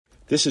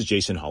This is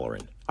Jason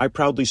Holleran. I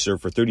proudly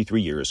served for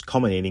 33 years,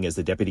 culminating as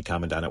the Deputy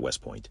Commandant at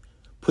West Point.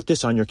 Put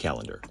this on your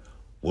calendar.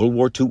 World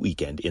War II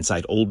weekend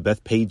inside Old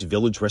Bethpage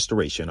Village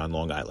Restoration on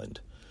Long Island.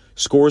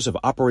 Scores of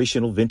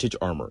operational vintage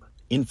armor.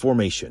 In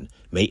formation,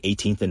 May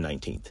 18th and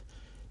 19th.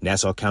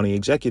 Nassau County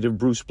Executive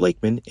Bruce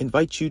Blakeman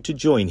invites you to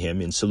join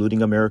him in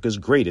saluting America's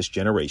greatest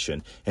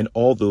generation and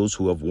all those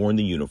who have worn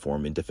the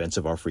uniform in defense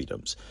of our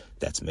freedoms.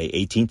 That's May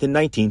 18th and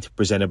 19th,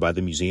 presented by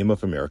the Museum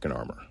of American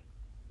Armor.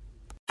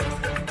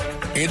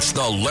 It's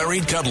the Larry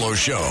Kudlow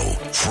Show.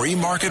 Free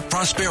market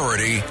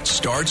prosperity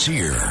starts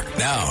here.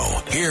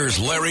 Now, here's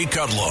Larry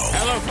Kudlow.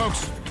 Hello,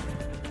 folks.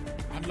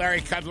 I'm Larry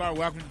Kudlow.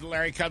 Welcome to the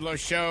Larry Kudlow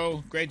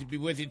Show. Great to be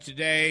with you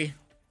today.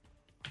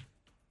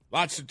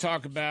 Lots to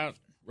talk about.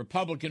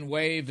 Republican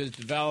wave is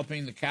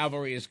developing. The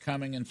cavalry is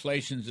coming.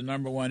 Inflation's the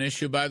number one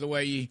issue. By the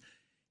way,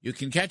 you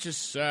can catch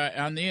us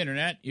on the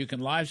Internet. You can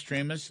live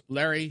stream us,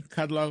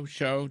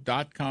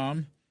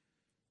 LarryKudlowShow.com.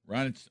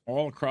 Run it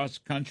all across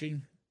the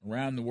country,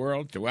 around the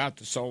world, throughout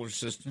the solar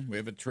system. We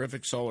have a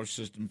terrific solar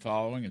system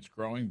following. It's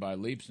growing by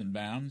leaps and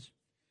bounds.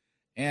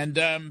 And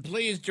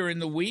please, during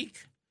the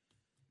week,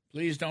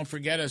 please don't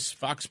forget us,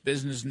 Fox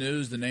Business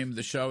News. The name of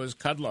the show is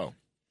Kudlow.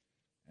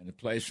 And it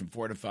plays from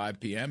 4 to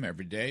 5 p.m.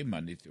 every day,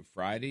 Monday through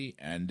Friday.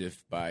 And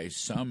if by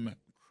some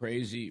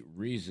crazy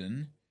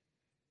reason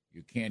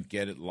you can't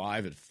get it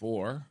live at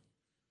 4,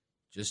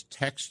 just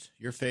text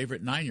your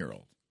favorite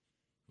 9-year-old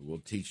who will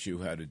teach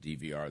you how to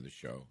DVR the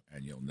show,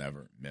 and you'll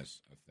never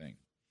miss a thing.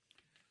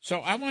 So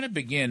I want to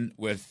begin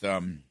with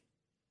a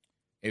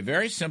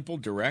very simple,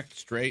 direct,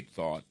 straight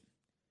thought.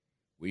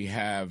 We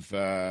have,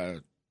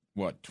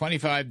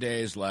 25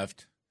 days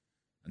left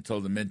until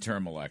the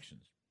midterm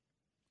elections.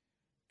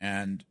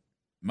 And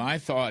my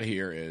thought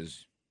here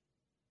is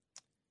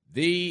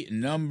the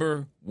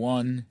number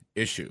one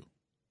issue,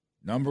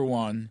 number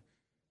one,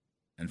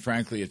 and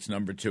frankly it's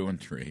number 2 and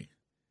 3,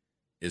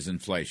 is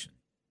inflation.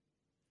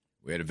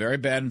 We had a very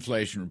bad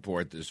inflation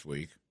report this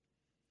week.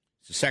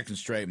 It's the second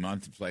straight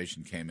month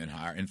inflation came in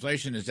higher.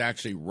 Inflation is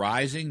actually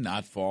rising,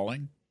 not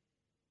falling.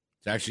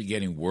 It's actually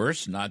getting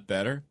worse, not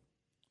better.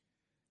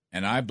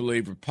 And I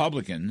believe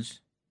Republicans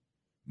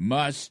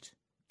must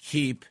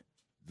keep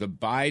the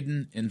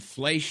Biden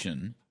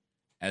inflation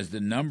as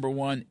the number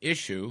one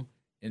issue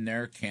in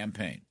their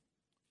campaign.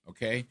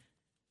 Okay?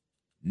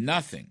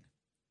 Nothing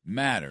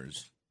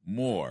matters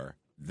more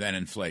than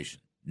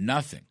inflation.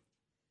 Nothing.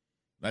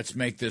 Let's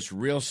make this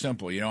real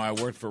simple. You know, I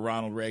worked for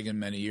Ronald Reagan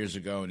many years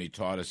ago, and he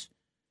taught us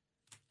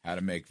how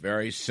to make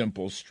very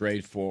simple,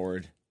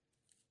 straightforward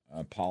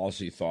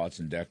policy thoughts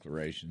and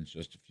declarations,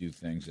 just a few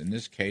things. In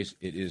this case,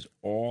 it is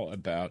all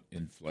about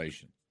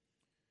inflation.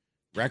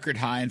 Record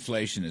high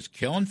inflation is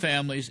killing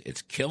families.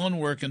 It's killing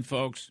working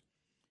folks.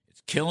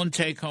 It's killing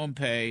take-home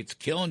pay. It's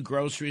killing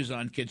groceries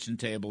on kitchen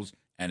tables,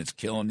 and it's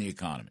killing the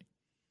economy.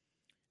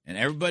 And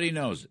everybody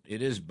knows it.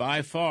 It is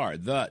by far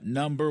the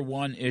number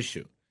one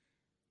issue.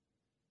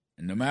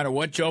 And no matter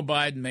what Joe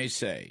Biden may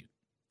say,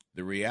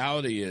 the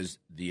reality is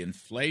the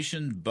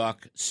inflation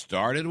buck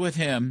started with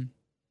him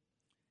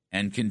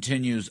and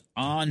continues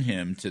on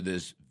him to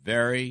this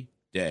very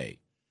day.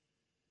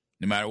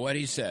 No matter what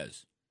he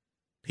says,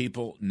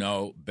 people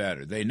know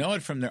better. They know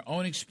it from their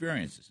own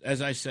experiences. As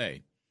I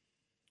say,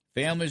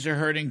 families are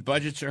hurting,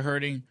 budgets are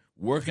hurting,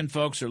 working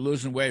folks are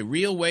losing weight.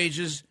 Real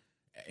wages,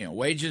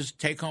 wages,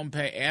 take-home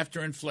pay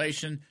after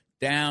inflation,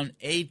 down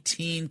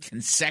 18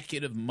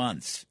 consecutive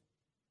months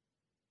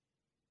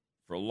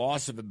for a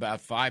loss of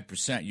about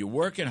 5%. You're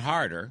working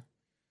harder.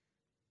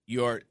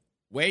 Your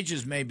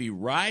wages may be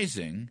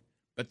rising,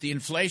 but the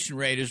inflation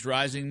rate is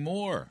rising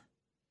more.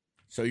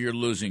 So you're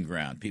losing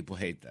ground. People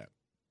hate that.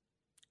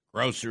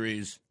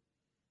 Groceries,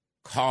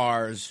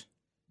 cars,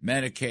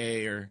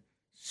 Medicare,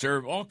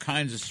 all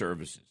kinds of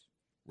services,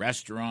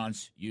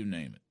 restaurants, you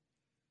name it.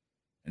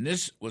 And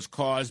this was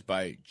caused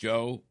by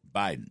Joe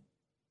Biden.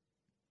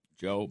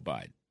 Joe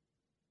Biden.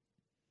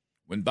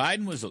 When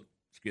Biden was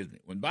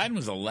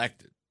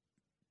elected,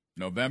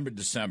 November,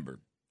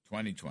 December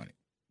 2020,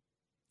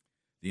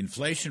 the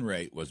inflation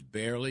rate was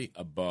barely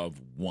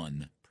above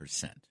 1%.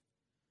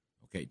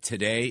 Okay,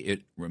 today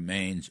it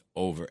remains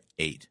over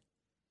 8%.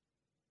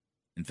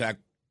 In fact,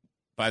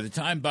 by the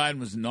time Biden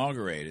was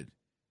inaugurated,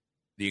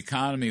 the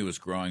economy was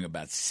growing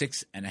about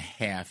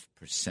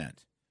 6.5%.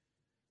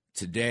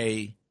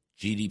 Today,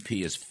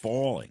 GDP is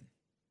falling.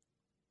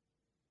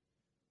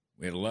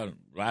 We had a lot of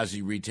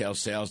lousy retail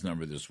sales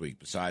number this week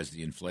besides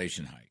the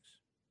inflation hikes.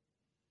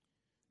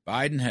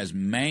 Biden has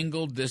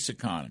mangled this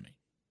economy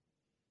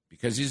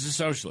because he's a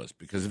socialist,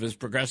 because of his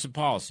progressive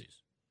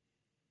policies.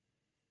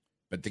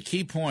 But the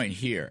key point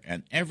here,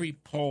 and every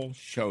poll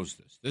shows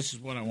this. This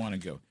is what I want to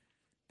go.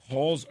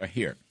 Polls are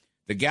here.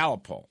 The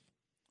Gallup poll,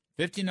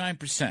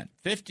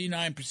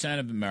 59%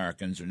 of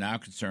Americans are now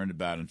concerned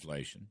about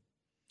inflation.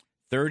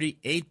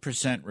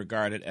 38%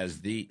 regard it as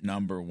the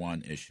number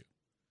one issue.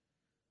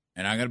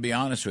 And I'm going to be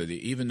honest with you,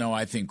 even though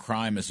I think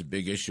crime is a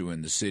big issue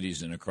in the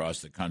cities and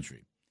across the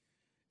country,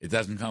 it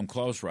doesn't come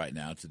close right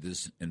now to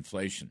this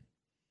inflation.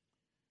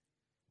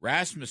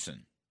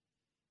 Rasmussen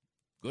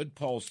good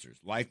pollsters,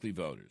 likely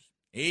voters,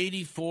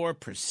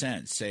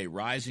 84% say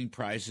rising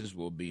prices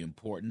will be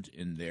important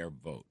in their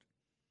vote.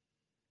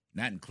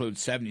 And that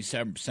includes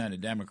 77%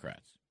 of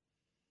Democrats.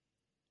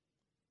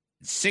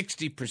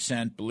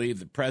 60% believe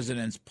the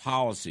president's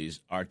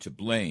policies are to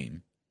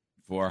blame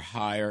for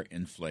higher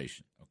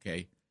inflation,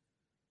 okay?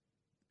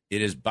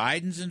 It is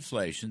Biden's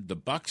inflation. The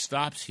buck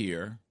stops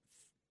here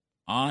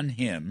on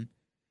him.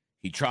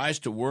 He tries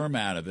to worm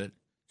out of it,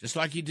 just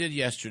like he did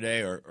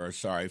yesterday,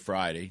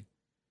 Friday.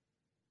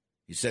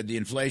 He said the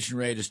inflation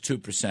rate is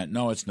 2%.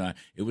 No, it's not.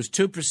 It was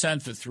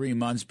 2% for 3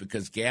 months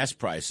because gas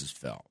prices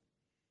fell,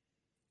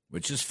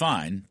 which is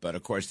fine, but,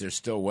 of course, they're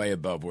still way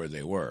above where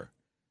they were.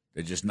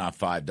 They're just not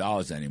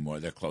 $5 anymore.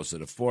 They're closer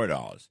to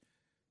 $4.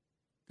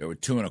 They were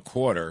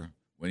 $2.25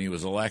 when he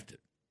was elected.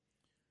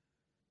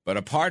 But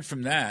apart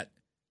from that,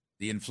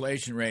 the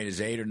inflation rate is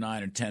 8 or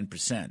 9 or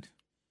 10%.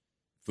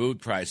 Food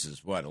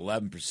prices,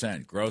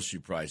 11%. Grocery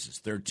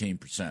prices,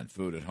 13%.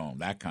 Food at home,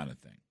 that kind of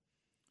thing.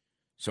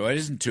 So it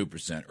isn't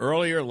 2%.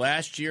 Earlier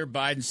last year,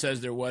 Biden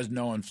says there was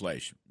no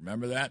inflation.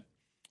 Remember that?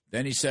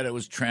 Then he said it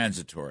was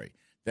transitory.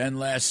 Then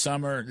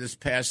this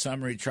past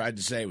summer, he tried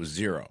to say it was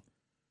 0.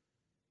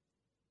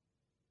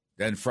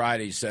 Then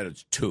Friday he said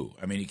it's 2.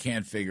 I mean, he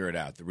can't figure it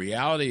out. The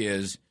reality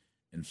is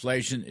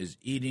inflation is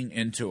eating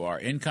into our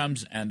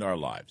incomes and our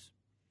lives,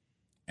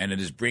 and it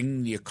is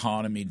bringing the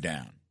economy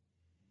down.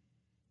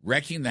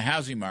 Wrecking the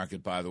housing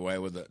market, by the way,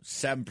 with a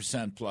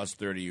 7% plus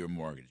 30-year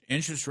mortgage.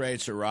 Interest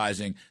rates are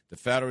rising. The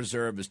Federal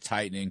Reserve is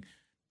tightening.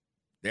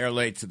 They're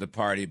late to the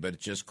party, but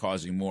it's just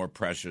causing more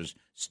pressures.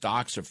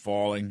 Stocks are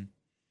falling.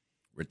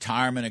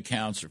 Retirement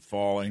accounts are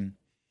falling.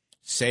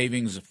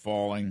 Savings are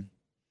falling.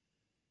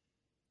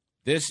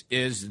 This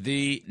is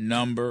the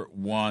number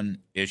one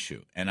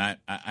issue. And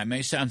I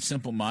may sound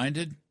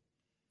simple-minded,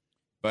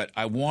 but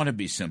I want to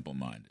be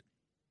simple-minded.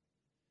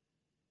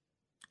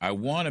 I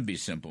want to be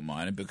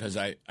simple-minded because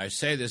I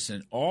say this,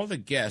 and all the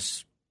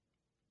guests,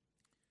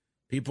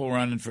 people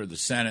running for the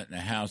Senate and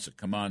the House that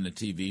come on the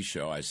TV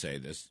show, I say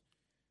this,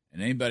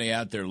 and anybody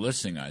out there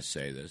listening, I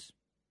say this.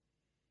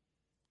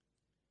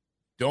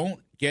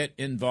 Don't get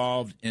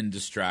involved in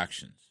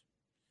distractions.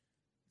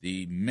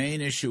 The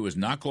main issue is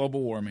not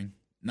global warming,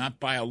 not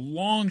by a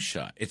long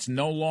shot. It's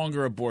no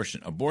longer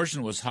abortion.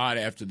 Abortion was hot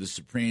after the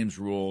Supremes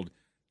ruled.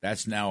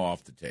 That's now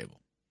off the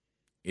table.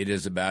 It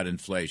is about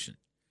inflation.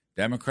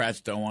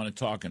 Democrats don't want to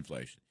talk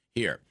inflation.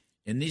 Here,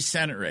 in these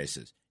Senate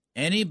races,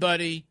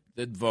 anybody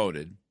that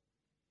voted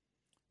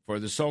for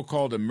the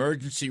so-called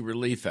Emergency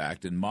Relief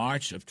Act in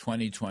March of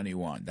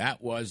 2021,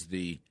 that was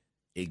the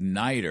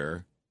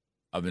igniter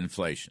of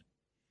inflation.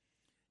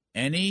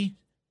 Any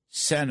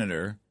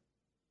senator,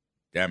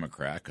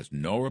 Democrat, because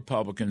no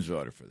Republicans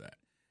voted for that,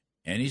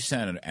 any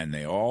senator, and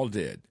they all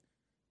did,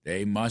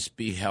 they must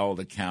be held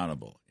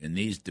accountable. In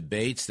these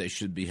debates, they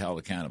should be held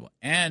accountable.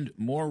 And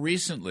more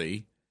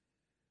recently,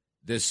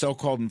 this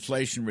so-called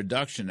Inflation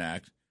Reduction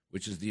Act,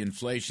 which is the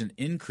Inflation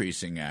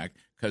Increasing Act,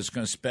 because it's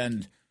going to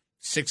spend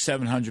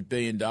 $600-700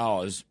 billion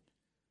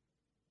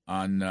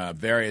on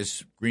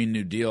various Green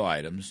New Deal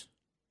items.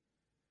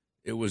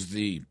 It was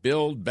the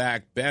Build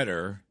Back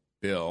Better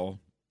bill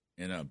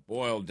in a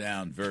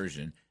boiled-down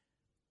version.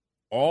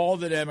 All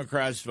the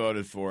Democrats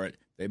voted for it.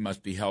 They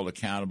must be held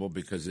accountable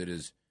because it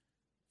is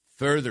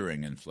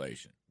furthering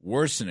inflation,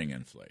 worsening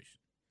inflation.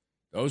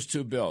 Those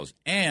two bills.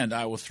 And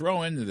I will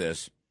throw into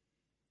this,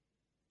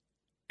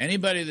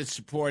 anybody that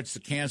supports the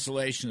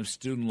cancellation of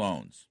student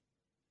loans,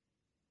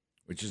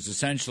 which is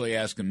essentially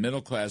asking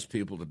middle-class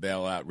people to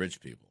bail out rich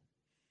people,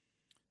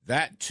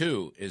 that,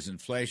 too, is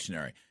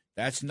inflationary.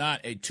 That's not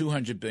a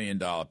 $200 billion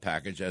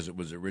package, as it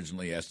was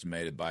originally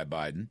estimated by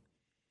Biden.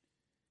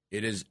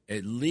 It is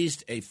at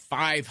least a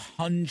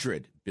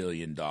 $500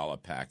 billion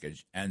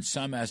package, and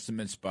some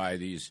estimates by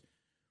these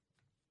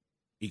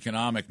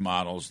economic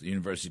models, the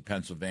University of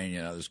Pennsylvania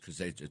and others, because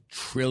it's $1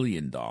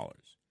 trillion.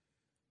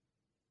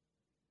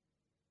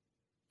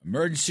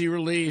 Emergency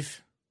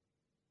relief,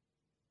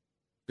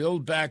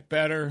 Build Back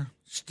Better,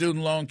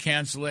 student loan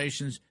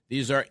cancellations.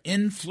 These are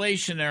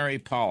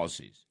inflationary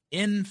policies.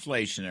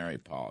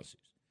 Inflationary policies.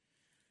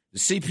 The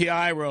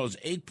CPI rose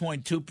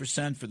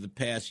 8.2% for the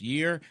past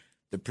year.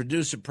 The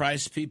producer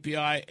price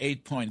PPI,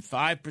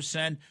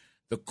 8.5%.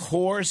 The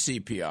core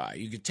CPI,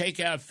 you could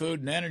take out food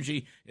and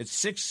energy, it's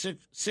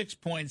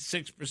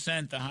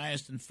 6.6%, the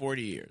highest in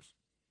 40 years.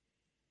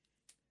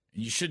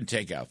 And you shouldn't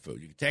take out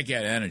food. You can take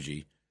out energy.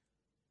 You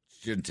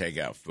shouldn't take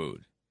out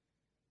food.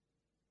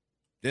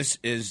 This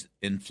is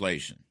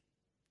inflation.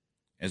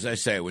 As I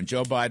say, when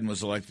Joe Biden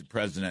was elected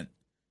president,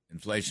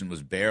 inflation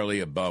was barely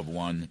above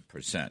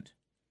 1%.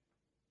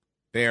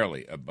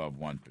 Barely above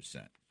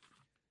 1%.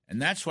 And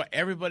that's why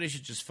everybody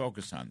should just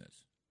focus on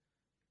this.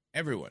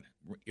 Everyone.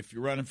 If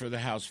you're running for the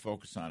House,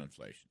 focus on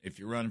inflation. If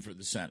you're running for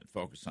the Senate,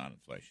 focus on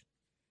inflation.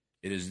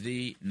 It is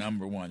the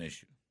number one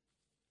issue.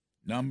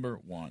 Number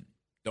one.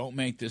 Don't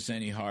make this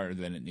any harder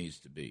than it needs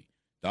to be.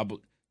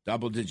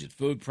 Double-digit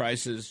food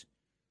prices,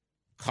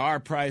 car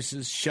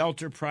prices,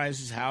 shelter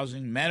prices,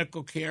 housing,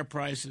 medical care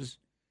prices,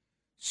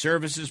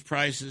 services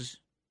prices.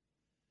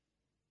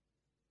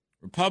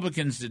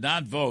 Republicans did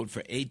not vote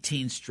for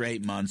 18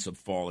 straight months of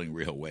falling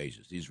real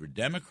wages. These were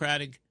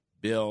Democratic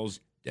bills,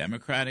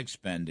 Democratic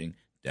spending,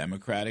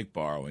 Democratic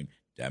borrowing,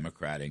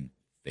 Democratic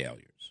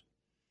failures.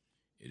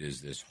 It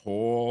is this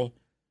whole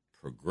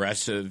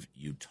progressive,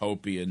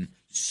 utopian,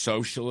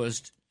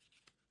 socialist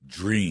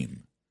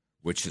dream,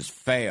 which has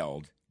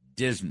failed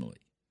dismally.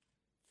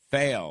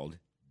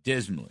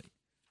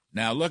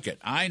 Now, look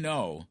I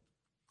know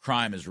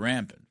crime is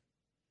rampant,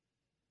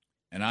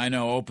 and I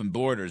know open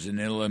borders and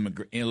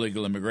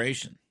illegal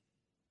immigration,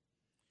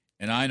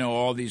 and I know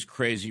all these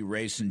crazy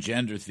race and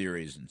gender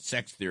theories and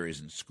sex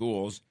theories in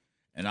schools,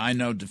 and I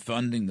know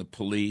defunding the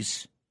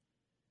police,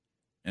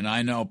 and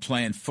I know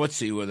playing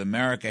footsie with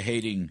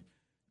America-hating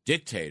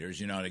dictators,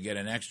 to get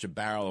an extra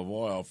barrel of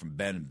oil from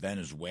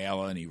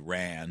Venezuela and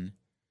Iran.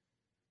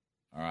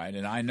 All right,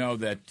 and I know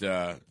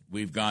that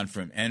we've gone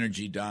from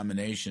energy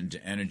domination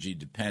to energy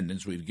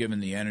dependence. We've given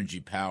the energy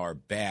power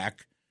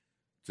back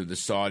to the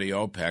Saudi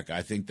OPEC.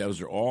 I think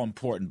those are all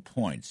important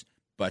points.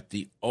 But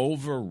the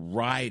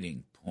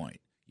overriding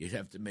point, you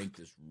have to make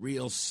this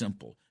real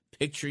simple.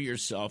 Picture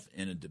yourself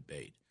in a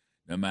debate.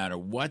 No matter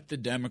what the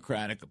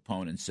Democratic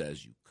opponent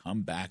says, you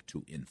come back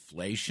to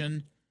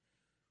inflation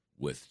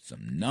with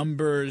some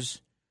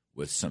numbers,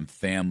 with some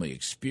family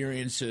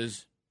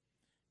experiences.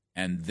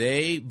 And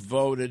they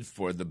voted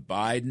for the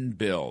Biden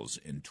bills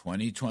in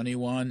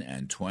 2021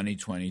 and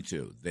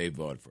 2022. They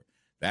voted for it.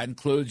 That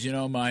includes,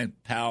 my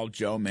pal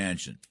Joe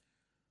Manchin,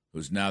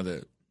 who's now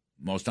the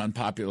most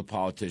unpopular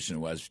politician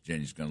in West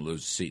Virginia. He's going to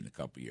lose a seat in a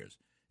couple of years.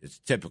 It's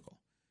typical.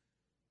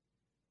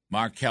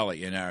 Mark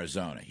Kelly in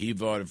Arizona, he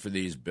voted for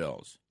these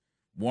bills.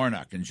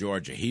 Warnock in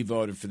Georgia, he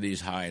voted for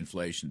these high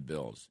inflation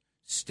bills.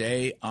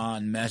 Stay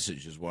on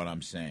message is what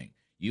I'm saying.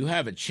 You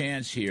have a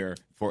chance here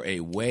for a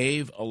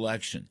wave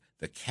election.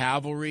 The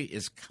cavalry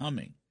is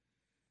coming.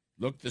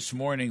 Look this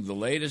morning, the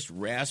latest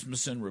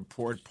Rasmussen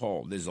report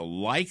poll. There's a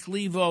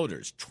likely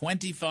voters,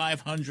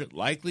 2,500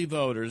 likely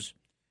voters.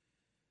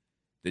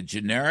 The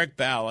generic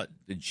ballot,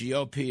 the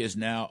GOP is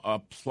now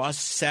up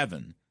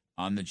 +7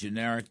 on the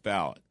generic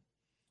ballot.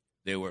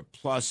 They were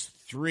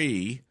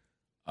 +3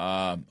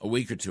 a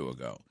week or two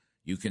ago.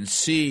 You can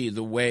see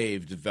the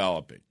wave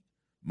developing.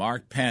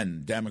 Mark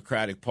Penn,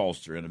 Democratic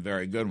pollster, and a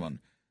very good one,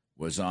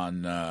 was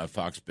on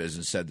Fox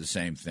Business, said the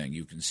same thing.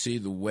 You can see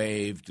the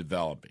wave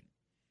developing.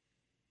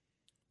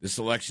 This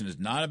election is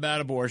not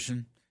about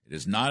abortion. It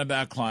is not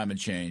about climate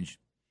change.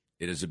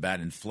 It is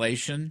about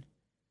inflation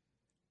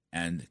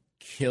and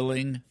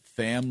killing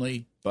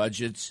family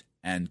budgets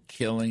and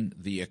killing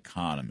the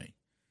economy.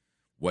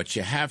 What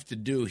you have to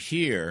do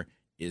here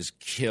is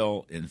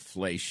kill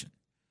inflation.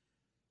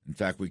 In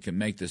fact, we can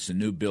make this a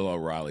new Bill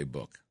O'Reilly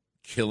book,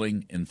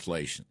 Killing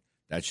Inflation.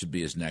 That should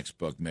be his next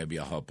book. Maybe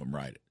I'll help him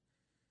write it.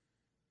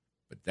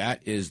 But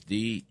that is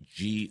the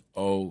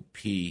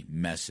GOP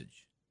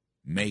message.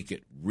 Make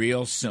it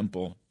real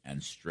simple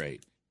and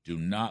straight. Do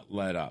not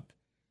let up.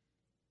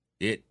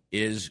 It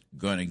is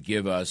going to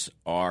give us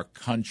our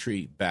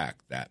country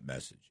back, that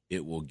message.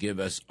 It will give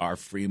us our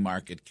free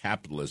market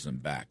capitalism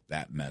back,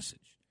 that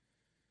message.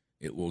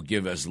 It will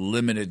give us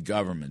limited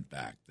government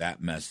back,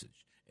 that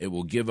message. It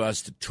will give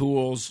us the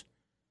tools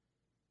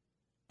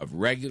of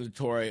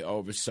regulatory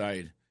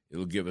oversight. It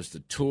will give us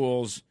the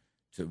tools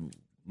to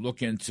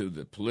look into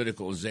the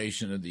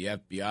politicalization of the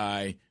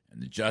FBI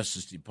and the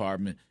Justice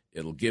Department.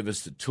 It'll give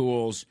us the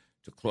tools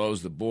to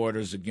close the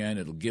borders again.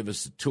 It'll give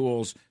us the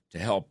tools to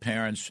help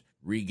parents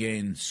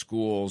regain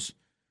schools.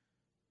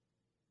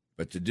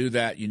 But to do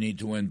that, you need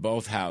to win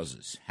both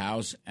houses,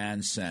 House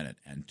and Senate.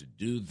 And to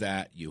do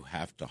that, you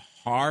have to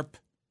harp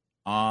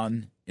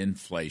on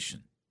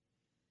inflation.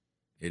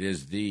 It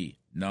is the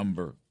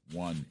number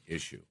one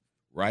issue.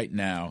 Right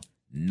now,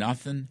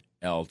 nothing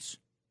else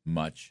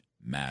much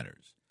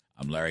matters.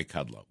 I'm Larry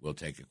Kudlow. We'll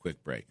take a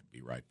quick break and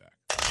be right back.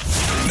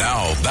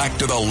 Now, back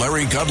to the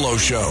Larry Kudlow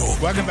Show.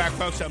 Welcome back,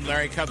 folks. I'm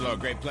Larry Kudlow.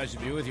 Great pleasure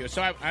to be with you.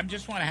 So I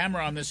just want to hammer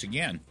on this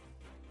again.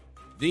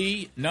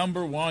 The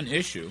number one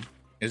issue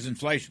is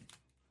inflation,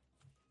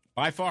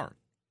 by far.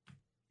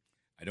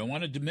 I don't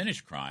want to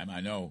diminish crime.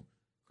 I know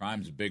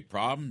crime's a big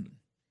problem.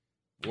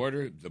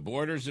 The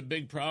border's a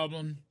big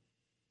problem.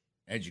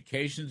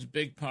 Education's a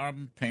big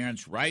problem.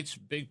 Parents' rights a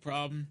big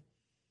problem.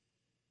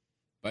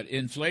 But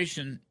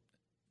inflation,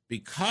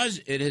 because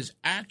it has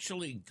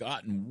actually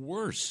gotten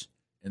worse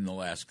in the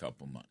last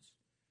couple months,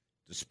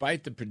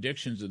 despite the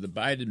predictions of the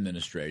Biden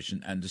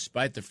administration and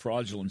despite the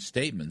fraudulent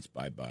statements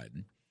by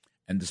Biden,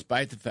 and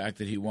despite the fact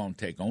that he won't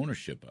take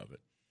ownership of it,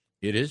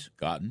 it has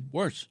gotten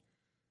worse.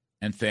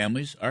 And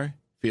families are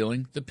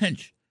feeling the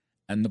pinch,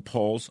 and the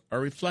polls are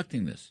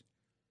reflecting this.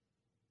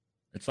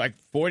 It's like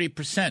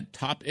 40%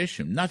 top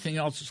issue. Nothing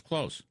else is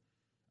close.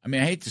 I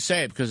mean, I hate to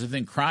say it because I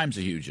think crime's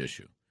a huge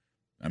issue.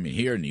 I mean,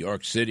 here in New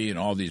York City and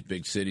all these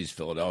big cities,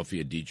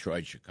 Philadelphia,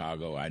 Detroit,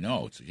 Chicago, I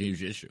know it's a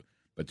huge issue.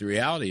 But the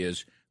reality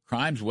is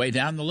crime's way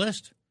down the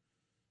list.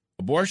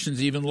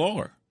 Abortion's even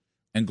lower.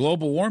 And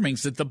global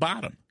warming's at the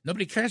bottom.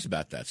 Nobody cares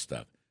about that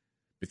stuff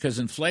because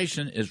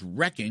inflation is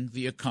wrecking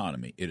the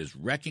economy. It is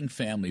wrecking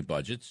family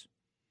budgets.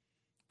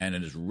 and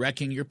it is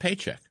wrecking your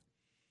paycheck.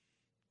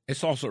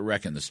 It's also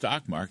wrecking the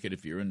stock market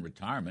if you're in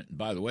retirement. And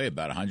by the way,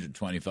 about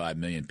 125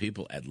 million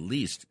people at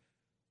least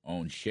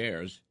own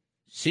shares.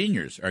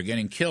 Seniors are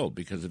getting killed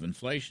because of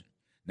inflation.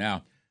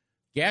 Now,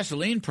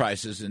 gasoline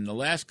prices in the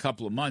last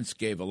couple of months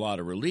gave a lot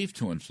of relief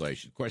to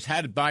inflation. Of course,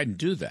 how did Biden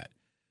do that?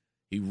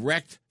 He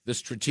wrecked the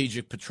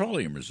Strategic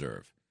Petroleum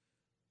Reserve.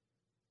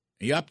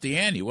 He upped the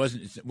ante.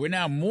 We're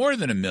now more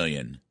than 1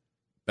 million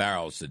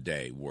barrels a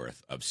day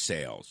worth of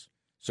sales.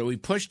 So we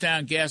pushed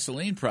down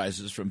gasoline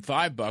prices from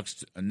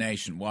 $5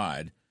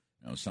 nationwide.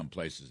 Some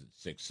places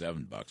at $6,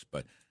 $7,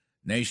 but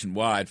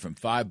nationwide from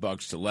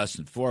 $5 to less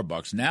than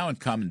 $4. Now it's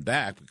coming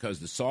back because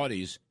the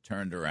Saudis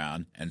turned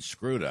around and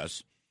screwed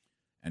us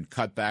and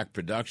cut back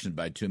production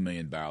by 2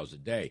 million barrels a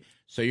day.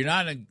 So you're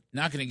not going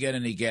to get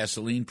any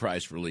gasoline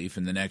price relief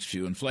in the next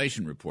few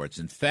inflation reports.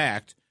 In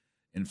fact,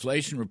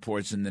 inflation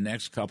reports in the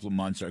next couple of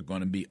months are going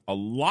to be a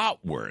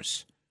lot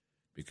worse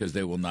because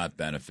they will not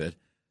benefit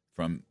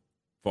from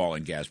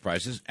falling gas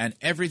prices, and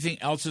everything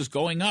else is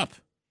going up.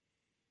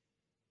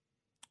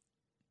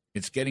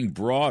 It's getting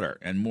broader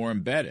and more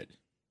embedded.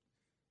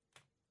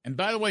 And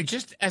by the way,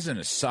 just as an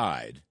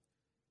aside,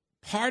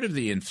 part of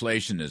the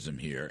inflationism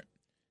here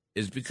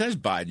is because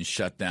Biden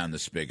shut down the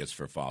spigots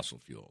for fossil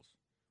fuels.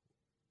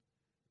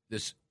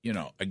 This,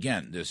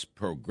 this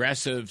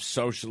progressive,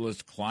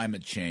 socialist,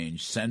 climate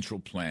change, central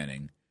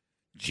planning,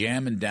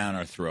 jamming down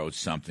our throats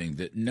something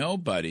that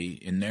nobody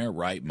in their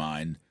right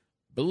mind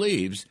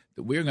believes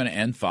that we're going to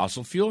end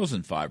fossil fuels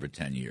in 5 or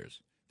 10 years.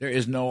 There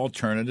is no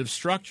alternative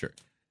structure.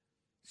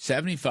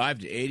 75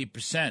 to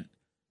 80%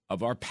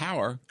 of our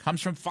power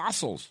comes from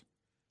fossils.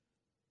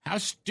 How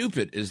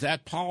stupid is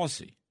that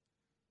policy?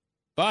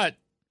 But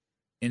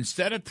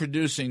instead of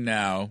producing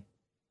now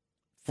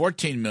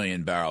 14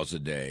 million barrels a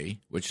day,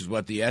 which is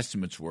what the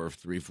estimates were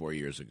 3-4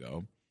 years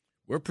ago,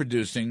 we're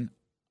producing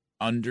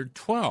under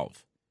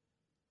 12.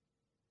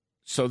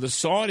 So the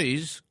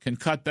Saudis can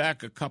cut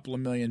back a couple of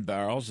million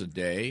barrels a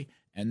day,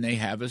 and they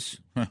have us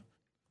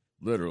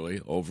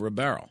literally over a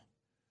barrel.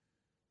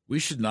 We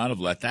should not have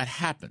let that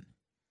happen.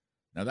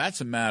 Now, that's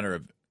a matter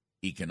of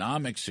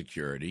economic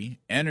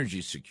security,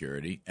 energy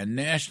security, and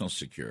national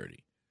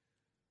security.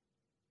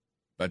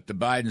 But the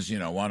Bidens,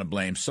 want to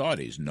blame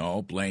Saudis.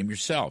 No, blame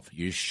yourself.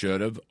 You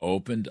should have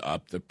opened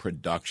up the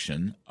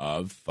production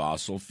of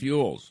fossil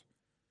fuels.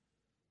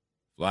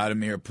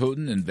 Vladimir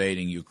Putin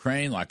invading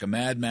Ukraine like a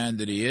madman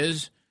that he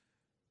is.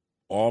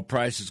 All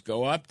prices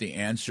go up. The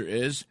answer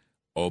is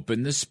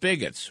open the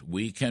spigots.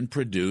 We can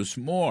produce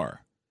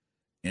more.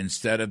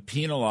 Instead of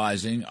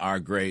penalizing our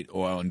great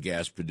oil and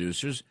gas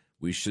producers,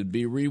 we should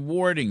be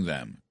rewarding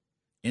them,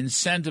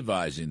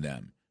 incentivizing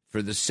them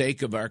for the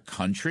sake of our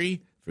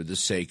country, for the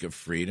sake of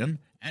freedom,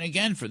 and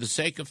again, for the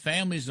sake of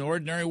families and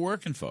ordinary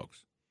working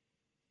folks.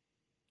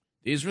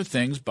 These were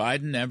things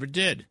Biden never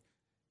did,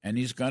 and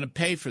he's going to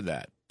pay for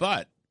that.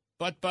 But,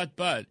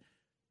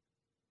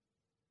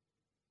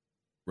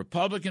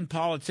 Republican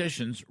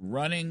politicians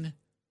running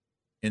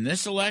in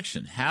this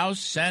election, House,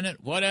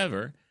 Senate,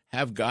 whatever,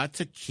 have got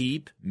to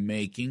keep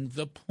making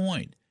the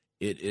point.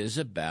 It is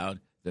about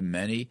the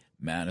many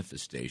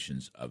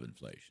manifestations of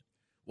inflation.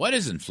 What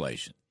is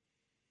inflation?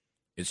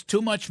 It's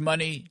too much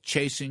money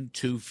chasing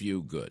too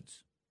few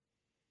goods.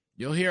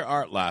 You'll hear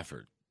Art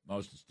Lafford,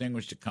 most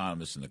distinguished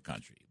economist in the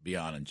country, be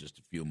on in just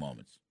a few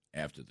moments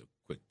after the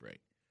quick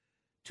break.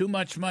 Too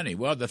much money.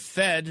 Well, the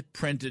Fed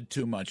printed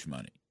too much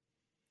money.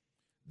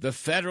 The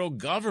federal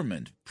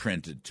government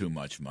printed too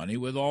much money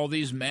with all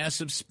these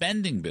massive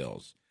spending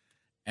bills.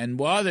 And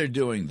while they're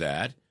doing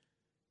that,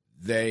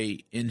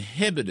 they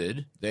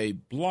inhibited, they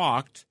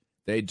blocked,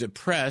 they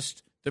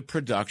depressed the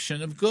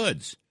production of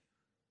goods.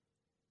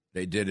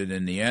 They did it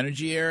in the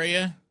energy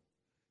area.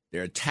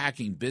 They're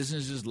attacking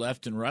businesses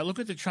left and right. Look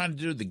what they're trying to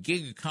do to the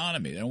gig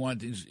economy. They don't want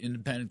these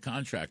independent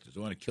contractors.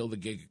 They want to kill the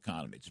gig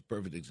economy. It's a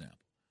perfect example.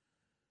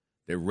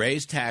 They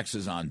raise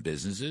taxes on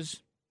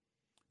businesses.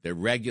 They're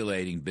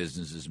regulating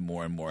businesses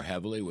more and more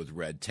heavily with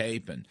red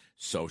tape and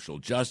social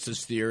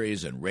justice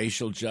theories and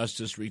racial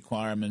justice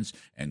requirements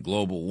and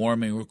global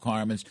warming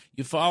requirements.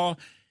 You follow?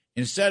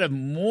 Instead of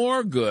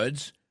more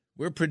goods,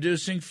 we're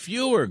producing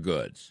fewer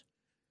goods.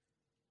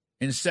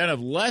 Instead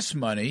of less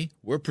money,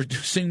 we're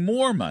producing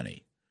more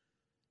money.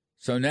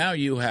 So now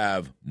you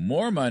have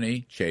more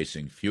money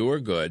chasing fewer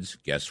goods.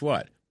 Guess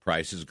what?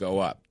 Prices go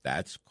up.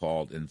 That's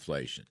called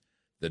inflation.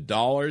 The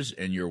dollars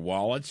in your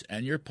wallets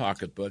and your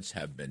pocketbooks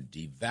have been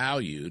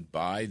devalued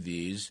by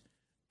these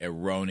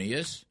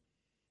erroneous,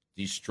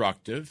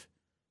 destructive,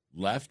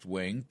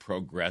 left-wing,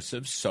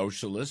 progressive,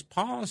 socialist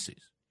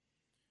policies.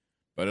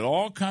 But it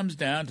all comes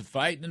down to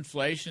fighting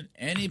inflation.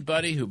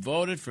 Anybody who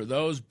voted for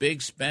those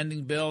big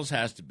spending bills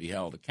has to be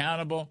held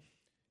accountable.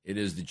 It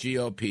is the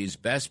GOP's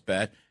best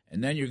bet.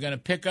 And then you're going to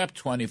pick up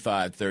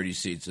 25, 30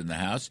 seats in the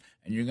House,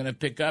 and you're going to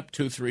pick up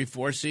 2, 3,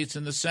 4 seats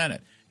in the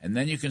Senate. And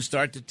then you can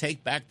start to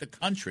take back the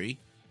country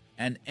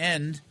and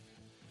end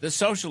the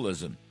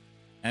socialism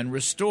and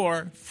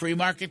restore free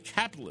market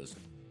capitalism.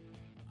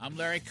 I'm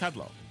Larry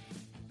Kudlow.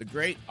 the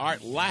great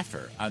Art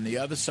Laffer on the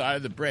other side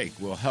of the break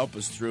will help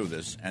us through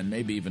this and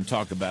maybe even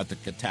talk about the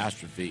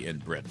catastrophe in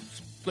Britain.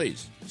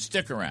 Please,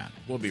 stick around.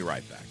 We'll be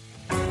right back.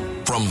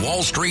 From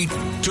Wall Street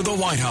to the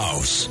White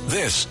House,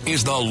 this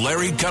is the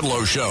Larry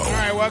Kudlow Show. All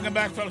right, welcome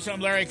back, folks.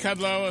 I'm Larry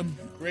Kudlow.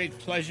 Great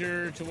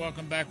pleasure to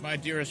welcome back my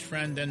dearest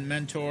friend and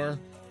mentor,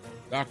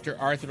 Dr.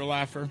 Arthur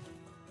Laffer,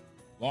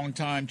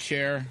 longtime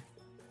chair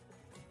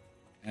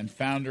and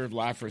founder of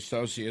Laffer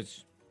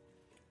Associates,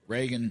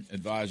 Reagan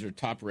advisor,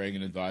 top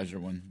Reagan advisor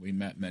when we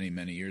met many,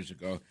 many years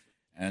ago,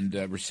 and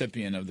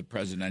recipient of the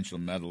Presidential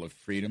Medal of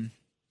Freedom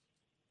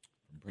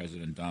from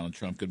President Donald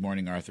Trump. Good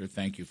morning, Arthur.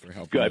 Thank you for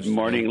helping us. Good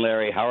morning,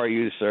 Larry. How are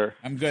you, sir?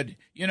 I'm good.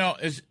 You know,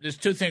 there's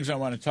two things I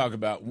want to talk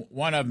about.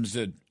 One of them is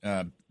the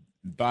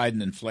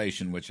Biden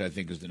inflation, which I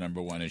think is the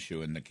number one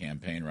issue in the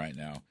campaign right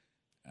now.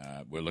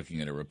 We're looking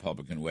at a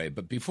Republican way.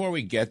 But before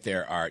we get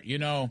there, Art, you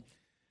know,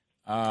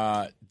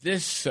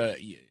 this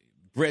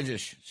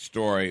British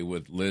story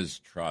with Liz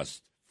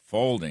Truss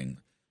folding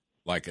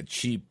like a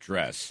cheap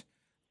dress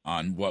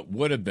on what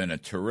would have been a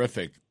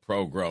terrific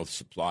pro-growth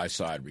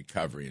supply-side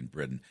recovery in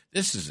Britain.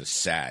 This is a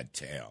sad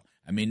tale.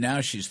 I mean,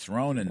 now she's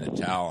thrown in the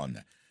towel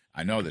on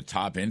I know the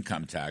top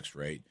income tax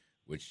rate,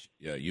 which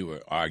you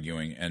were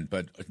arguing,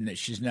 but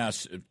she's now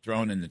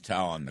thrown in the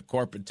towel on the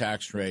corporate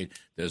tax rate.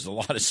 There's a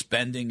lot of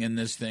spending in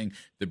this thing.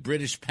 The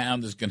British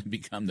pound is going to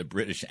become the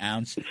British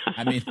ounce.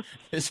 I mean,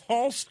 this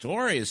whole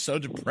story is so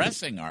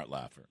depressing, Art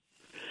Laffer.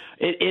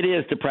 It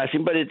is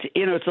depressing, but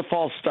it's a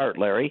false start,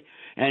 Larry.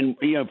 And,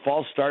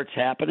 false starts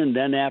happen, and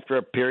then after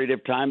a period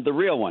of time, the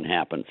real one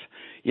happens.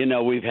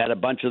 We've had a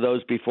bunch of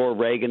those before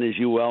Reagan, as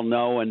you well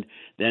know, and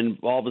then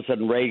all of a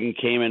sudden Reagan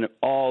came in,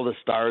 all the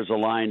stars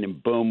aligned,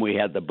 and boom, we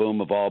had the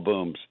boom of all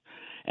booms.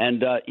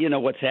 And,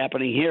 what's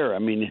happening here, I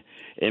mean,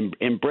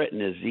 in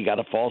Britain is you got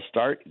a false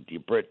start.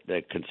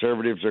 The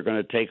conservatives are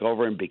going to take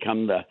over and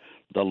become the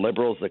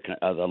liberals,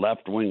 the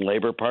left-wing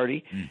Labor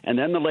Party, and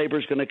then the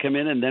Labor's going to come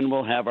in, and then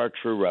we'll have our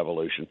true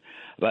revolution.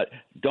 But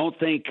don't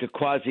think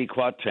Kwasi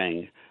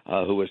Kwarteng,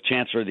 who was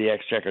Chancellor of the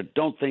Exchequer,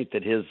 don't think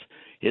that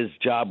his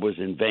job was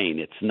in vain.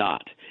 It's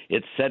not.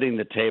 It's setting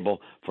the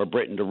table for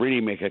Britain to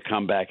really make a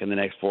comeback in the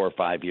next 4 or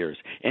 5 years,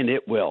 and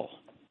it will.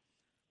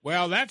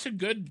 Well, that's a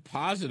good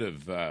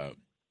positive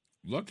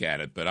look at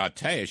it, but I'll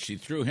tell you, she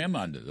threw him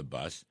under the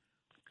bus.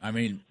 I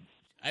mean,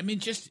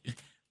 just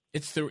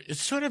it's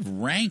sort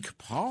of rank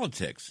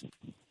politics.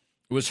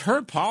 It was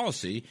her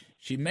policy.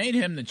 She made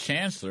him the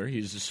chancellor.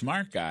 He's a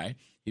smart guy.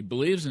 He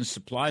believes in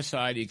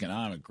supply-side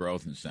economic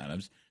growth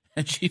incentives,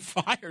 and she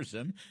fires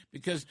him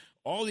because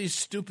all these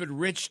stupid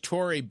rich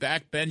Tory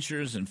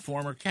backbenchers and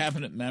former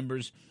cabinet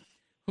members,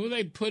 who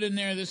they put in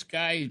there, this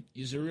guy,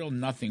 he's a real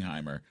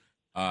Nothingheimer,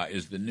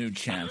 is the new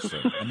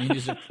chancellor. I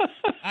mean,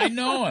 I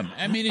know him.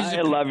 I mean, I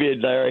love you,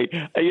 Larry.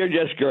 You're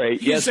just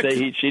great. Yes,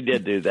 she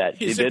did do that.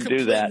 She did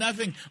do that.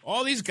 Nothing.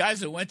 All these guys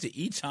that went to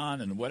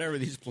Eton and whatever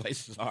these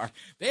places are,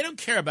 they don't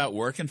care about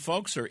working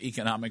folks or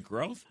economic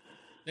growth.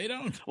 They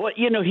don't. Well,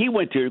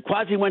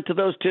 Kwasi went to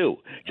those too,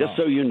 just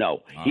so you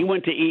know. He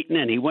went to Eton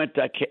and he went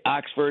to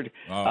Oxford.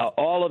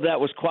 All of that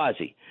was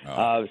Kwasi.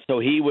 So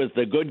he was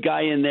the good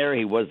guy in there.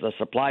 He was the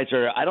supply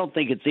side. I don't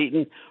think it's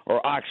Eton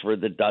or Oxford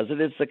that does it.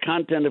 It's the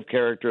content of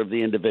character of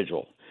the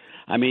individual.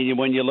 I mean,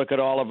 when you look at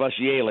all of us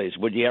Yaleys,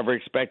 would you ever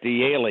expect a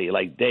Yaley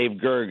like Dave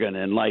Gergen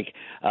and like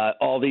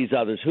all these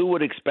others? Who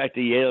would expect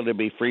a Yale to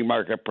be free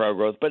market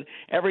pro-growth? But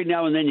every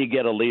now and then you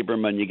get a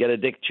Lieberman, you get a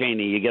Dick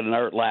Cheney, you get an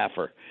Art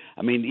Laffer.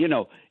 I mean,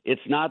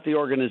 it's not the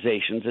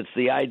organizations, it's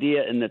the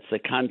idea, and it's the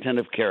content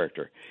of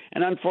character.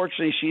 And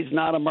unfortunately, she's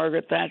not a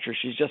Margaret Thatcher.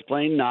 She's just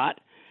plain not.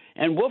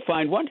 And we'll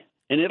find one,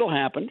 and it'll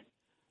happen.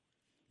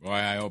 Boy,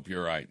 I hope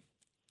you're right.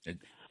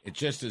 It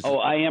just is. Oh,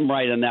 I am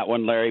right on that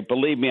one, Larry.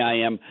 Believe me,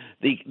 I am.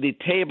 The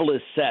table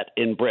is set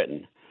in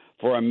Britain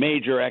for a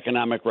major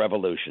economic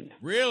revolution.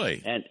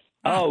 Really? And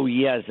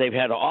yes, they've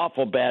had an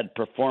awful bad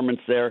performance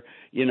there.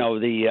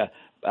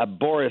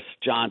 Boris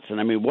Johnson.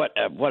 I mean, what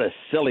a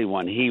silly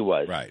one he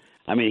was. Right.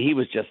 I mean, he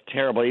was just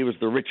terrible. He was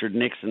the Richard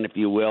Nixon, if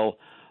you will,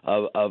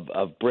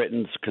 of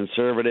Britain's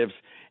conservatives.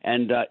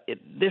 And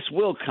this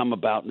will come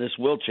about, and this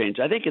will change.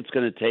 I think it's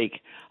going to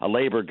take a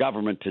Labor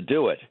government to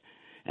do it.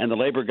 And the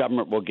Labor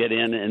government will get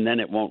in, and then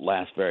it won't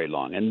last very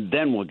long. And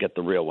then we'll get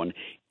the real one.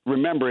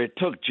 Remember, it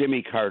took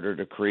Jimmy Carter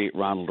to create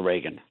Ronald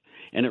Reagan.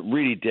 And it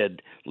really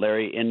did,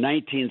 Larry. In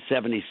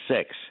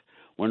 1976,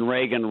 when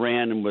Reagan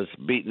ran and was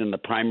beaten in the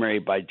primary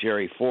by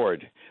Jerry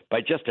Ford by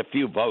just a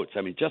few votes,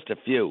 just a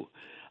few,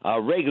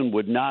 Reagan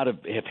would not have,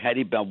 had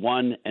he been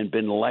won and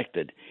been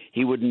elected,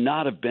 he would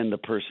not have been the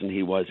person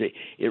he was.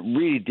 It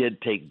really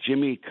did take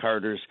Jimmy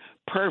Carter's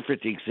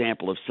perfect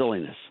example of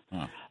silliness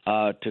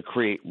to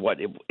create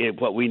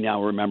what we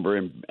now remember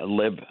and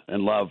live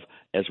and love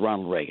as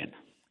Ronald Reagan.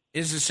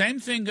 Is the same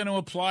thing going to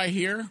apply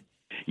here?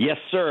 Yes,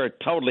 sir,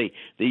 totally.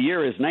 The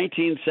year is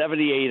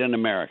 1978 in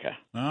America,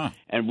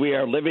 and we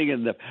are living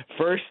in the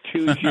first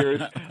 2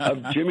 years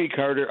of Jimmy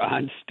Carter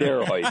on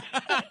steroids.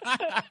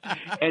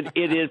 And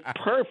it is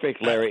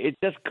perfect, Larry. It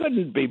just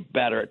couldn't be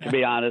better, to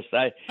be honest.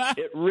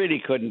 It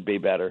really couldn't be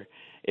better.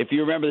 If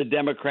you remember, the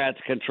Democrats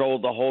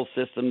controlled the whole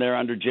system there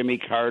under Jimmy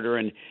Carter,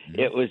 and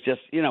it was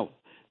just,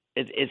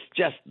 it's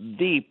just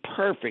the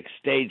perfect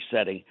stage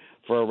setting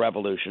for a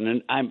revolution.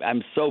 And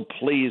I'm so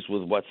pleased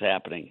with what's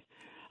happening.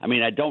 I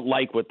mean, I don't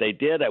like what they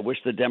did. I wish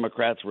the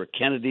Democrats were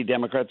Kennedy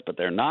Democrats, but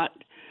they're not.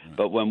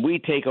 But when we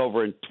take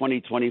over in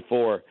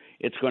 2024,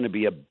 it's going to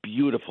be a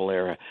beautiful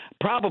era,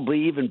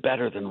 probably even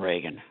better than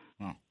Reagan.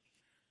 Oh.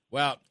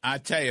 Well, I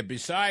tell you,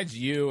 besides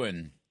you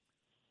and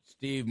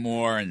Steve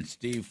Moore and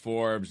Steve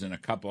Forbes and a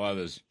couple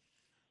others,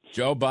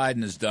 Joe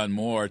Biden has done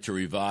more to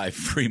revive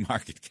free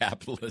market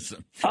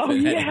capitalism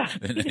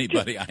than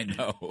anybody I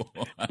know.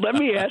 Let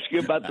me ask you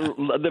about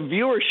the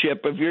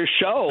viewership of your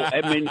show.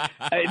 I mean,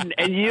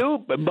 and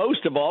you,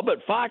 most of all,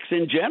 but Fox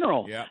in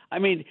general. Yeah. I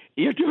mean,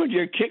 you're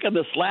kicking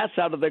the slats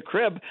out of the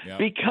crib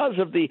because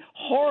of the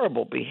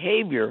horrible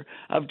behavior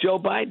of Joe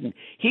Biden.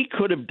 He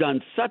could have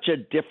done such a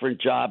different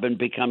job and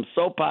become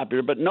so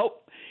popular, but nope.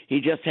 He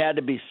just had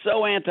to be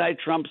so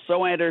anti-Trump,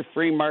 so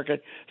anti-free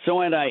market,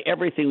 so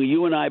anti-everything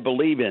you and I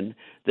believe in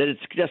that it's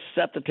just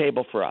set the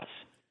table for us.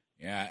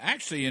 Yeah,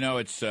 actually,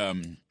 it's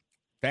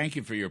thank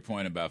you for your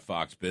point about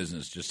Fox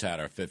Business. Just had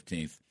our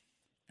 15th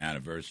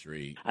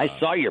anniversary. I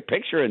saw your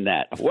picture in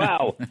that.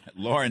 Wow.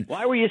 Lauren.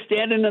 Why were you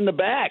standing in the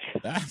back?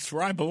 That's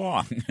where I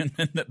belong,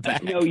 in the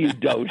back. No, you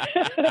don't.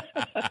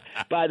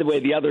 By the way,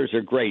 the others are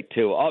great,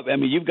 too. I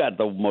mean, you've got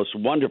the most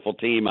wonderful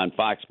team on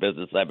Fox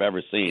Business I've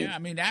ever seen. Yeah, I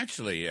mean,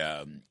 actually,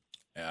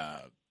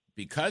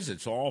 because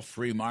it's all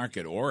free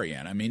market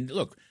oriented. I mean,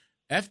 look,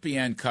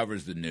 FBN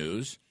covers the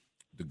news,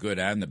 the good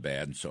and the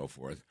bad, and so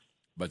forth.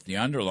 But the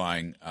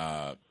underlying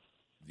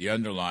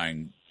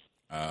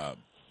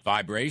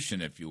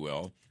vibration, if you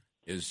will,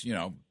 is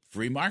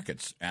free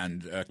markets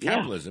and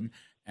capitalism,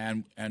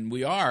 and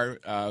we are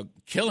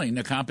killing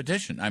the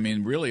competition. I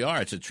mean, really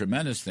are. It's a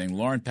tremendous thing.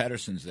 Lauren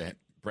Pedersen's the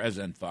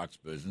president of Fox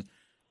Business,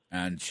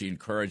 and she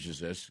encourages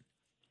this.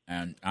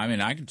 And I mean,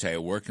 I can tell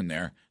you, working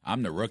there,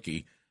 I'm the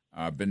rookie.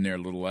 I've been there a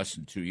little less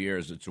than 2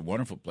 years. It's a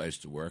wonderful place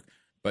to work.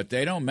 But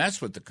they don't mess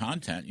with the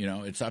content.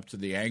 It's up to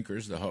the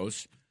anchors, the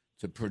hosts,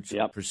 to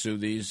pursue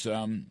these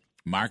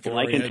market-oriented Well,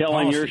 I can tell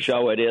policies. on your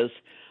show it is.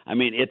 I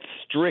mean, it's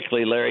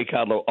strictly Larry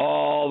Kudlow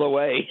all the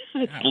way.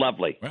 It's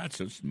lovely. Well, it's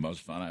the most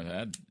fun I've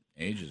had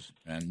in ages.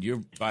 And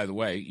you, by the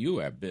way, you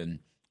have been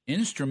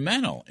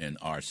instrumental in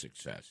our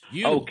success.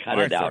 Cut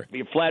it out.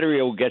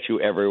 Flattery will get you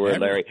everywhere,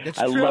 Larry.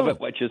 I love it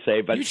what you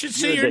say, but you should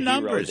see your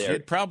numbers.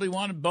 You'd probably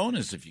want a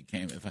bonus if you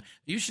came.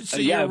 You should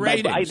see your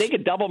ratings. They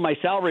could double my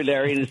salary,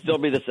 Larry, and it'd still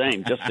be the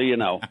same, just so you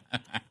know.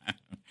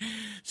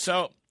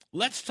 So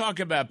let's talk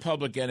about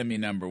public enemy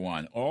number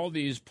one. All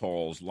these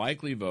polls,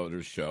 likely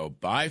voters show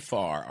by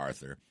far,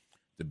 Arthur,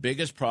 the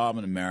biggest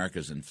problem in America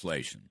is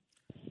inflation.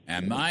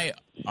 And my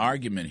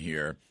argument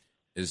here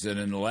is that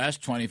in the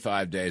last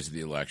 25 days of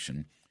the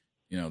election,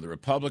 the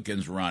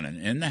Republicans running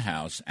in the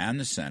House and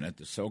the Senate,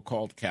 the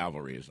so-called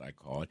cavalry, as I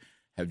call it,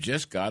 have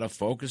just got to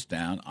focus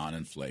down on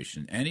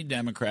inflation. Any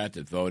Democrat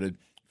that voted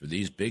for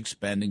these big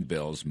spending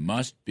bills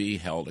must be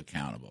held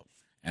accountable.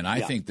 And I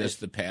think this is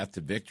the path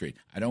to victory.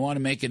 I don't want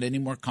to make it any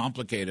more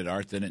complicated,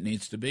 Art, than it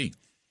needs to be.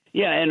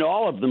 Yeah, and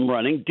all of them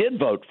running did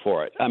vote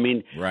for it. I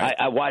mean, right.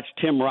 I watched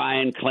Tim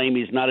Ryan claim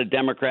he's not a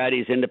Democrat,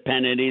 he's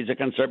independent, he's a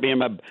conservative,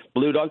 I'm a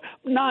blue dog.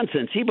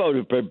 Nonsense. He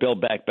voted for Build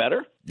Back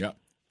Better. Yep.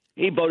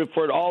 He voted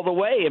for it all the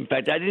way. In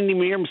fact, I didn't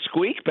even hear him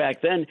squeak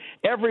back then.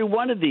 Every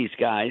one of these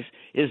guys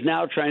is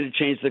now trying to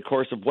change the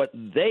course of what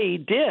they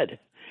did.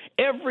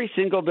 Every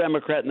single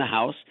Democrat in the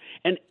House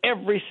and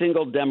every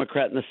single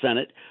Democrat in the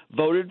Senate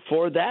voted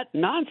for that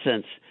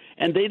nonsense.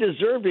 And they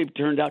deserve to be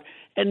turned out.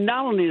 And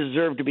not only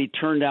deserve to be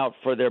turned out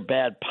for their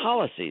bad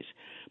policies,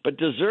 but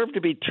deserve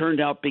to be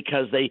turned out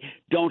because they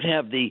don't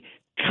have the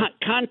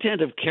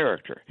content of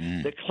character,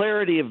 the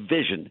clarity of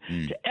vision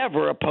to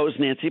ever oppose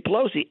Nancy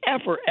Pelosi,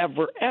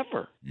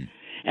 ever.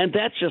 And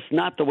that's just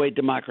not the way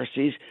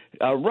democracies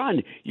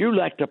run. You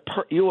elect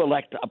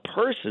a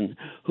person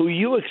who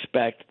you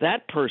expect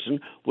that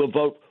person will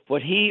vote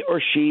what he or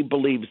she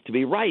believes to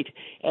be right.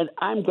 And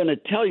I'm going to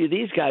tell you,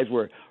 these guys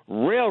were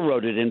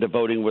railroaded into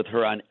voting with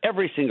her on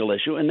every single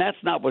issue, and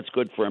that's not what's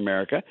good for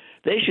America.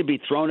 They should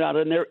be thrown out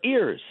in their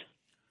ears.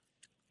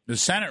 The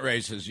Senate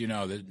races,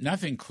 there's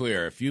nothing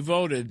clear. If you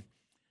voted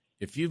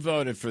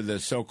for the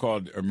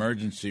so-called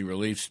emergency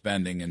relief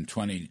spending in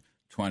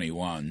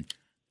 2021,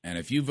 and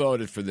if you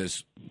voted for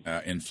this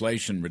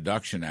Inflation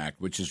Reduction Act,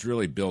 which is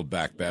really Build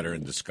Back Better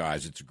in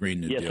disguise, it's a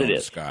Green New Deal in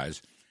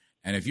disguise,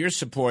 and if you're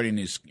supporting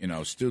these,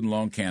 student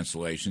loan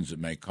cancellations that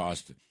may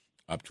cost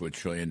up to $1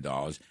 trillion,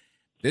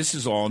 this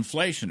is all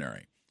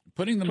inflationary.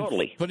 Putting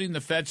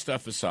the Fed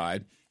stuff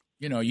aside,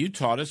 you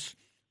taught us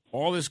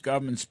all this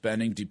government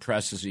spending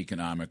depresses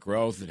economic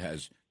growth. It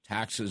has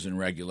taxes and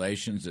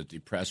regulations that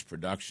depress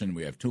production.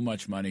 We have too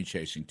much money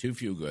chasing too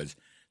few goods.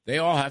 They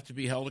all have to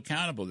be held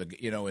accountable.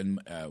 In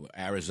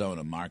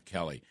Arizona, Mark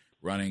Kelly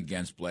running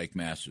against Blake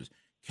Masters.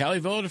 Kelly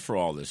voted for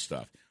all this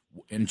stuff.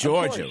 In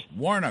Georgia,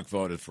 Warnock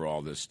voted for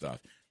all this stuff.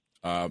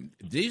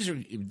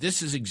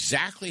 This is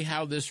exactly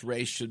how this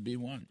race should be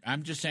won.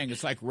 I'm just saying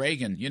it's like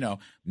Reagan,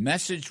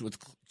 message with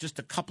just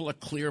a couple of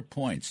clear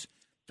points.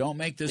 Don't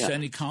make this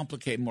more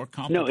complicated.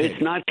 No,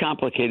 it's not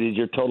complicated.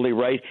 You're totally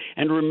right.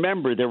 And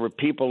remember, there were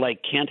people like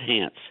Kent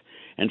Hance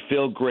and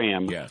Phil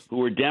Graham who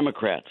were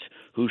Democrats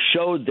who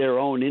showed their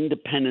own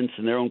independence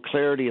and their own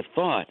clarity of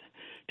thought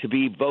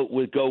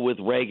to go with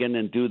Reagan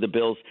and do the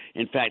bills.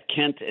 In fact,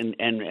 Kent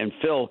and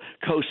Phil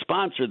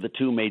co-sponsored the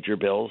two major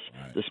bills: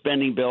 the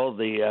spending bill,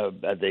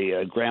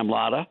 the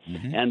Graham-Latta,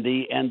 and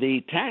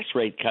the tax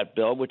rate cut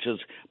bill, which is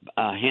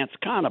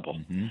Hance-Conable.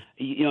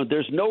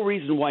 There's no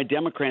reason why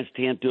Democrats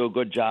can't do a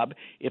good job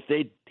if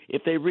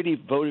they really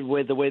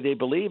voted the way they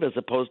believe, as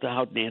opposed to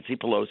how Nancy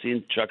Pelosi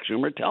and Chuck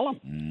Schumer tell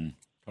them.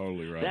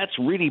 Totally right. That's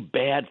really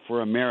bad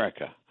for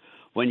America,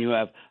 when you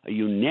have a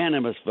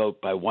unanimous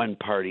vote by one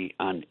party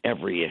on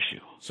every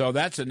issue. So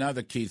that's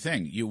another key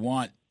thing. You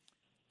want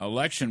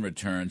election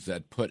returns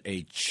that put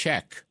a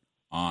check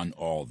on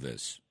all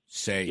this.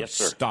 Say, yes,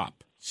 sir.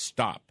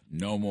 Stop,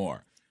 no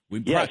more.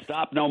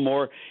 Stop, no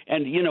more.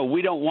 And,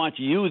 we don't want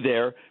you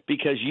there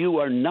because you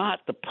are not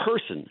the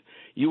person.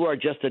 You are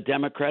just a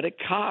Democratic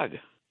cog.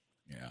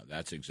 Yeah,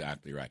 that's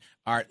exactly right.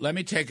 All right, let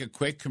me take a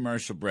quick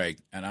commercial break,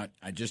 and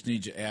I just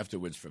need you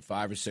afterwards for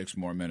 5 or 6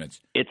 more minutes.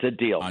 It's a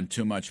deal. On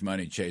too much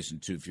money chasing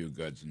too few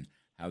goods and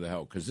how the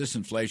hell. Because this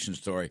inflation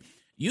story,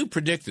 you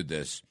predicted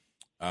this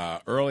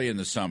early in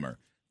the summer,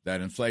 that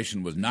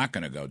inflation was not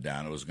going to go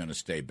down. It was going to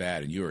stay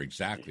bad, and you were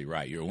exactly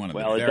right. You're one of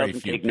the very few people. Well, it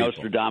doesn't take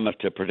Nostradamus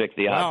to predict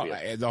the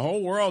obvious. The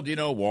whole world,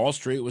 Wall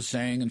Street was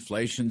saying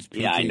inflation's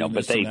peaking. Yeah, I know,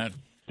 but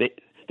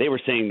they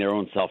were saying their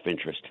own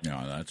self-interest.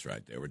 No, that's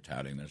right. They were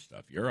touting their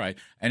stuff. You're right.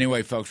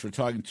 Anyway, folks, we're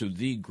talking to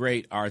the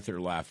great Arthur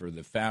Laffer,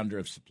 the founder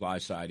of Supply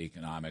Side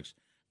Economics,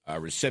 a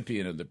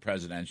recipient of the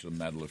Presidential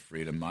Medal of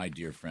Freedom, my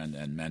dear friend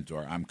and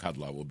mentor. I'm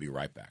Kudlow. We'll be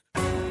right back.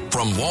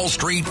 From Wall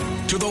Street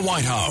to the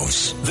White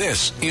House,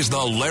 this is the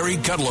Larry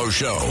Kudlow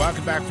Show.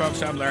 Welcome back,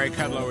 folks. I'm Larry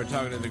Kudlow. We're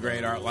talking to the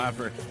great Art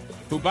Laffer,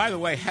 who, by the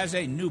way, has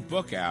a new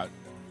book out.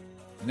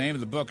 The name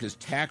of the book is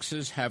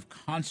Taxes Have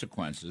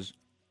Consequences,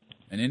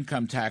 an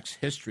income tax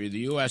history of the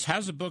U.S.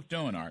 How's the book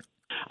doing, Art?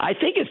 I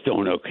think it's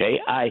doing okay.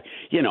 I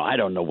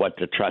don't know what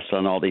to trust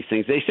on all these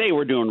things. They say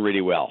we're doing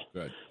really well.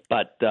 Good.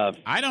 But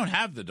I don't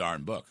have the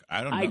darn book.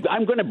 I don't know.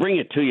 I'm going to bring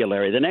it to you,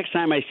 Larry. The next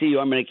time I see you,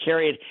 I'm going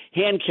to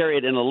hand carry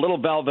it in a little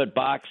velvet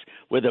box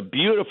with a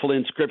beautiful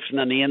inscription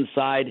on the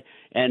inside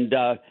and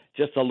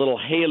just a little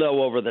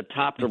halo over the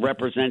top to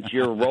represent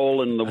your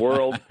role in the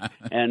world,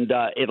 and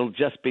it'll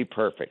just be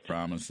perfect.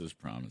 Promises.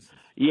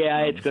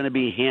 Yeah, it's going to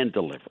be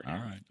hand-delivered. All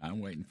right.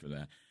 I'm waiting for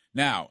that.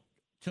 Now,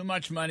 too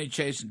much money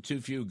chasing too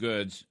few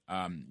goods.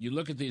 You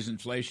look at these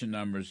inflation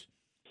numbers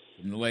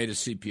from the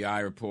latest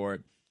CPI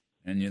report,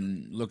 and you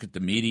look at the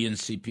median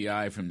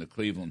CPI from the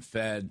Cleveland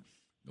Fed,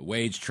 the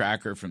wage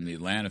tracker from the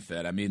Atlanta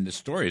Fed. I mean, the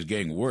story is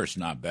getting worse,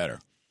 not better.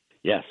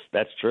 Yes,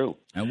 that's true.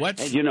 And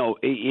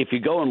if you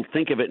go and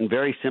think of it in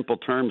very simple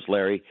terms,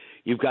 Larry,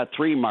 you've got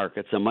three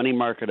markets: a money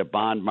market, a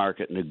bond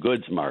market, and a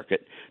goods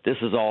market. This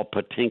is all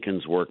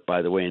Patinkin's work,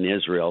 by the way, in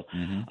Israel.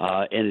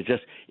 And it's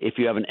just, if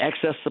you have an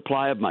excess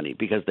supply of money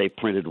because they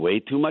printed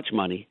way too much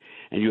money,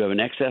 and you have an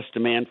excess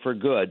demand for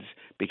goods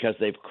because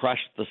they've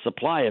crushed the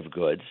supply of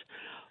goods,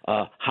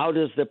 how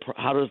does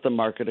the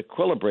market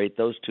equilibrate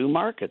those two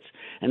markets?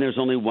 And there's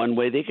only one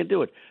way they can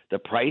do it. The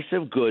price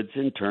of goods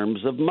in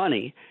terms of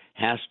money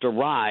has to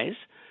rise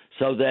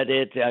so that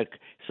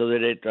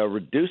it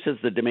reduces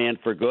the demand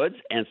for goods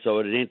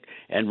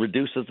and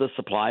reduces the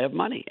supply of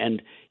money.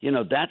 And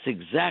that's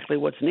exactly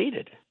what's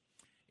needed.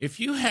 If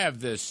you have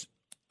this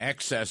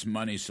excess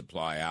money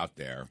supply out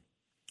there,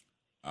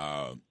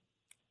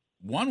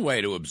 one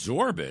way to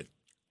absorb it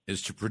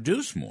is to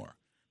produce more.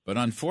 But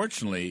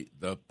unfortunately,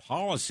 the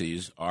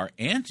policies are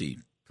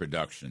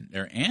anti-production.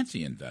 They're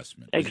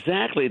anti-investment.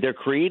 Exactly. They're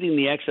creating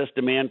the excess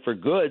demand for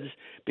goods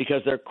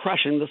because they're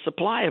crushing the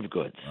supply of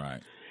goods.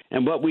 Right.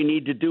 And what we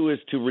need to do is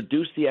to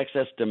reduce the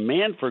excess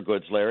demand for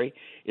goods, Larry,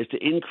 is to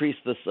increase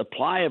the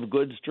supply of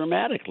goods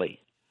dramatically.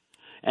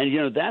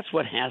 And, that's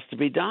what has to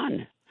be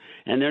done.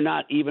 And they're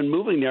not even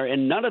moving there.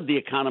 And none of the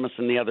economists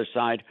on the other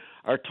side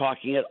are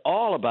talking at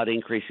all about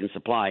increasing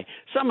supply.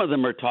 Some of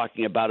them are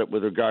talking about it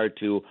with regard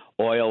to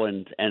oil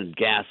and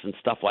gas and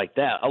stuff like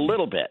that, a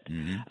little bit.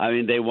 I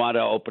mean, they want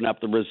to open up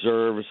the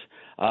reserves.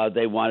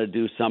 They want to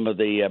do some of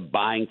the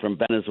buying from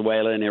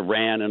Venezuela and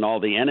Iran and all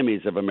the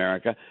enemies of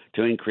America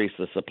to increase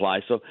the supply.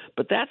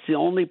 But that's the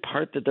only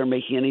part that they're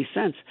making any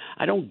sense.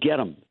 I don't get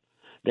them.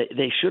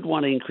 They should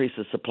want to increase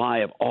the supply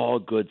of all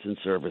goods and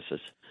services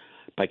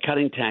by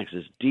cutting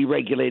taxes,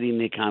 deregulating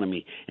the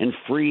economy, and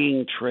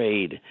freeing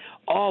trade.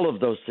 All of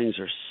those things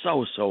are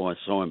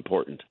so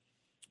important.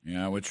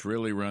 Yeah, which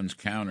really runs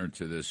counter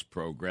to this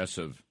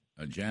progressive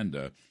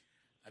agenda.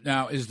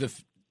 Now, is the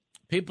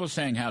people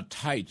saying how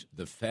tight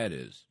the Fed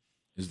is?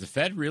 Is the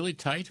Fed really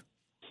tight?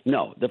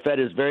 No, the Fed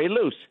is very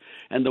loose.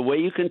 And the way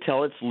you can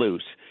tell it's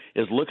loose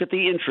is look at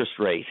the interest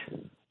rate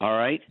All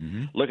right?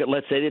 Look at,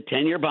 let's say, the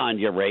 10-year bond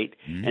yield rate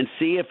and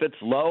see if it's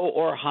low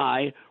or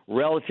high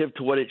relative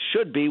to what it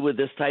should be with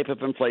this type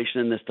of inflation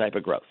and this type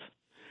of growth.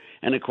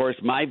 And, of course,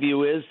 my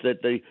view is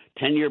that the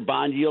 10-year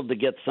bond yield to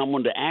get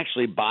someone to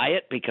actually buy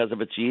it because of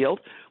its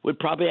yield would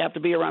probably have to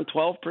be around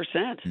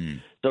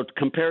 12%. So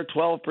compare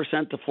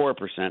 12% to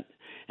 4%,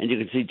 and you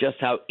can see just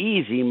how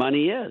easy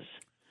money is.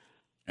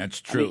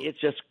 That's true. I mean,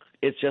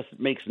 it just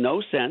makes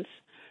no sense.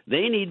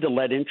 They need to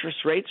let interest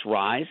rates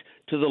rise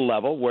to the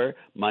level where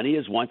money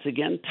is once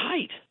again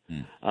tight.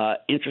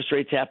 Interest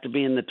rates have to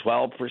be in the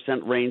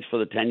 12% range for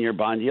the 10-year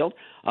bond yield.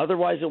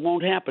 Otherwise, it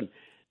won't happen.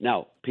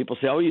 Now, people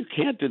say, oh, you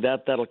can't do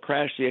that. That'll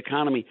crash the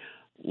economy.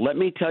 Let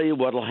me tell you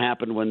what will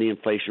happen when the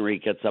inflation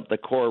rate gets up, the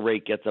core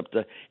rate gets up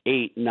to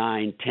 8,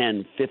 9,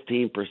 10,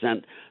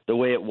 15%, the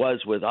way it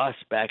was with us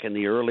back in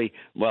the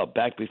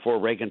back before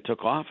Reagan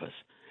took office.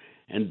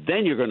 And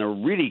then you're going to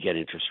really get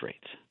interest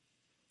rates.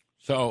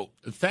 So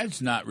the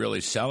Fed's not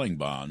really selling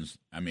bonds.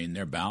 I mean,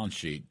 their balance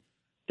sheet.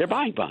 They're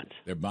buying bonds.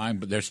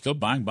 But they're still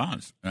buying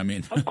bonds. I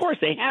mean, of course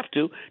they have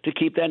to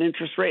keep that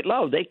interest rate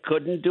low. They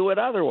couldn't do it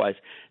otherwise.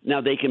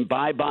 Now, they can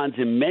buy bonds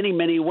in many,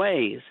 many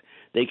ways.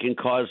 They can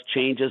cause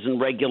changes in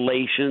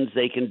regulations.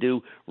 They can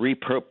do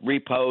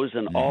repos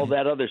and all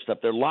that other stuff.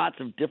 There are lots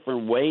of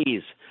different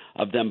ways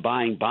of them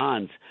buying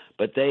bonds,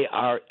 but they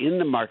are in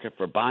the market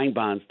for buying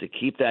bonds to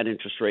keep that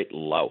interest rate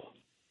low.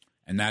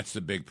 And that's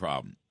the big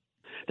problem.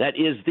 That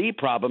is the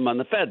problem on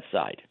the Fed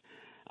side.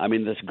 I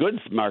mean, this goods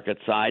market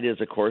side is,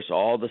 of course,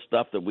 all the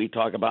stuff that we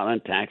talk about on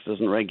taxes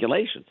and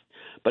regulations.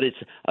 But it's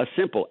a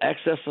simple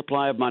excess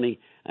supply of money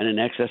and an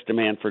excess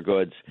demand for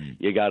goods.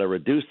 You got to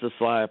reduce the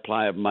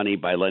supply of money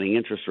by letting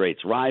interest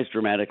rates rise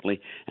dramatically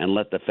and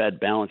let the Fed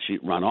balance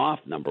sheet run off,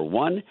 number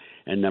one.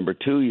 And number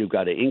two, you've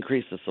got to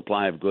increase the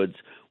supply of goods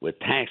with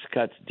tax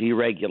cuts,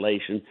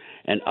 deregulation,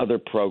 and other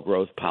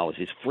pro-growth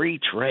policies. Free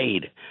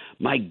trade.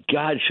 My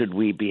God, should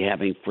we be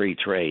having free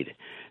trade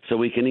so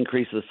we can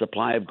increase the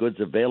supply of goods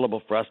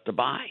available for us to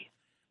buy?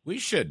 We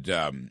should.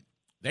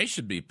 They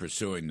should be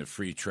pursuing the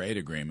free trade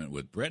agreement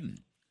with Britain.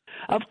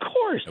 Of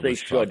course they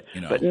should.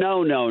 But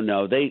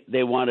no.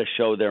 They want to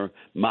show their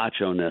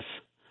macho-ness.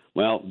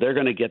 Well, they're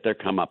going to get their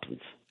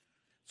comeuppance.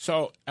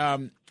 So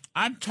I'm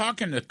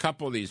talking to a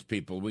couple of these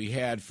people. We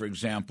had, for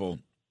example,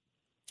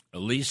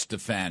 Elise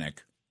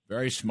Stefanik,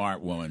 very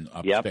smart woman,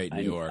 upstate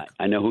New York.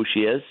 I know who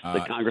she is, the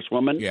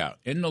congresswoman. Yeah,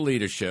 in the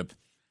leadership.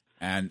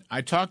 And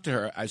I talked to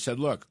her. I said,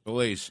 look,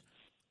 Elise,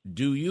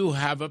 do you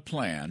have a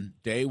plan,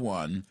 day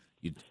one?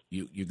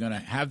 You're going to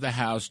have the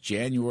House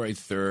January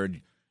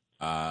 3rd.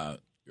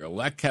 You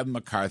elect Kevin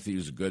McCarthy,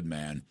 who's a good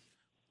man.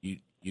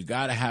 You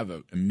got to have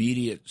an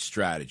immediate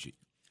strategy.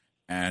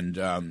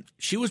 And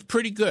she was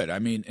pretty good. I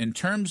mean, in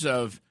terms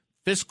of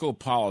fiscal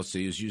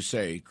policy, as you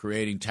say,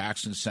 creating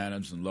tax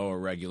incentives and lower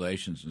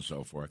regulations and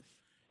so forth,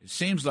 it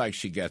seems like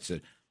she gets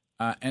it.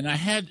 And I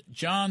had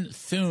John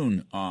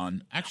Thune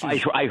on.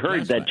 Actually, I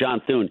heard that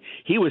John Thune.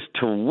 He was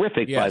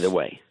terrific, yes. By the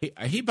way.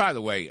 By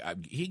the way,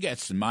 he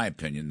gets, in my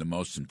opinion, the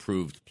most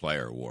improved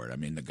player award. I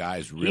mean, the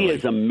guy's really. He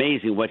is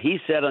amazing. What he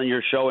said on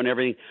your show and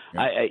everything.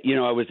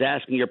 Yeah. I was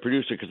asking your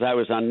producer because I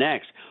was on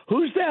next.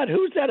 Who's that?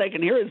 Who's that? I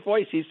can hear his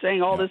voice. He's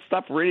saying all this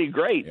stuff really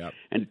great. Yep.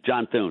 And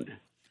John Thune.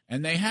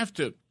 And they have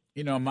to.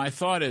 My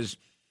thought is,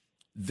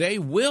 they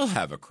will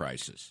have a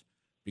crisis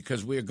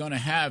because we are going to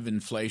have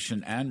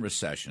inflation and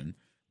recession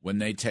when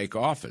they take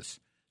office.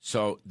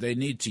 So they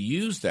need to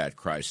use that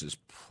crisis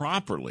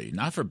properly,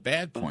 not for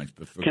bad points,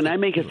 but for... Can I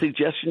make a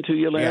suggestion to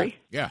you, Larry?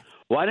 Yeah.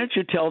 Why don't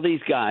you tell these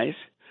guys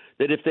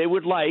that if they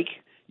would like,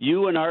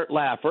 you and Art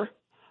Laffer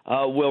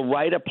will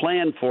write a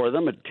plan for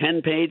them, a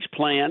 10-page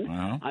plan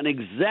on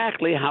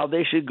exactly how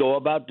they should go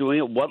about doing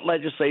it, what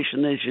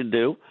legislation they should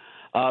do,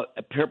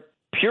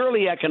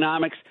 purely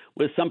economics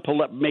with some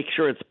make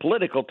sure it's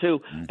political too,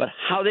 but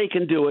how they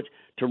can do it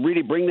to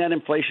really bring that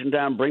inflation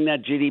down, bring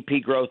that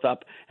GDP growth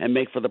up, and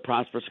make for the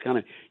prosperous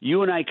economy.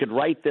 You and I could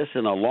write this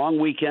in a long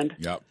weekend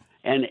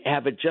and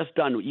have it just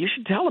done. You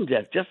should tell them,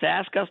 Jeff, just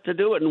ask us to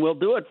do it, and we'll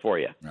do it for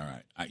you. All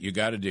right. You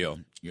got a deal.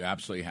 You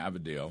absolutely have a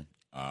deal.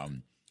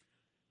 Thune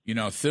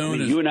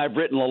you and I have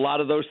written a lot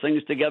of those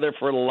things together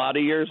for a lot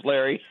of years,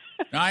 Larry.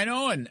 I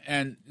know,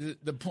 and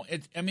the point,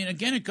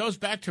 again, it goes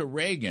back to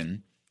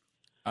Reagan.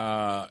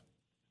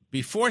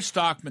 Before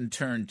Stockman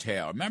turned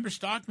tail. Remember,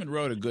 Stockman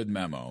wrote a good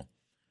memo.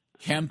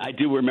 Kemp, I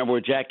do remember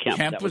with Jack Kemp.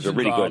 That was a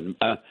really good.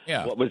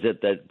 What was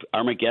it? That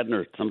Armageddon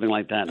or something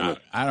like that?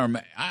 I don't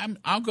remember.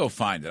 I'll go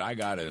find it. I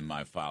got it in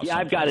my file. Yeah,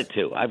 I've got it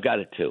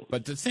too.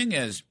 But the thing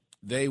is,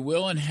 they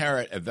will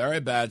inherit a very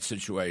bad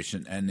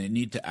situation, and they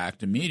need to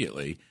act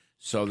immediately.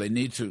 So they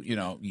need to,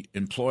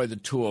 employ the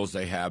tools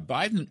they have.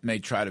 Biden may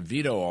try to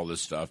veto all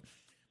this stuff,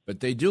 but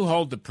they do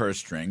hold the purse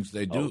strings.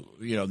 They do,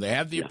 they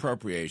have the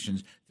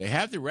appropriations. They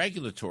have the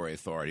regulatory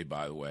authority,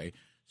 by the way.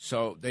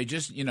 So they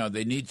just,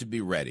 they need to be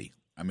ready.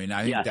 I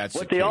think that's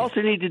what they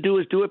also need to do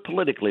is do it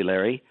politically,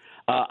 Larry.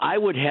 I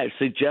would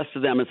suggest to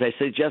them, as I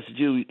suggested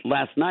to you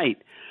last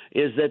night,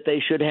 is that they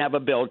should have a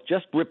bill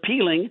just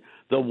repealing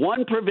the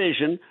one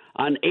provision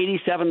on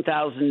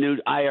 87,000 new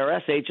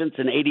IRS agents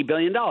and $80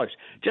 billion.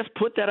 Just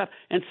put that up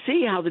and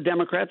see how the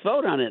Democrats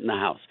vote on it in the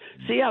House.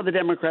 See how the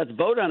Democrats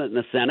vote on it in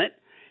the Senate,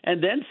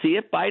 and then see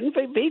if Biden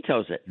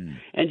vetoes it.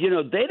 And,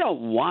 they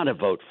don't want to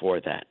vote for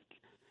that.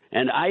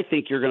 And I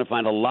think you're going to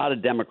find a lot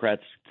of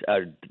Democrats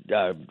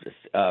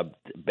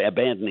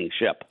abandoning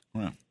ship.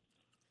 Well,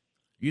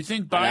 you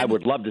think Biden? And I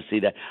would love to see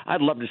that.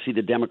 I'd love to see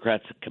the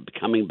Democrats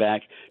coming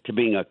back to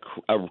being a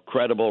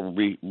credible,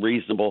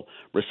 reasonable,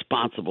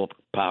 responsible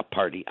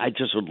party. I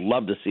just would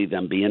love to see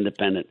them be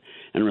independent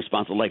and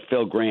responsible, like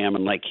Phil Gramm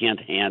and like Kent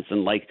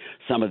Hansen, like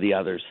some of the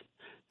others.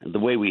 The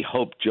way we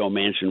hoped Joe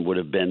Manchin would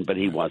have been, but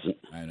he wasn't.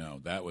 I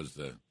know that was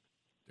the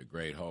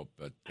great hope,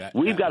 but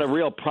we've got a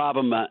real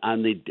problem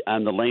on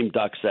the lame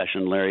duck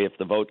session, Larry. If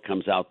the vote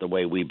comes out the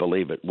way we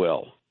believe it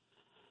will,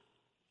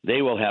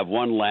 they will have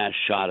one last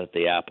shot at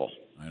the apple.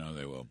 I know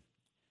they will.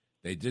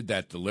 They did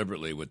that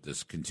deliberately with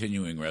this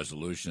continuing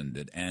resolution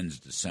that ends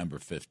December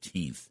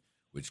 15th,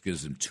 which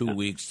gives them 2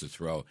 weeks to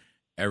throw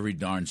every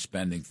darn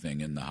spending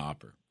thing in the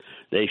hopper.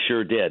 They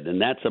sure did, and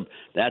that's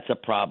a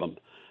problem.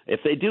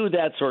 If they do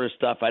that sort of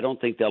stuff, I don't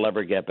think they'll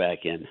ever get back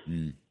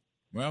in.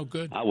 Well,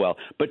 good. Well,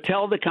 but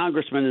tell the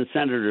congressmen and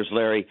senators,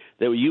 Larry,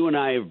 that you and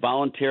I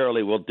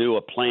voluntarily will do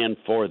a plan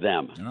for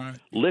them. All right.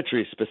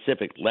 Literally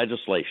specific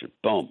legislation.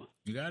 Boom.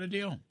 You got a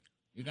deal.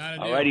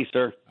 All righty,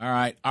 sir. All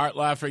right. Art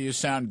Laffer, you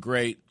sound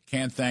great.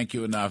 Can't thank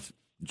you enough.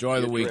 Enjoy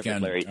the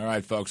weekend. Terrific, Larry. All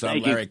right, folks. I'm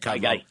Thank Larry you. Kudlow. Bye,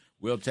 guys.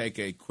 We'll take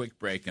a quick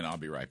break, and I'll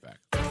be right back.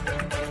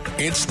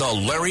 It's the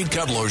Larry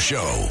Kudlow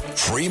Show.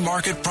 Free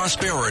market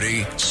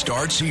prosperity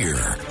starts here.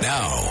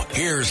 Now,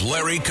 here's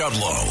Larry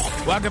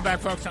Kudlow. Welcome back,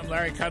 folks. I'm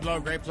Larry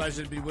Kudlow. Great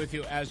pleasure to be with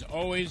you, as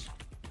always.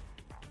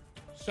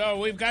 So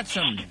we've got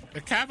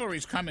the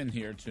cavalry's coming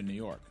here to New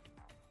York.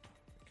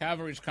 The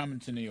cavalry's coming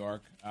to New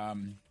York.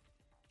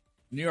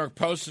 New York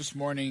Post this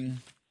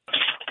morning,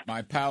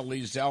 my pal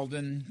Lee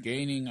Zeldin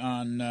gaining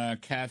on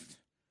Kath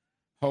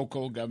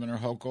Hochul, Governor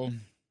Hochul.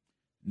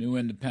 New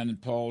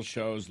independent poll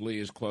shows Lee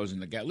is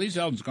closing the gap. Lee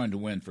Zeldin's going to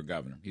win for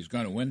governor. He's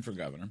going to win for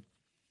governor.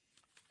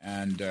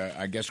 And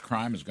I guess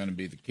crime is going to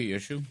be the key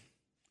issue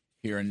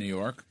here in New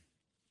York.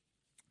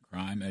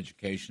 Crime,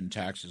 education,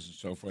 taxes, and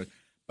so forth.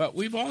 But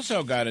we've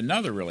also got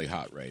another really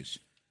hot race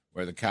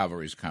where the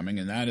cavalry's coming,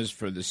 and that is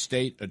for the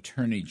state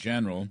attorney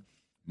general.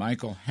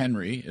 Michael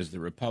Henry is the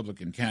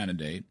Republican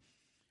candidate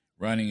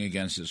running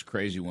against this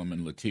crazy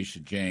woman,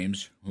 Letitia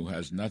James, who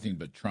has nothing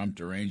but Trump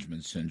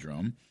derangement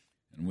syndrome.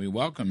 And we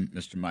welcome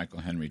Mr.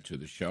 Michael Henry to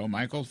the show.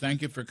 Michael,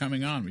 thank you for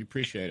coming on. We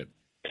appreciate it.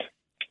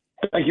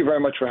 Thank you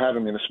very much for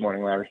having me this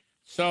morning, Larry.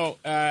 So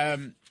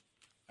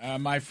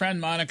my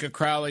friend Monica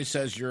Crowley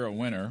says you're a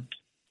winner,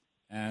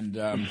 and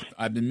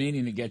I've been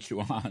meaning to get you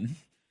on.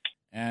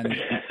 And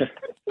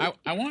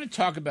I want to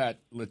talk about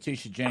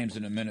Letitia James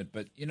in a minute,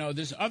 but,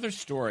 this other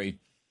story,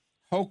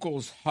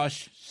 Hochul's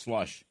hush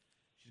slush.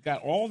 She's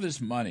got all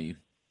this money, $1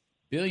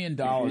 billion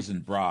in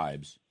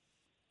bribes.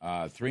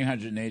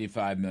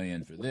 $385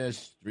 million for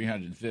this,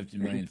 $350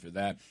 million for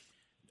that.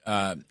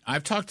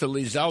 I've talked to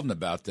Lee Zeldin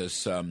about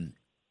this.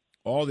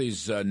 All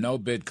these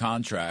no-bid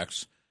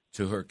contracts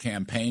to her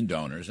campaign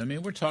donors. I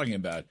mean, we're talking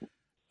about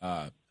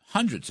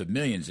hundreds of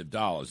millions of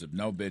dollars of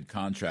no-bid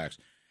contracts.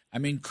 I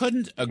mean,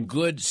 couldn't a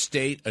good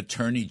state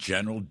attorney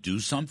general do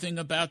something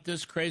about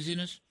this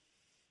craziness?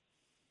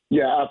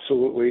 Yeah,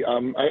 absolutely.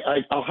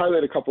 I'll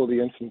highlight a couple of the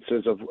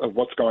instances of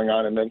what's going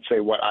on and then say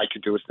what I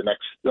could do as the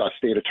next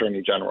state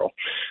attorney general.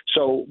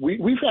 So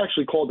we've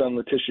actually called on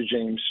Letitia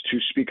James to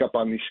speak up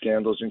on these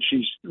scandals, and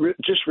she's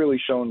just really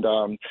shown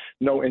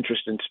no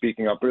interest in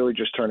speaking up, really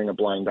just turning a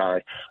blind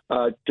eye.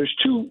 There's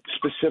two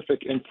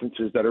specific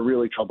instances that are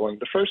really troubling.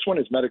 The first one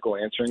is medical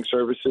answering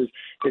services.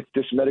 It's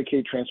this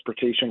Medicaid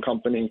transportation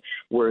company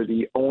where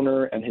the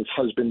owner and his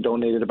husband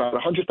donated about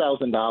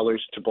 $100,000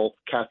 to both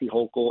Kathy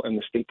Hochul and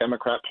the state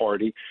Democrat Party.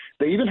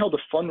 They even held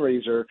a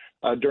fundraiser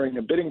during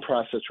the bidding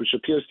process, which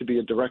appears to be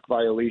a direct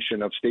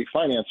violation of state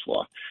finance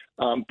law.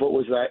 But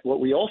what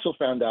we also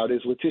found out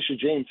is Letitia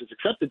James has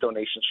accepted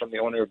donations from the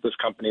owner of this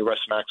company, Russ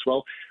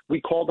Maxwell.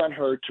 We called on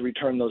her to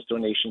return those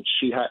donations.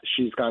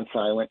 She's gone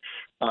silent.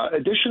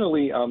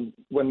 Additionally,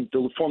 when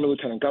the former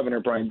Lieutenant Governor,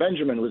 Brian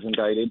Benjamin, was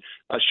indicted,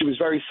 she was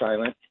very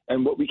silent.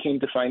 And what we came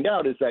to find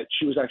out is that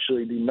she was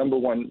actually the number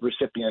one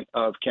recipient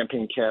of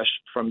campaign cash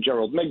from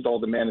Gerald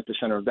Migdal, the man at the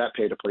center of that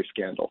pay-to-play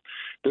scandal.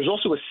 There's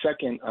also a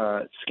second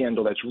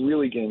scandal that's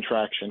really gained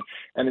traction,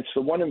 and it's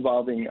the one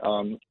involving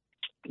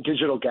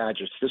digital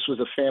gadgets. This was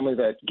a family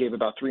that gave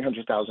about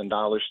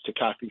 $300,000 to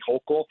Kathy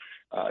Hochul.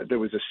 There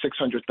was a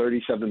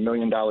 $637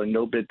 million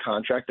no-bid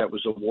contract that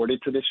was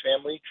awarded to this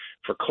family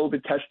for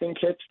COVID testing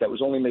kits that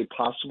was only made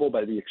possible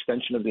by the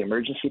extension of the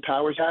Emergency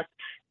Powers Act.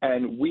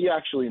 And we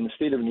actually, in the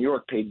state of New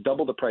York, paid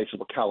double the price of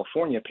what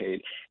California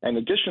paid. And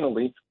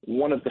additionally,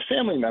 one of the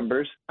family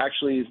members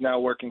actually is now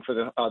working for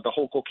the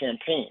Hochul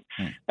campaign.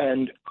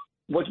 And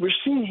what we're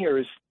seeing here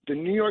is the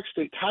New York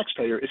State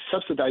taxpayer is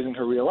subsidizing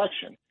her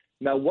reelection.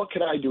 Now, what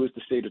could I do as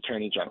the state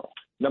attorney general?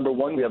 Number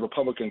one, we have a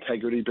public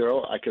integrity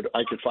bureau. I could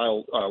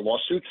file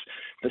lawsuits.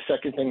 The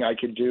second thing I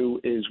could do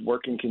is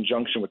work in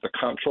conjunction with the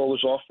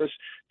comptroller's office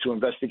to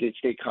investigate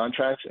state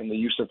contracts and the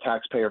use of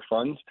taxpayer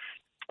funds.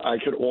 I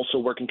could also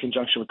work in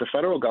conjunction with the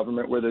federal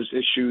government where there's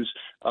issues,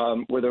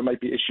 where there might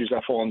be issues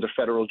that fall under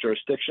federal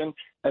jurisdiction.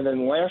 And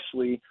then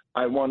lastly,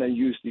 I want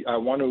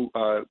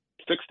to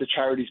fix the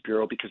Charities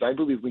Bureau because I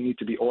believe we need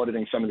to be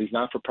auditing some of these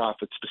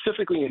not-for-profits,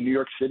 specifically in New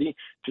York City,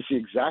 to see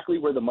exactly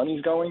where the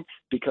money's going,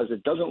 because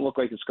it doesn't look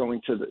like it's going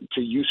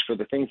to use for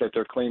the things that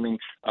they're claiming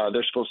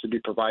they're supposed to be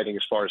providing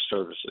as far as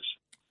services.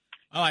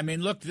 Oh, I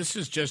mean, look, this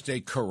is just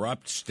a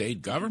corrupt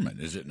state government,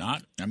 is it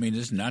not? I mean,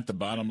 isn't that the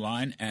bottom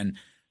line? And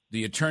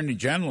the Attorney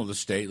General of the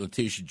state,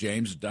 Letitia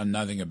James, has done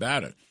nothing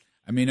about it.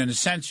 I mean, in a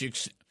sense,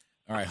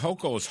 all right,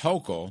 Hochul is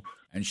Hochul,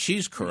 and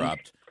she's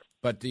corrupt,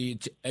 but the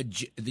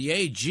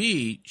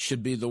AG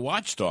should be the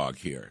watchdog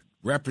here,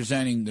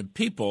 representing the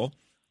people.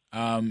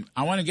 I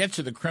want to get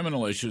to the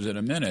criminal issues in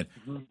a minute,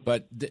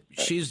 but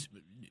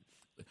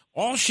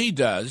all she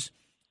does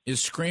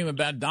is scream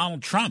about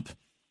Donald Trump,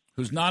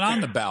 who's not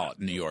on the ballot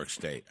in New York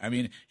State. I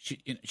mean,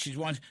 she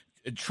wants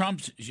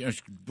Trump's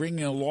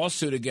bringing a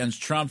lawsuit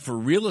against Trump for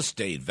real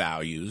estate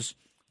values,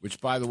 which,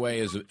 by the way,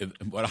 is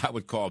what I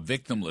would call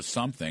victimless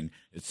something.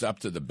 It's up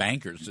to the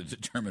bankers to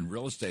determine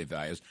real estate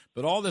values.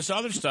 But all this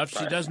other stuff,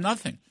 she does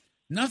nothing.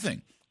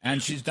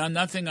 And she's done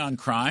nothing on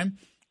crime.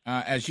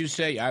 As you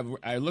say,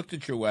 I looked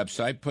at your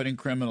website, putting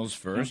criminals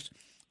first,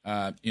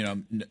 no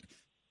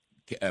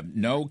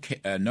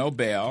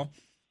bail,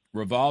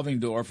 revolving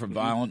door for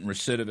violent and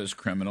recidivist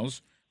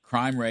criminals.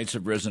 Crime rates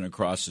have risen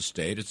across the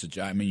state.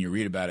 You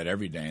read about it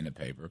every day in the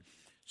paper.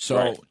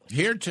 So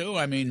here, too,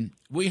 I mean,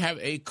 we have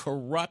a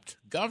corrupt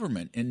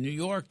government in New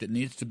York that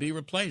needs to be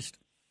replaced.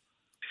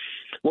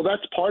 Well,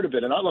 that's part of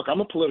it. And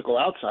I'm a political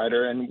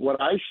outsider, and what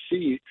I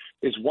see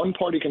is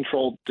one-party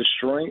control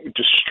destroying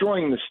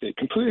the state,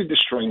 completely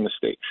destroying the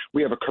state.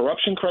 We have a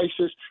corruption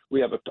crisis.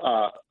 We have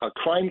a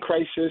crime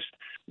crisis.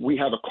 We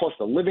have a cost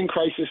of living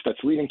crisis that's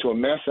leading to a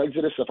mass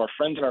exodus of our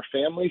friends and our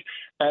families.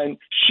 And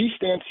she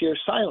stands here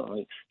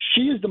silently.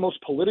 She is the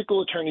most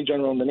political attorney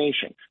general in the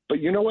nation. But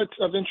you know what's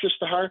of interest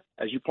to her?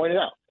 As you pointed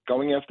out,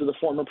 going after the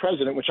former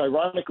president, which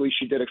ironically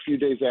she did a few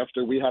days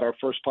after we had our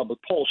first public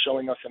poll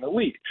showing us in the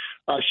lead.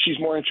 She's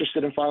more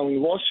interested in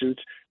filing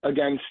lawsuits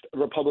against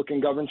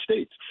Republican-governed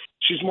states.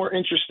 She's more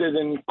interested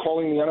in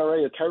calling the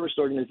NRA a terrorist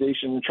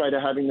organization and try to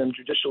having them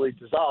judicially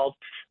dissolved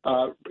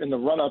in the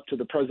run-up to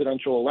the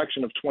presidential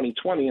election of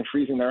 2020 and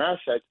freezing their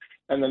assets.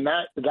 And then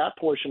that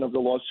portion of the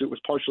lawsuit was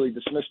partially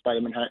dismissed by a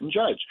Manhattan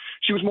judge.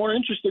 She was more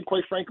interested,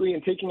 quite frankly,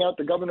 in taking out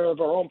the governor of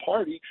her own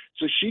party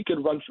so she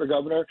could run for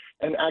governor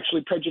and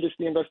actually prejudice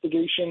the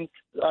investigation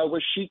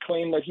where she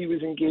claimed that he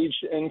was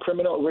engaged in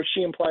where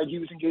she implied he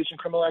was engaged in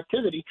criminal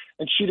activity,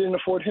 and she didn't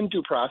afford him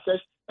due process.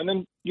 And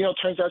then,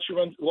 turns out she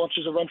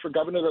launches a run for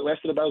governor that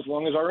lasted about as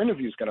long as our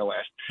interview is going to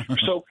last.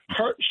 So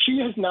she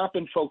has not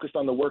been focused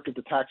on the work of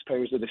the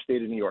taxpayers of the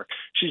state of New York.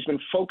 She's been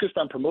focused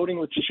on promoting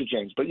Letitia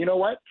James. But you know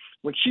what?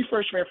 When she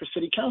first ran for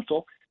city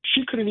council,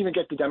 she couldn't even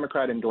get the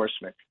Democrat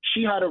endorsement.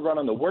 She had to run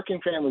on the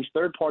working family's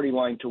third-party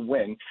line to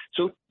win.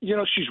 So,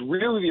 she's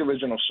really the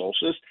original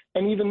socialist.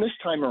 And even this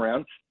time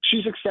around,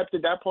 she's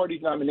accepted that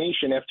party's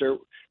nomination after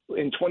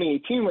in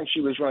 2018 when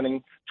she was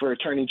running for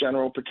attorney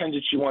general,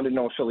 pretended she wanted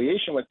no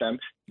affiliation with them.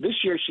 This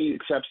year she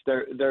accepts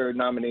their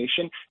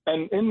nomination.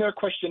 And in their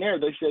questionnaire,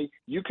 they say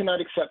you cannot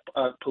accept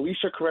police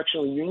or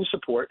correctional union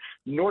support,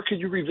 nor could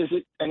you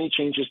revisit any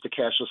changes to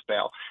cashless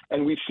bail.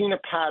 And we've seen a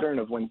pattern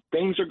of when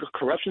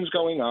corruption's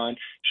going on,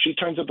 she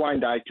turns a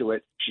blind eye to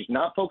it. She's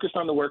not focused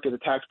on the work of the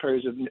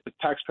taxpayers of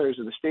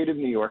the state of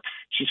New York.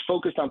 She's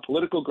focused on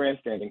political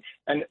grandstanding.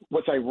 And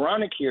what's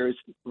ironic here is,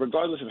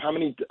 regardless of how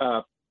many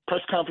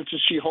press conferences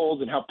she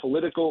holds and how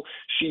political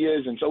she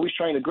is and is always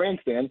trying to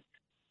grandstand,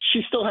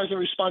 she still hasn't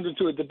responded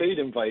to a debate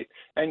invite,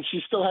 and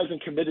she still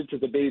hasn't committed to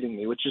debating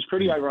me, which is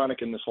pretty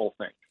ironic in this whole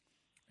thing.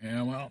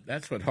 Yeah, well,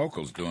 that's what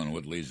Hochul's doing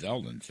with Lee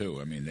Zeldin,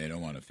 too. I mean, they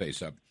don't want to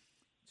face up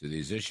to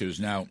these issues.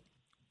 Now,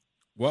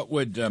 what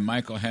would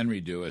Michael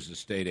Henry do as a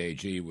state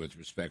AG with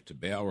respect to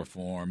bail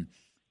reform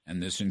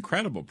and this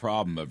incredible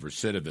problem of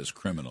recidivist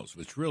criminals,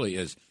 which really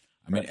is,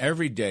 I mean,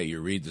 every day you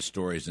read the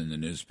stories in the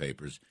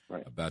newspapers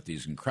about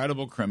these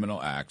incredible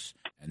criminal acts,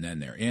 and then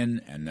they're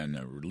in, and then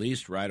they're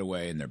released right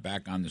away, and they're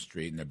back on the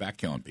street, and they're back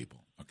killing people,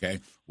 okay?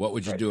 What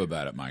would you do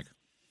about it, Mike?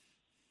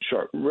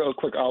 Sure. Real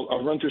quick,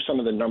 I'll run through some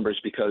of the numbers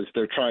because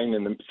they're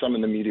some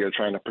in the media are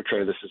trying to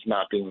portray this as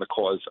not being the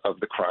cause of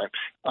the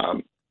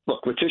crime.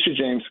 Look, Letitia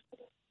James,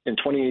 in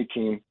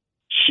 2018,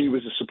 she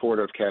was a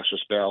supporter of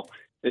cashless bail.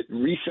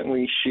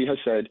 Recently, she has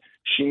said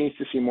she needs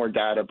to see more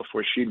data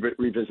before she'd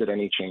revisit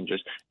any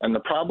changes. And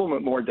the problem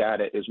with more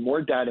data is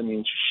more data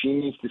means she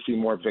needs to see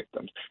more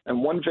victims.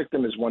 And one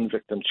victim is one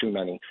victim too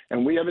many.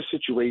 And we have a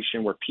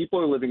situation where people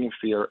are living in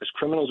fear as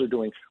criminals are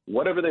doing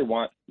whatever they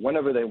want,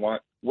 whenever they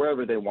want,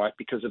 wherever they want,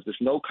 because of this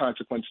no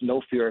consequence,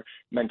 no fear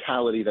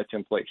mentality that's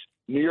in place.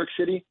 New York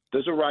City,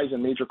 there's a rise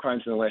in major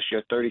crimes in the last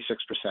year, 36%.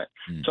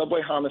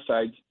 Subway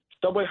homicides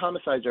Subway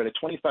homicides are at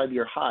a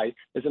 25-year high.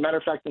 As a matter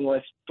of fact, in the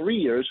last 3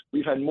 years,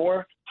 we've had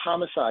more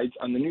homicides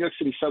on the New York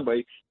City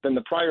subway than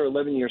the prior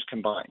 11 years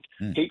combined.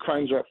 Hate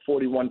crimes are at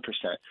 41%.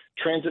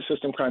 Transit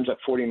system crimes at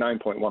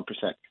 49.1%.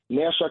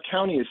 Nassau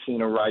County has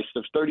seen a rise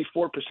of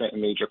 34%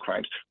 in major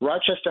crimes.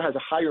 Rochester has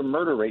a higher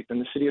murder rate than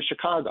the city of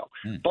Chicago.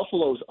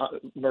 Buffalo's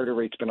murder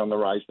rate's been on the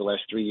rise the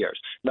last 3 years.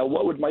 Now,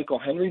 what would Michael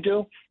Henry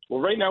do? Well,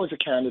 right now as a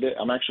candidate,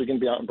 I'm actually going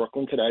to be out in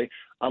Brooklyn today.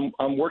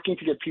 I'm working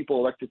to get people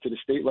elected to the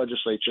state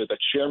legislature that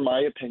share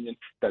my opinion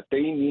that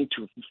they need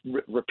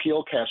to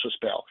repeal cashless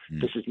bail.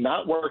 This is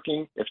not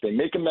working. If they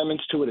make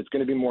amendments to it, it's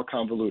going to be more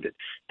convoluted.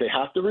 They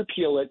have to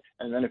repeal it,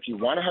 and then if you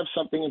want to have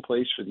something in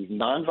place for these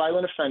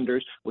nonviolent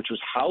offenders, which was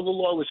how the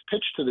law was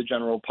pitched to the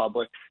general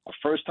public, a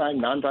first-time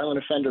nonviolent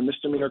offender,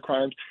 misdemeanor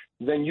crimes,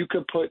 then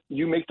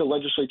you make the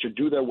legislature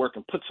do their work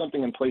and put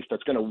something in place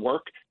that's going to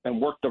work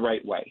and work the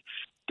right way.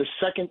 The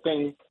second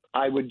thing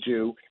I would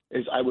do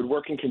is I would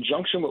work in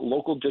conjunction with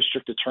local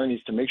district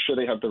attorneys to make sure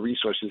they have the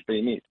resources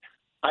they need.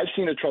 I've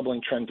seen a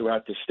troubling trend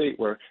throughout the state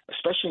where,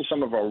 especially in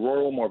some of our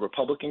rural, more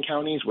Republican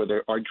counties where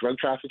there are drug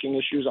trafficking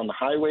issues on the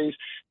highways,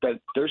 that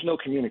there's no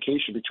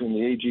communication between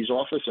the AG's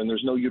office and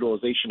there's no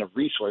utilization of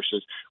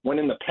resources, when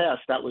in the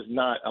past that was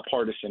not a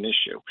partisan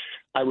issue.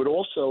 I would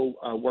also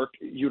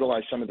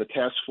utilize some of the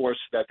task forces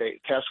that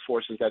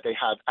they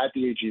have at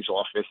the AG's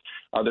office.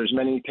 There's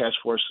many task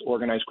force,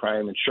 organized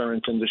crime,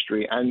 insurance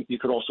industry, and you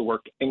could also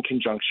work in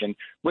conjunction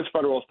with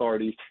federal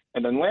authorities.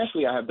 And then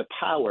lastly, I have the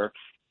power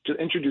to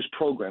introduce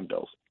program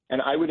bills.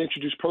 And I would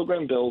introduce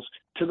program bills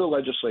to the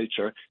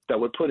legislature that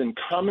would put in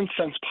common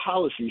sense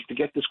policies to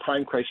get this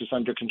crime crisis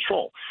under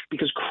control.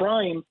 Because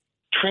crime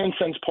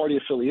transcends party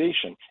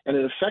affiliation, and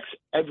it affects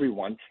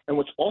everyone. And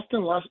what's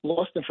often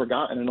lost and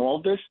forgotten in all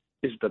of this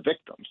is the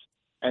victims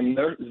and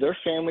their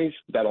families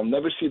that'll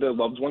never see their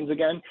loved ones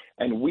again.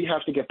 And we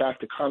have to get back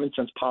to common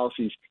sense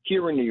policies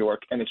here in New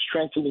York, and it's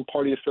transcending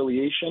party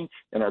affiliation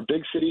in our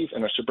big cities,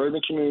 in our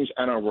suburban communities,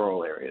 and our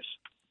rural areas.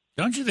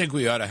 Don't you think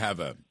we ought to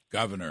have a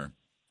governor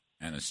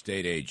and a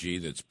state AG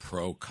that's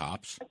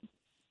pro-cops?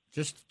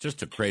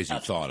 Just a crazy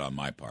thought on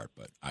my part,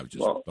 but I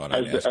just thought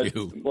I'd ask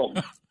you. Well,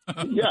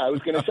 yeah, I was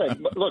going to say,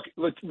 look,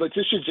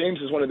 Letitia James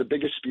is one of the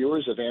biggest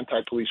spewers of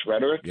anti-police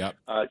rhetoric. Yep.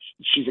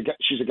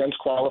 She's against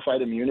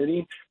qualified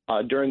immunity.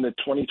 During the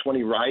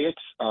 2020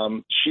 riots,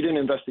 she didn't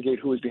investigate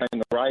who was behind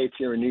the riots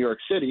here in New York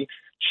City.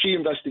 She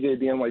investigated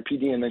the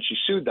NYPD, and then she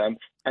sued them.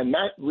 And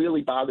that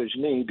really bothers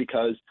me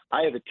because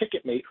I have a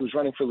ticket mate who's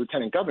running for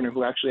lieutenant governor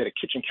who actually had a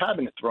kitchen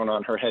cabinet thrown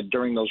on her head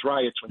during those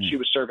riots when she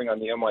was serving on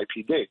the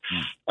NYPD.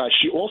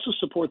 She also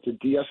supports a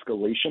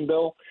de-escalation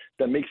bill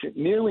that makes it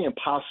nearly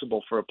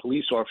impossible for a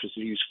police officer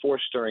to use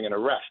force during an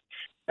arrest.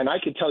 And I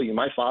could tell you,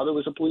 my father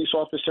was a police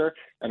officer,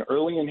 and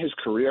early in his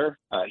career,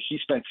 he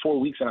spent 4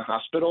 weeks in a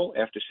hospital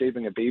after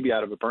saving a baby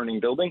out of a burning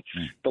building.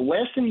 The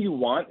last thing you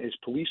want is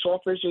police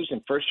officers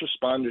and first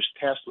responders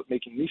tasked with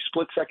making these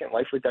split-second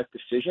life-or-death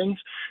decisions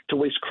to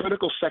waste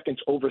critical seconds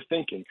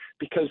overthinking,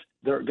 because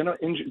they're going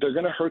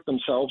to hurt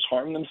themselves,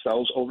 harm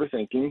themselves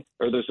overthinking,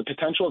 or there's the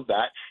potential of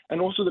that, and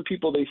also the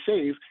people they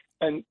save.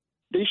 And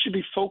they should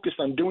be focused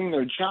on doing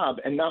their job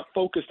and not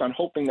focused on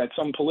hoping that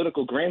some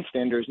political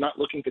grandstander is not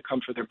looking to come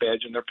for their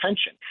badge and their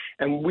pension.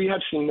 And we have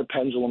seen the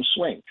pendulum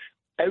swing.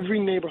 Every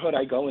neighborhood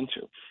I go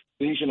into,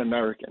 Asian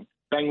American,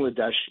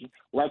 Bangladeshi,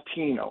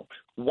 Latino,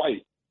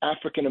 white,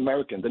 African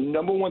American, the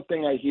number one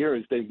thing I hear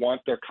is they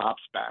want their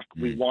cops back.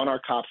 We want our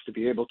cops to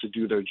be able to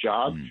do their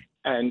job.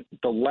 And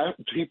the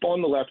people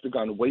on the left have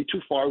gone way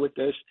too far with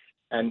this.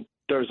 And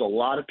there's a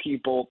lot of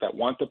people that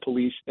want the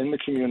police in the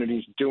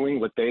communities doing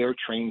what they are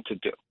trained to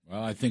do.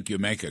 Well, I think you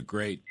make a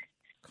great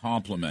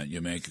compliment. You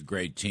make a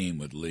great team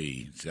with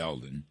Lee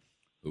Zeldin,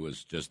 who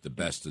is just the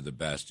best of the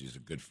best. He's a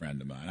good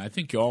friend of mine. I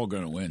think you're all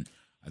going to win.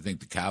 I think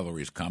the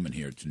cavalry's coming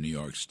here to New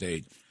York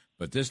State.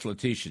 But this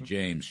Letitia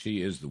James,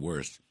 she is the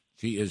worst.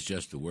 She is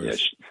just the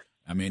worst. Yes.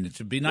 I mean,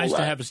 it'd be nice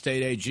to have a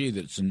state AG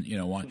that's,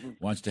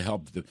 wants to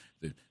help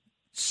the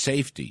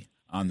safety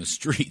on the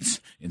streets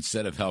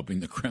instead of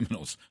helping the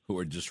criminals who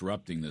are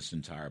disrupting this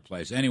entire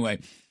place. Anyway,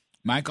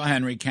 Michael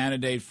Henry,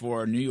 candidate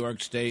for New York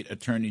State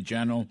Attorney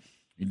General.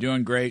 You're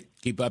doing great.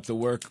 Keep up the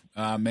work.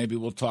 Maybe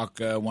we'll talk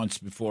once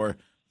before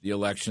the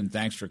election.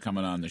 Thanks for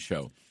coming on the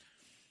show.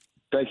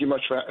 Thank you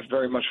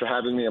very much for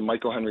having me at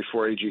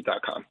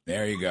michaelhenry4ag.com.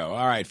 There you go.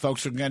 All right,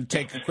 folks, we're going to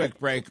take a quick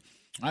break.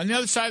 On the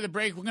other side of the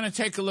break, we're going to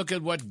take a look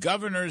at what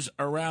governors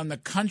around the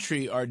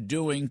country are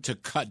doing to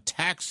cut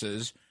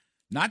taxes.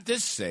 Not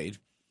this state,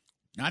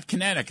 not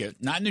Connecticut,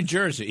 not New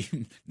Jersey,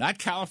 not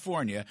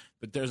California,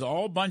 but there's a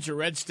whole bunch of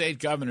red state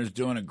governors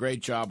doing a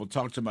great job. We'll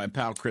talk to my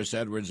pal Chris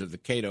Edwards of the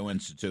Cato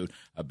Institute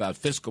about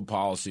fiscal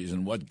policies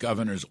and what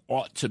governors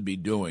ought to be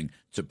doing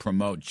to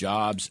promote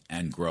jobs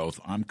and growth.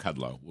 I'm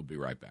Kudlow. We'll be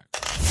right back.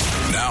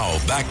 Now,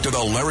 back to the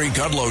Larry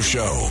Kudlow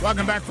Show.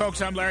 Welcome back,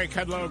 folks. I'm Larry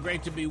Kudlow.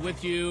 Great to be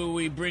with you.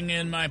 We bring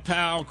in my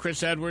pal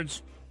Chris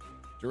Edwards,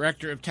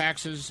 Director of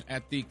Taxes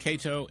at the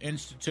Cato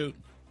Institute.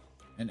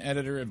 and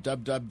editor of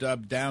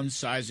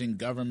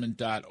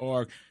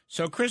www.downsizinggovernment.org.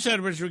 So, Chris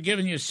Edwards, we're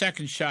giving you a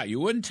second shot. You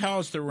wouldn't tell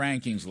us the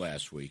rankings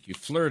last week. You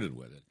flirted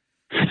with it.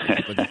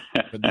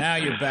 But now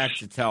you're back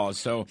to tell us.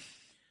 So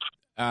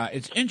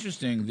it's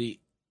interesting. The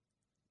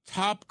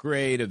top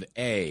grade of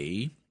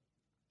A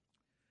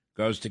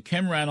goes to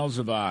Kim Reynolds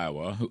of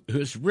Iowa,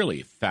 who's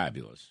really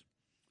fabulous.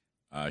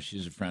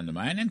 She's a friend of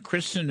mine. And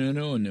Chris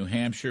Sununu in New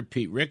Hampshire,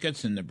 Pete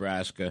Ricketts in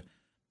Nebraska,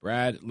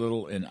 Brad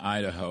Little in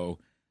Idaho,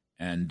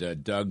 and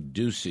Doug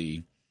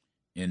Ducey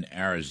in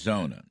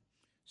Arizona.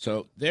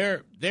 So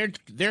they're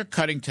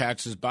cutting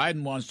taxes.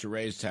 Biden wants to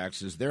raise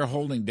taxes. They're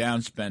holding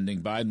down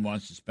spending. Biden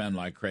wants to spend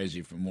like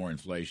crazy for more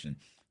inflation.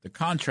 The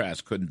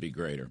contrast couldn't be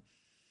greater.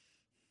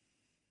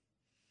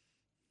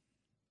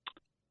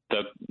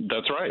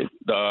 That's right.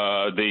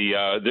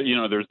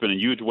 There's been a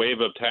huge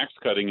wave of tax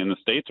cutting in the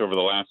states over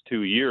the last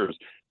 2 years.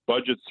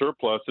 Budget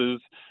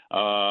surpluses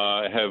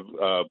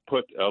have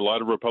put a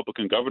lot of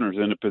Republican governors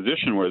in a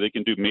position where they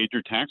can do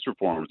major tax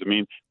reforms. I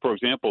mean, for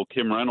example,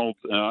 Kim Reynolds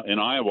in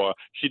Iowa,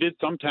 she did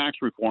some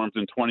tax reforms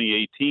in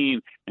 2018,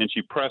 and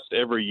she pressed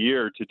every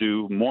year to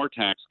do more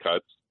tax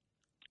cuts.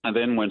 And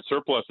then when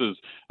surpluses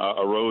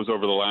arose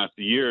over the last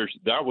year,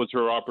 that was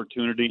her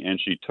opportunity, and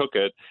she took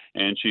it,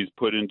 and she's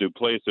put into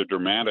place a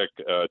dramatic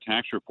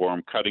tax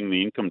reform, cutting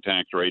the income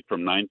tax rate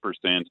from 9%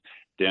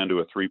 down to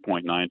a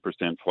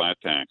 3.9%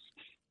 flat tax.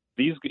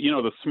 These,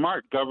 the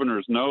smart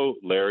governors know,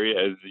 Larry,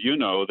 as you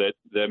know, that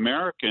the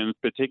Americans,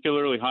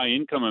 particularly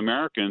high-income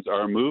Americans,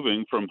 are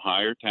moving from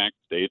higher tax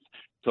states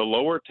to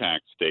lower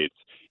tax states.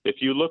 If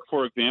you look,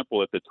 for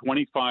example, at the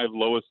 25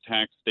 lowest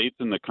tax states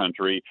in the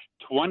country,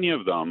 20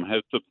 of them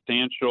have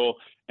substantial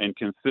and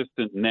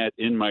consistent net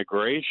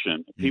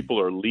in-migration. People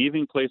are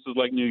leaving places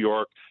like New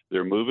York.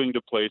 They're moving to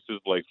places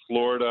like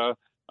Florida.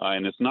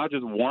 And it's not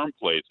just warm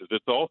places.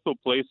 It's also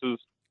places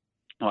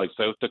like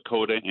South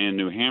Dakota and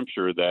New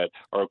Hampshire that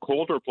are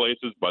colder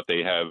places, but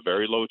they have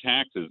very low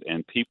taxes,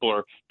 and people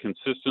are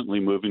consistently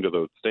moving to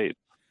those states.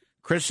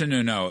 Chris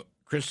Sununu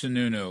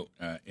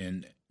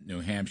in New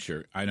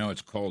Hampshire. I know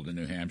it's cold in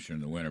New Hampshire in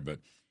the winter, but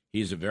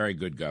he's a very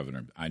good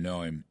governor. I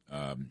know him,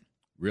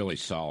 really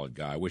solid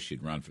guy. I wish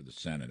he'd run for the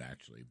Senate,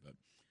 actually, but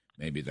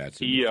maybe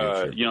that's in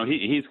the future.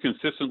 He's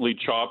consistently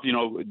chopped.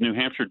 New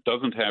Hampshire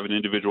doesn't have an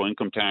individual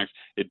income tax.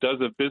 It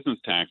does have business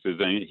taxes,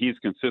 and he's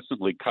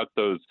consistently cut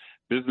those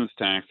business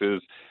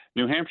taxes.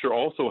 New Hampshire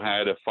also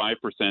had a 5%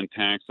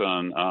 tax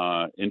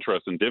on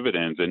interest and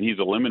dividends, and he's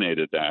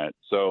eliminated that.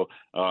 So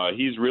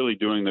he's really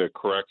doing the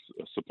correct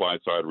supply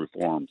side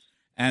reforms.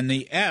 And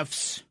the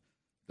F's,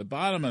 the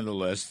bottom of the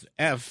list,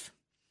 F,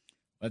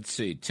 let's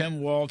see,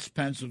 Tim Walz,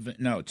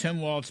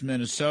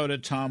 Minnesota,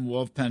 Tom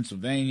Wolf,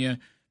 Pennsylvania,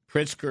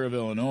 Pritzker of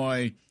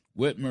Illinois,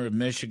 Whitmer of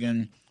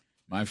Michigan,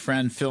 my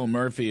friend Phil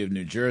Murphy of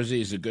New Jersey.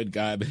 He's a good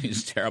guy, but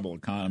he's a terrible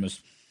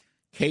economist.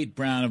 Kate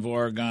Brown of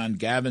Oregon,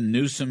 Gavin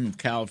Newsom of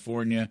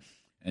California,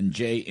 and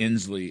Jay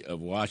Inslee of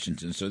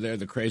Washington. So they're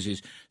the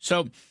crazies.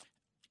 So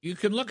you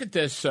can look at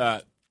this.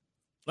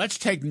 Let's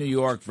take New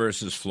York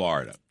versus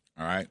Florida,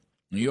 all right?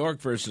 New York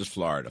versus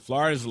Florida.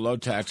 Florida's a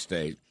low-tax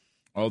state,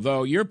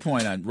 although your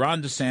point on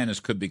Ron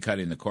DeSantis could be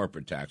cutting the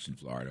corporate tax in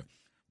Florida.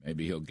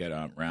 Maybe he'll get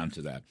around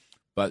to that.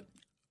 But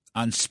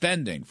on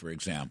spending, for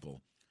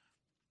example,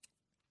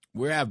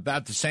 we have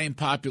about the same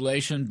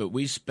population, but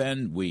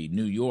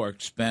New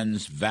York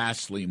spends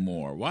vastly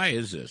more. Why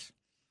is this?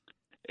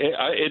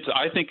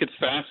 I think it's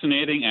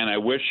fascinating, and I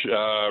wish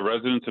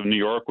residents of New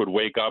York would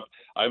wake up.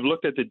 I've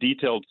looked at the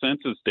detailed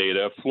census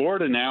data.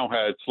 Florida now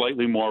has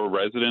slightly more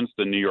residents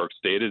than New York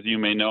State, as you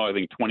may know. I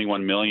think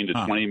 21 million to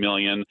 20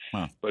 million.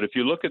 But if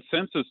you look at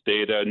census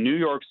data, New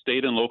York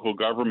State and local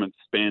governments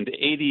spend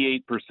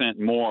 88%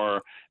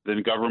 more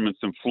than governments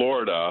in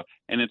Florida.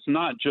 And it's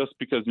not just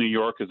because New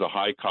York is a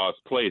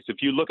high-cost place.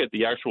 If you look at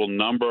the actual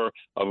number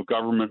of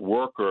government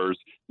workers,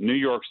 New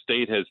York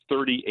State has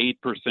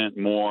 38%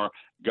 more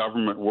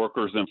government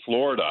workers in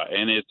Florida,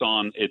 and it's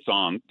on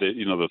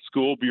the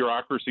school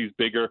bureaucracy is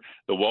bigger,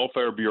 the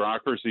welfare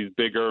bureaucracy is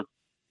bigger,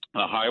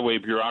 the highway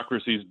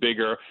bureaucracy is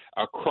bigger.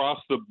 Across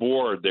the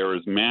board, there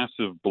is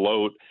massive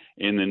bloat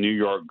in the New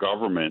York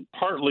government.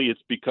 Partly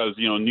it's because,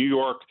 New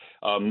York,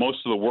 most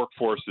of the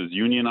workforce is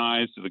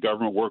unionized. The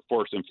government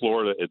workforce in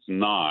Florida, it's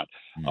not.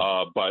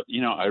 But,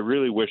 I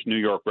really wish New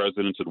York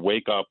residents would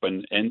wake up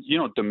and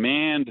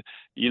demand,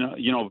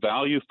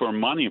 value for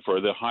money for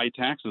the high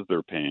taxes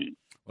they're paying.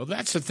 Well,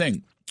 that's the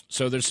thing.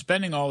 So they're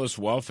spending all this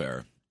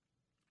welfare.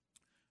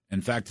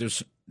 In fact,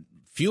 there's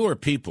fewer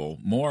people,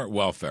 more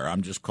welfare.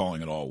 I'm just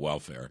calling it all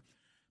welfare.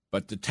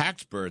 But the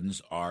tax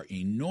burdens are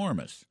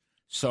enormous.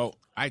 So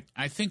I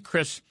think,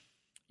 Chris,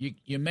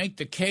 you make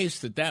the case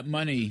that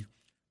money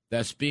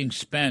that's being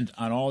spent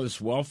on all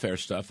this welfare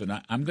stuff,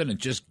 and I'm going to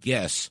just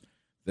guess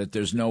that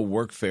there's no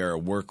workfare or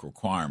work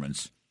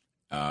requirements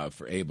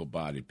for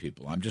able-bodied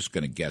people. I'm just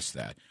going to guess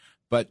that.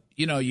 But,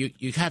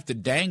 you have to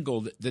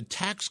dangle. The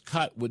tax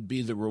cut would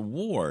be the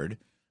reward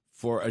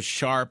for a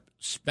sharp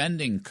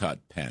spending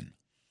cut, Penn.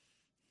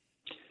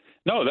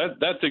 No,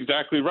 that's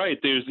exactly right.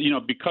 There's,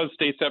 because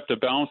states have to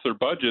balance their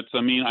budgets.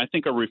 I mean, I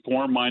think a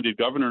reform-minded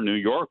governor in New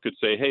York could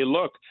say, hey,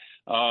 look,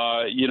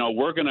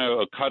 we're going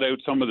to cut out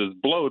some of this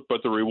bloat,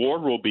 but the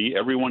reward will be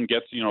everyone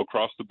gets,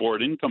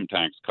 across-the-board income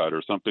tax cut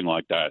or something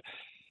like that.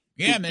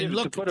 Yeah, man,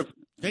 look,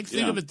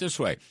 think of it this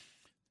way.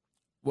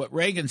 What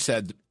Reagan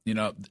said,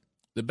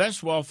 the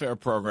best welfare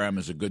program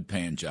is a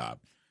good-paying job.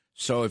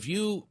 So if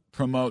you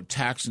promote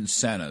tax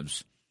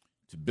incentives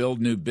to build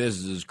new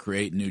businesses,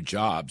 create new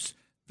jobs,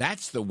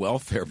 that's the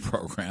welfare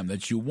program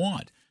that you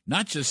want.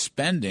 Not just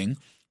spending,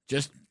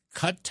 just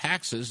cut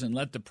taxes and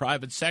let the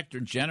private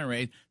sector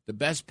generate the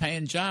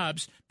best-paying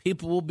jobs.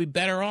 People will be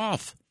better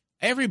off.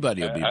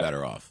 Everybody will be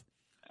better off.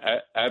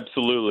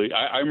 Absolutely.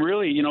 I'm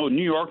really,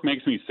 New York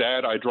makes me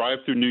sad. I drive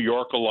through New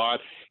York a lot,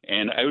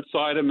 and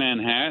outside of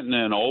Manhattan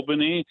and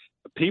Albany,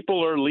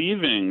 people are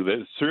leaving.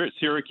 The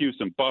Syracuse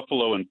and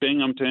Buffalo and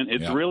Binghamton.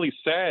 It's really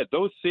sad.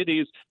 Those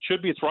cities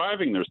should be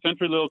thriving. They're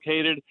centrally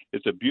located.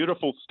 It's a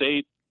beautiful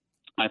state.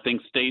 I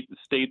think state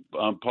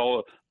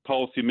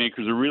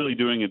policymakers are really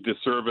doing a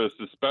disservice,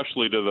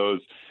 especially to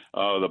those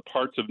the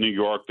parts of New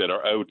York that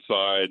are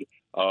outside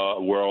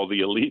where all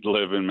the elite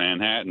live in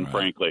Manhattan,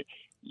 frankly.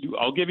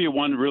 I'll give you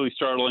one really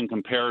startling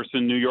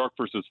comparison, New York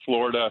versus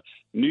Florida.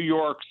 New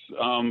York's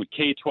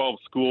K-12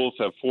 schools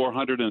have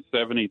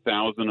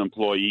 470,000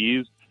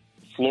 employees.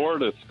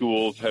 Florida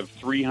schools have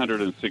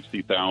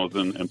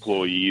 360,000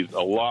 employees,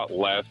 a lot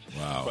less.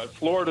 Wow. But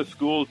Florida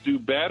schools do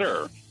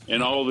better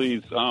in all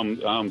these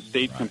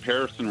state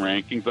comparison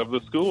rankings of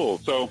the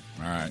schools. So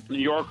New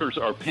Yorkers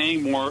are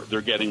paying more.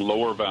 They're getting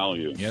lower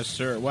value. Yes,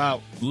 sir.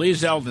 Well, Lee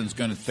Zeldin's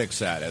going to fix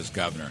that as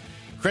governor.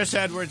 Chris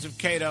Edwards of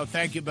Cato,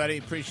 thank you, buddy.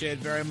 Appreciate it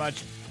very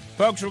much.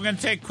 Folks, we're going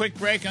to take a quick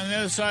break. On the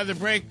other side of the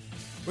break,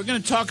 we're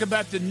going to talk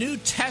about the New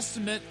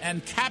Testament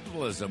and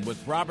capitalism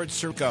with Robert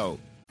Sirko.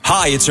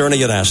 Hi, it's Ernie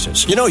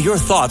Anastas. Your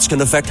thoughts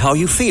can affect how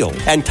you feel,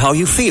 and how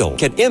you feel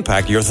can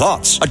impact your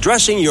thoughts.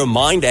 Addressing your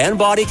mind and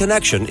body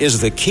connection is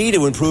the key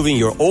to improving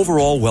your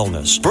overall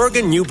wellness.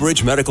 Bergen New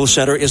Bridge Medical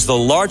Center is the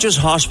largest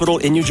hospital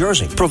in New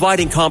Jersey,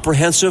 providing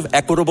comprehensive,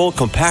 equitable,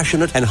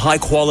 compassionate, and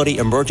high-quality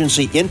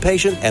emergency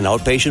inpatient and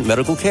outpatient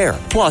medical care,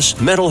 plus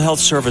mental health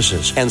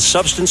services and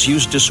substance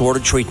use disorder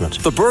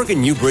treatment. The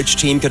Bergen New Bridge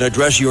team can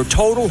address your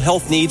total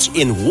health needs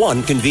in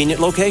one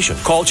convenient location.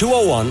 Call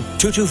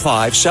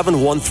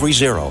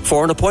 201-225-7130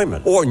 for an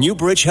appointment or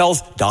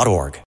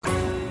newbridgehealth.org.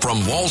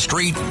 From Wall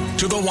Street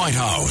to the White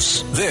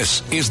House,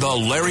 this is the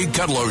Larry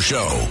Kudlow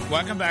Show.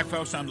 Welcome back,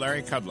 folks. I'm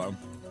Larry Kudlow.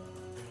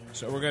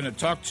 So we're going to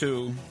talk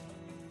to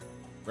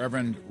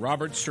Reverend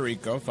Robert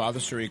Sirko, Father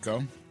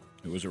Sirko,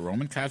 who was a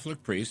Roman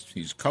Catholic priest.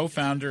 He's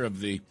co-founder of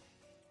the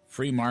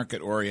Free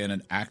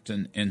Market-Oriented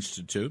Acton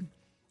Institute.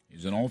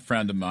 He's an old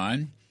friend of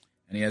mine,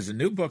 and he has a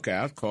new book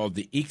out called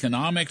The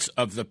Economics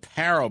of the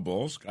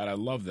Parables. God, I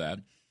love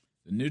that.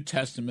 The New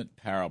Testament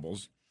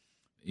Parables.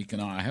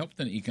 I hope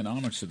the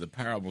economics of the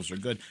parables are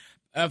good.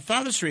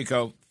 Father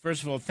Sirko,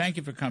 first of all, thank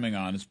you for coming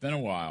on. It's been a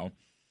while.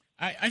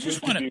 I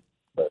just want to,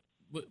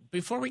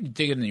 before we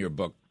dig into your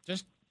book,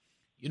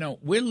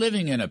 we're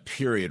living in a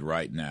period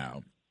right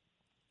now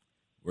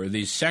where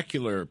these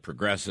secular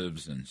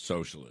progressives and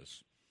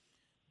socialists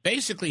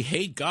basically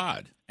hate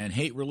God and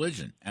hate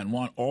religion and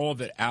want all of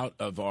it out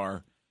of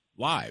our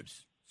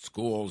lives,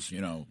 schools,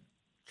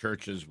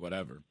 churches,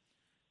 whatever.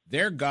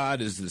 Their God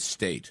is the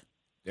state.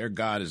 Their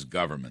God is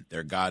government.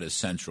 Their God is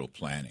central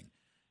planning.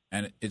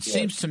 And it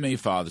seems to me,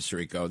 Father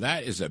Sirko,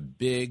 that is a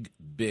big,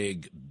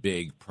 big,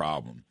 big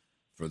problem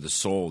for the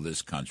soul of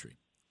this country.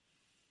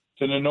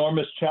 It's an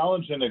enormous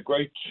challenge and a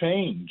great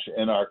change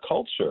in our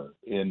culture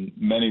in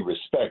many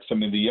respects. I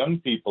mean, the young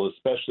people,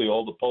 especially,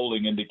 all the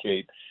polling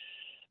indicate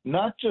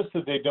not just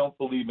that they don't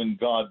believe in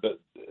God, but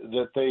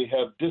that they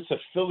have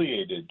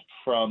disaffiliated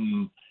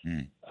from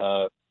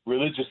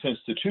religious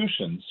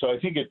institutions. So I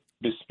think it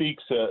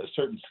bespeaks a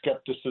certain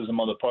skepticism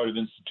on the part of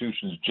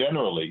institutions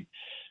generally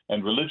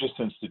and religious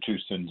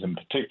institutions in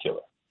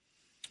particular.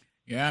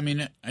 Yeah, I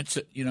mean,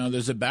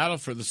 there's a battle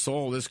for the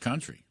soul of this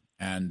country.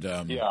 And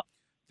the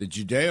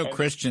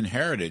Judeo-Christian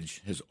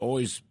heritage has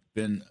always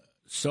been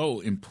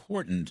so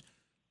important,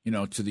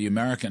 to the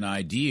American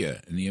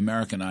idea and the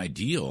American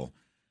ideal.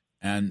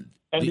 And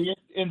the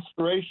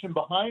inspiration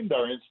behind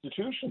our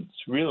institutions,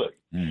 really.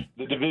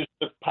 The division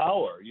of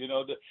power,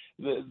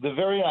 the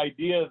very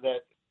idea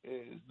that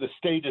the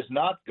state is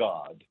not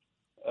God,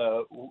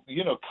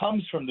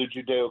 comes from the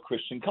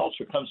Judeo-Christian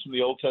culture, comes from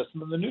the Old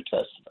Testament and the New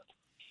Testament.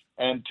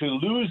 And to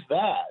lose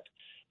that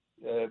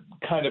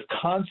kind of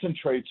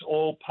concentrates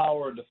all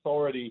power and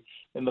authority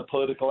in the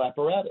political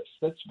apparatus.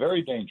 That's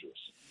very dangerous.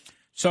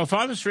 So,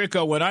 Father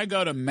Sirko, when I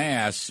go to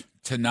Mass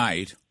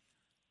tonight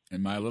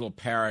in my little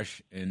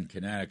parish in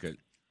Connecticut,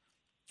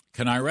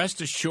 can I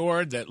rest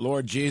assured that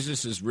Lord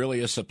Jesus is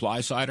really a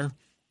supply-sider?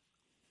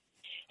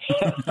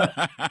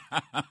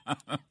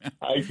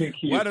 I think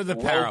he What are the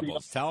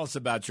parables? Tell us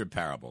about your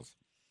parables.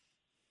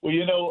 Well,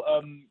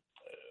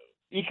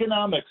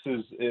 economics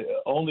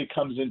only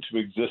comes into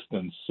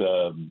existence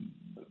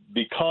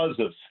because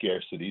of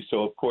scarcity.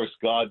 So, of course,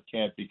 God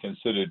can't be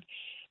considered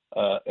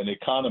an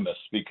economist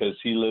because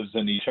he lives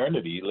in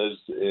eternity. He lives.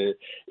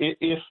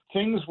 If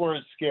things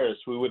weren't scarce,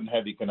 we wouldn't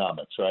have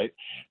economics, right?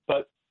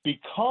 But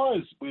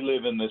because we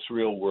live in this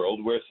real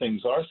world where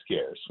things are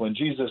scarce, when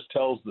Jesus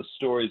tells the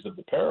stories of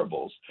the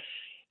parables,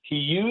 he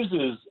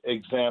uses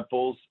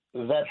examples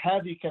that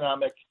have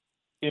economic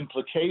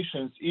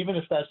implications, even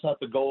if that's not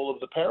the goal of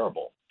the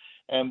parable.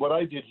 And what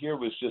I did here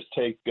was just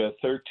take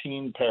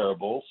 13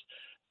 parables,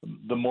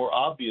 the more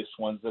obvious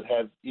ones that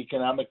have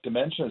economic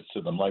dimensions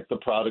to them, like the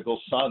prodigal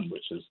son,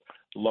 which is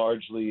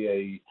largely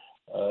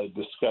a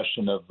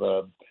discussion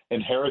of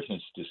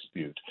inheritance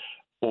dispute,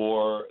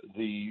 or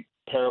the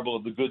parable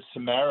of the Good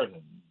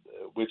Samaritan,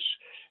 which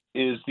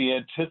is the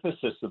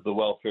antithesis of the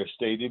welfare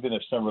state, even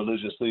if some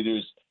religious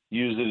leaders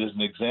use it as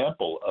an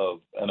example of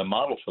and a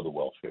model for the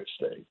welfare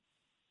state.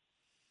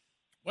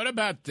 What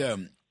about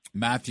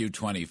Matthew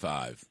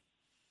 25?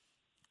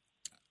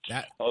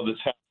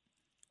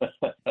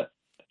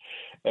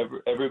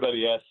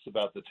 Everybody asks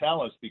about the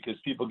talents because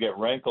people get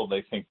rankled.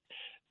 They think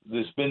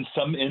there's been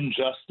some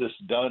injustice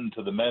done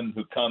to the men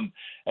who come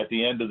at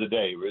the end of the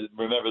day.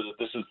 Remember that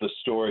this is the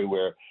story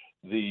where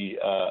this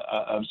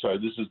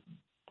is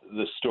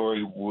the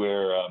story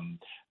where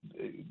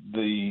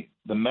the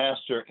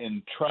master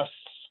entrusts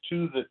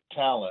to the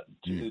talent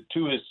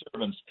to his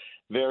servants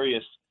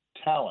various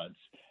talents,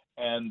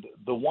 and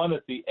the one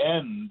at the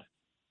end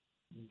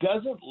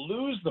doesn't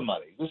lose the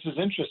money. This is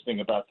interesting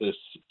about this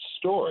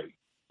story,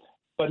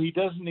 but he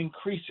doesn't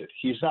increase it.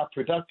 He's not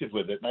productive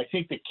with it. And I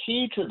think the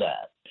key to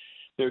that,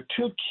 there are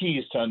two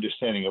keys to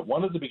understanding it,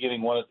 one at the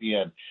beginning, one at the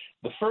end.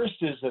 The first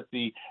is that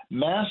the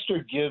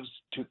master gives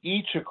to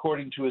each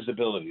according to his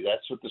ability.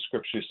 That's what the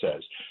scripture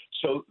says.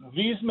 So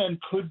these men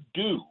could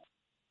do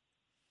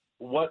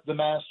what the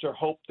master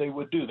hoped they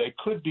would do. They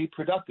could be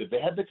productive.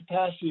 They had the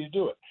capacity to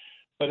do it.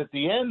 But at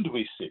the end,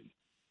 we see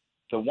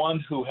the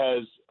one who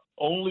has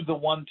only the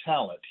one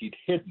talent he'd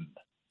hidden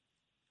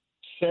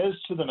says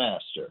to the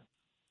master,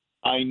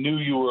 I knew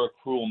you were a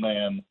cruel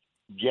man,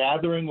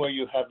 gathering where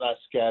you have not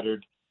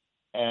scattered,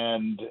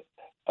 and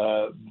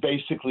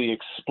basically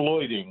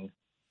exploiting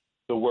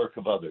the work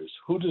of others.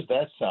 Who does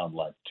that sound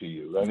like to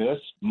you? I mean,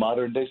 that's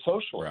modern day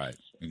socialism. Right.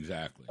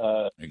 Exactly.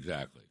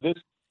 Exactly.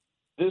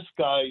 This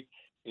guy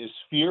is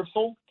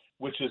fearful,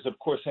 which is, of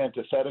course,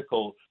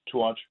 antithetical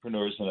to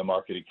entrepreneurs in a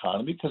market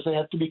economy because they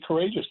have to be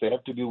courageous. They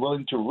have to be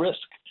willing to risk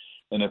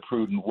in a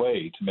prudent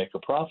way to make a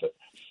profit.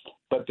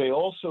 But they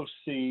also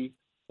see,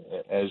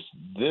 as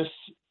this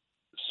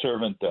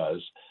servant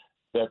does,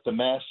 that the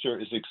master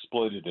is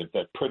exploitative,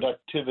 that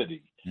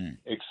productivity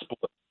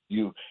exploits.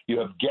 You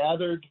have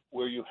gathered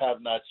where you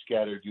have not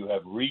scattered. You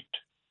have reaped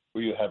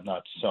where you have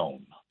not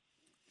sown.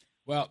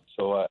 Well,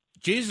 so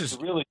Jesus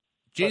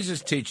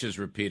teaches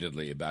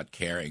repeatedly about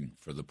caring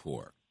for the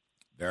poor.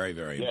 Very,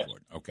 very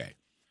important. Okay.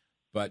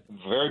 But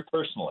very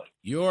personally.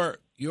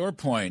 Your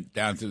point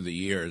down through the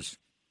years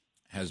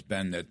has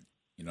been that,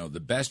 the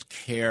best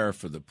care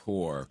for the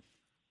poor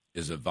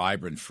is a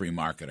vibrant free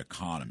market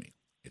economy.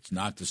 It's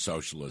not the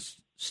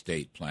socialist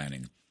state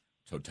planning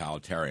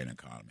totalitarian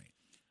economy.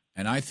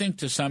 And I think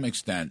to some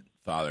extent,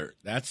 Father,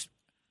 that's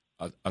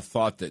a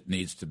thought that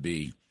needs to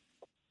be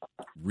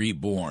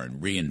reborn,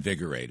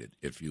 reinvigorated,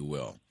 if you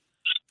will.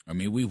 I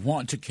mean, we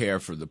want to care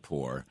for the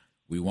poor.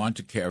 We want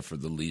to care for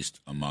the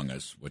least among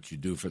us. What you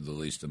do for the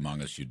least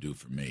among us, you do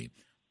for me.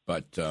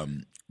 But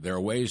there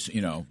are ways,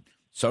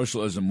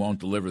 socialism won't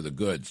deliver the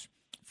goods.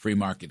 Free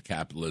market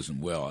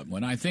capitalism will.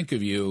 When I think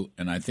of you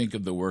and I think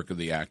of the work of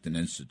the Acton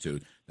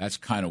Institute, that's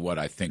kind of what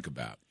I think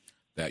about,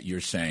 that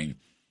you're saying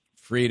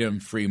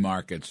freedom, free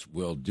markets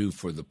will do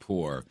for the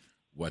poor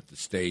what the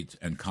state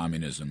and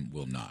communism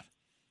will not.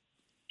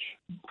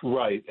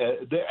 Right.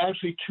 There are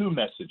actually two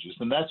messages,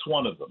 and that's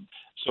one of them.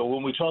 So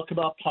when we talk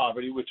about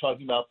poverty, we're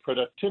talking about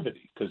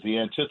productivity, because the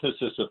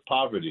antithesis of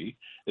poverty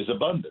is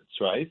abundance,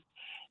 right?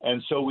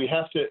 And so we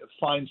have to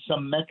find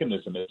some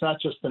mechanism. It's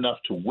not just enough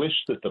to wish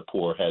that the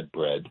poor had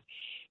bread.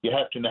 You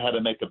have to know how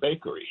to make a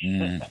bakery,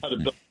 how to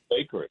build a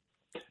bakery.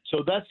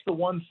 So that's the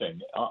one thing.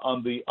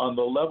 On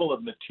the level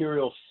of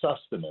material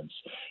sustenance,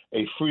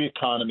 a free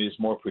economy is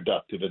more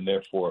productive, and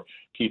therefore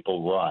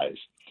people rise.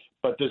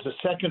 But there's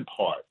a second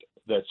part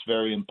that's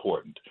very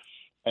important,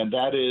 and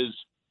that is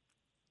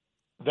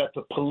that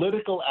the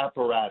political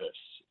apparatus,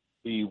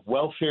 the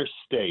welfare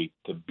state,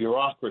 the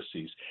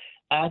bureaucracies,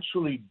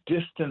 actually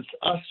distance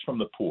us from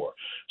the poor,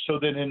 so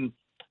that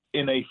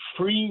in a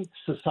free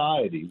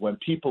society, when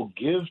people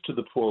give to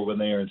the poor, when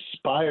they are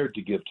inspired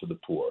to give to the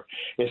poor,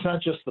 it's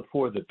not just the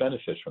poor that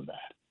benefit from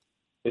that.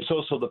 It's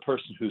also the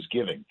person who's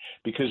giving,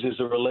 because there's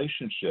a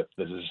relationship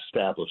that is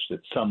established at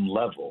some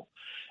level.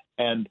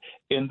 And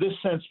in this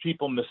sense,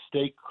 people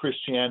mistake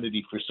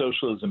Christianity for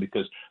socialism,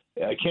 because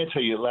I can't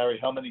tell you, Larry,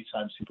 how many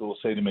times people will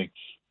say to me,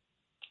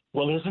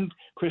 well, isn't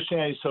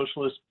Christianity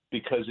socialist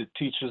because it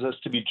teaches us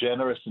to be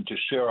generous and to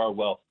share our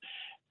wealth?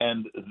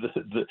 And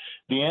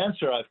the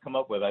answer I've come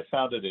up with, I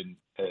found it in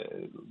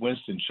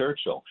Winston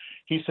Churchill.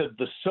 He said,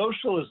 the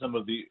socialism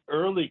of the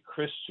early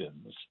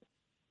Christians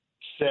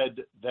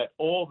said that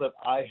all that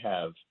I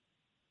have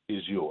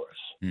is yours.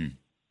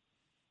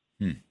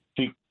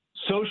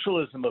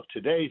 Socialism of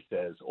today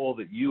says all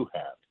that you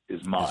have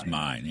is mine. It's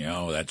mine.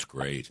 That's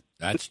great.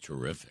 That's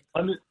terrific.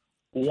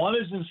 One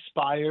is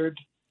inspired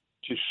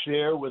to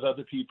share with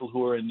other people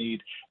who are in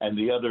need, and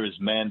the other is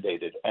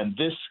mandated. And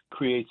this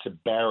creates a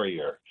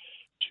barrier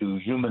to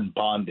human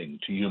bonding,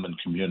 to human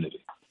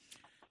community.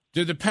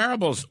 Do the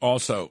parables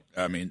also,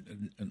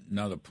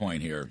 another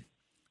point here,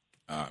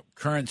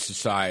 current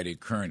society,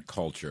 current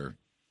culture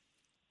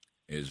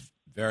is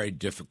very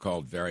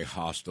difficult, very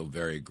hostile,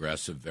 very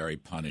aggressive, very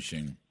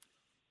punishing,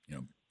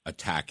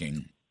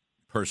 attacking,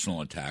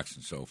 personal attacks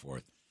and so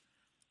forth.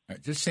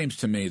 It just seems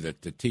to me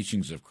that the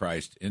teachings of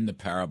Christ in the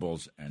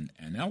parables and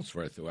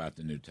elsewhere throughout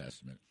the New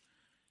Testament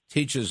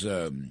teaches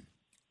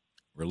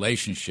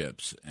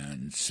relationships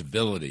and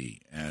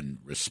civility and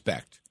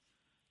respect.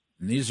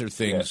 And these are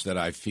things that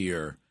I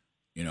fear,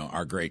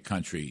 our great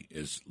country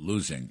is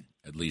losing,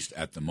 at least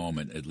at the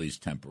moment, at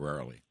least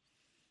temporarily.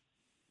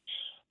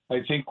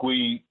 I think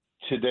we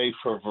today,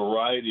 for a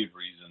variety of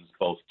reasons,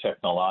 both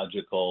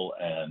technological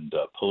and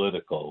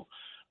political,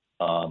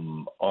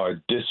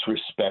 are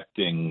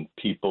disrespecting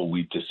people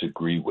we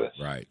disagree with.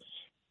 Right.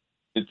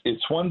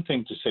 It's one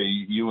thing to say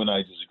you and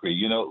I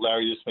disagree.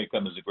 Larry, this may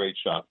come as a great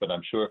shock, but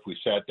I'm sure if we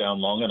sat down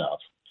long enough,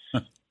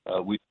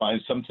 we'd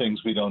find some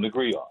things we don't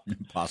agree on.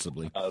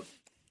 Possibly.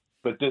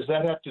 But does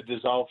that have to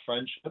dissolve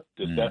friendship?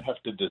 Does that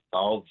have to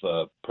dissolve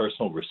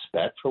personal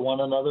respect for one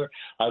another?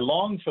 I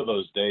long for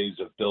those days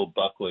of Bill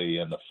Buckley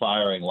and the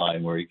firing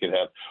line where he could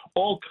have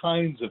all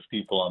kinds of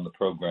people on the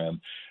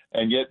program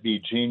and yet be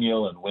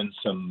genial and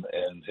winsome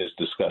in his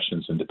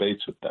discussions and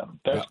debates with them.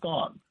 That's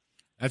gone.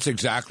 That's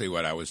exactly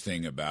what I was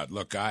thinking about.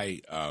 Look,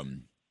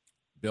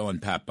 Bill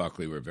and Pat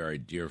Buckley were very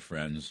dear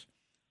friends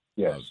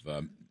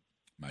of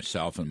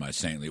myself and my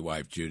saintly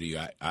wife, Judy.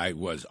 I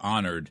was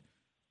honored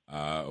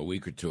a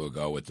week or two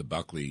ago with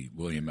the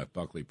William F.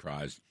 Buckley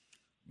Prize.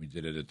 We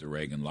did it at the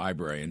Reagan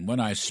Library. And when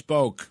I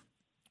spoke,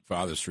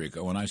 Father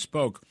Sirico,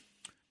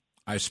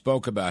 I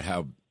spoke about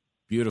how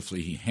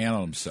beautifully he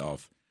handled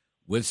himself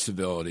with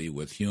civility,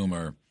 with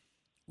humor,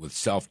 with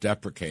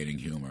self-deprecating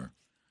humor.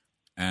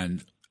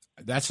 And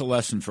that's a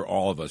lesson for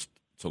all of us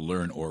to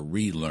learn or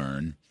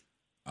relearn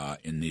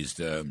in these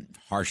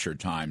harsher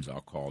times,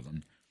 I'll call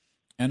them.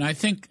 And I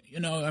think,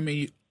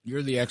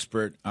 you're the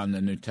expert on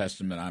the New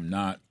Testament. I'm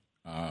not.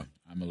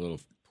 I'm a little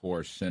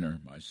poor sinner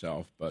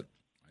myself, but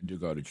I do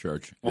go to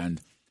church. And,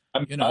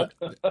 I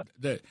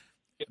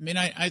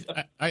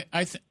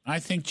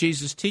think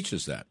Jesus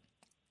teaches that.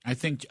 I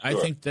think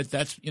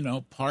that's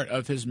part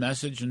of his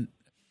message, and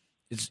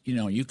it's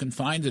you can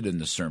find it in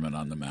the Sermon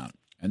on the Mount,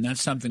 and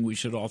that's something we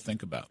should all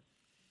think about.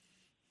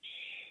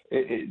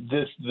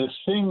 The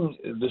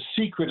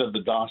secret of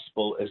the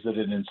gospel is that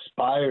it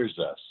inspires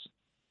us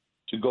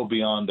to go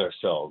beyond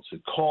ourselves.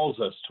 It calls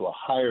us to a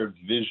higher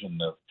vision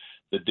of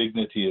the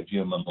dignity of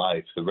human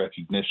life, the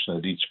recognition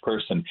that each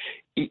person,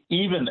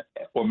 even,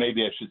 or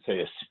maybe I should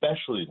say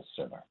especially the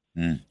sinner,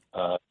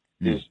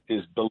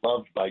 is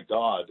beloved by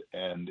God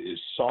and is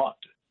sought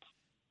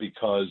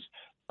because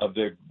of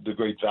the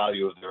great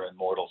value of their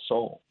immortal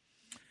soul.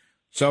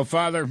 So,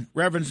 Father,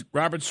 Reverend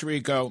Robert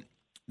Sirico,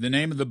 the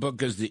name of the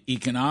book is The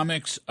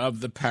Economics of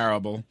the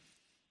Parable.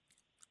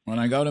 When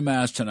I go to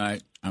Mass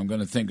tonight, I'm going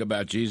to think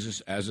about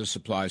Jesus as a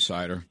supply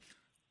sider.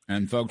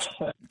 And, folks,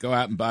 go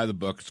out and buy the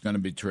book. It's going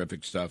to be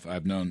terrific stuff.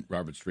 I've known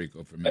Robert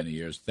Sirico for many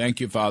years. Thank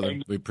you, Father.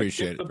 We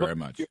appreciate it very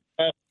much.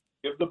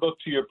 Give the book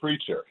to your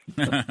preacher.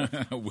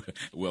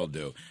 Will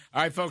do.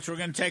 All right, folks, we're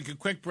going to take a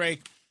quick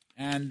break.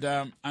 And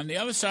on the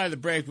other side of the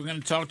break, we're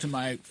going to talk to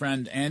my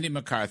friend Andy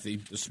McCarthy,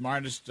 the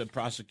smartest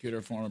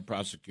former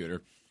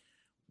prosecutor.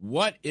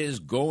 What is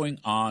going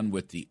on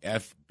with the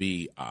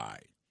FBI?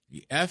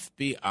 The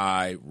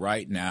FBI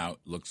right now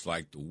looks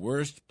like the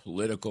worst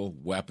political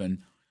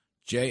weapon.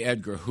 J.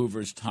 Edgar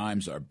Hoover's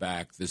times are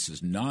back. This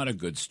is not a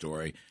good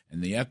story,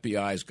 and the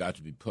FBI has got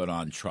to be put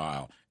on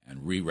trial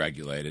and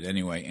re-regulated.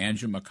 Anyway,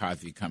 Andrew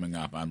McCarthy coming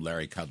up. I'm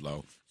Larry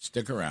Kudlow.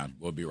 Stick around.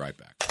 We'll be right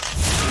back.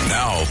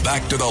 Now,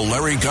 back to the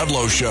Larry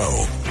Kudlow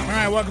Show. All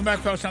right, welcome back,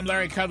 folks. I'm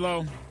Larry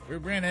Kudlow. We're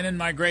bringing in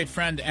my great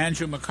friend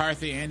Andrew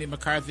McCarthy. Andy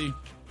McCarthy,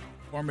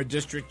 former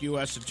district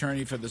U.S.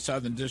 attorney for the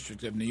Southern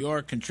District of New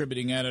York,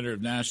 contributing editor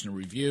of National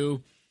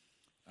Review,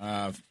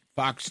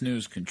 Fox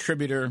News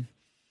contributor.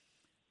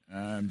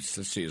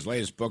 Let's see, his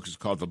latest book is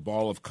called The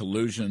Ball of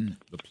Collusion,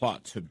 The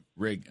Plot to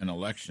Rig an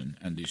Election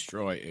and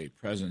Destroy a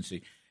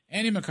Presidency.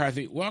 Andy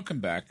McCarthy, welcome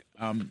back.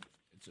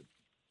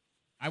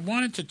 I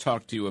wanted to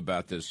talk to you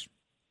about this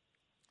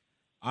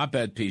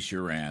op-ed piece you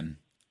ran,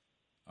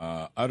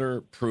 Utter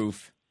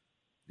Proof,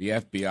 the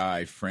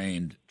FBI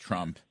framed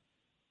Trump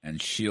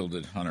and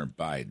shielded Hunter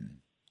Biden.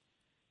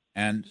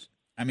 And,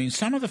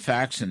 some of the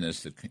facts in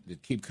this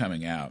that keep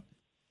coming out,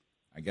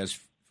 I guess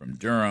from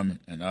Durham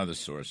and other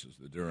sources,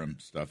 the Durham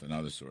stuff and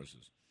other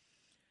sources.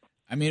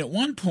 At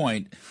one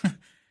point,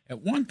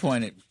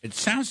 it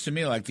sounds to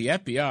me like the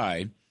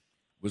FBI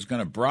was going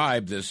to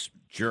bribe this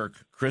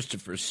jerk,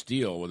 Christopher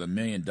Steele, with $1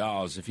 million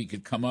if he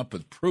could come up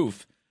with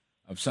proof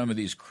of some of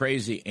these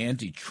crazy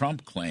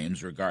anti-Trump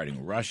claims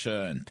regarding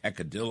Russia and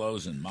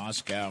peccadillos in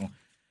Moscow.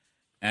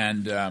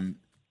 And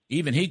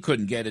even he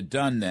couldn't get it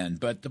done then.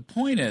 But the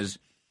point is,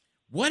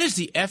 what is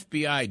the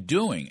FBI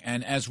doing?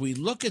 And as we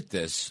look at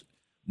this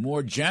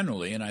more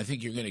generally, and I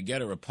think you're going to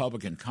get a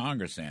Republican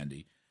Congress,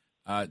 Andy,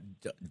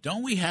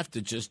 don't we have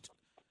to just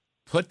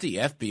put the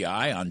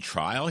FBI on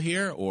trial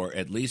here, or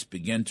at least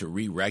begin to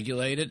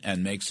re-regulate it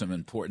and make some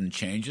important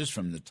changes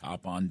from the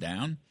top on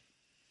down?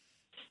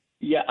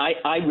 Yeah,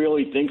 I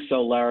really think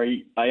so,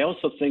 Larry. I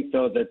also think,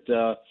 though,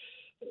 that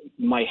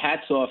my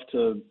hat's off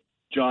to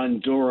John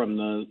Durham,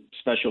 the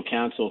special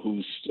counsel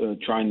who's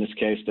trying this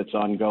case that's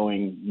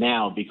ongoing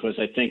now, because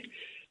I think,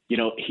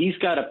 he's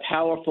got a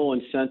powerful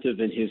incentive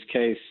in his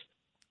case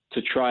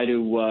to try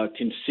to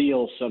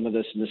conceal some of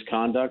this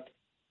misconduct.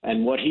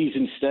 And what he's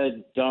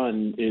instead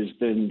done is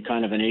been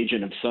kind of an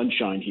agent of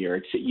sunshine here.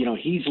 It's,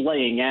 he's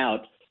laying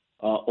out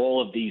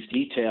all of these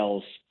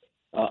details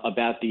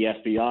about the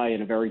FBI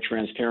in a very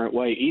transparent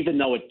way, even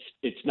though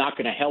it's not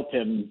going to help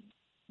him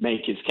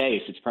make his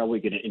case. It's probably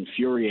going to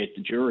infuriate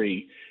the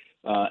jury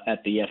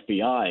at the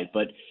FBI.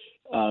 But,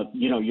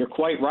 you're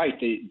quite right.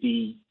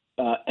 The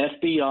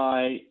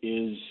FBI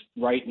is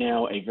right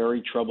now a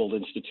very troubled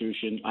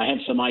institution. I have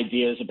some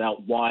ideas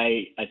about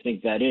why I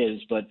think that is,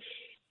 but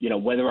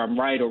whether I'm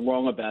right or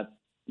wrong about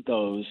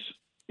those,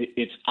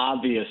 it's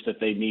obvious that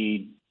they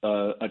need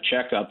a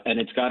checkup, and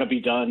it's got to be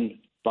done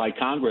by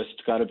Congress.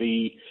 It's got to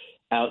be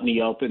out in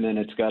the open, and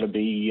it's got to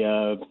be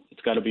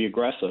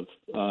aggressive.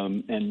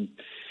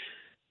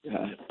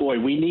 Boy,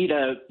 we need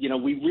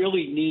we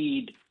really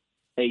need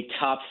a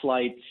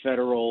top-flight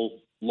federal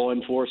law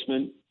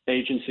enforcement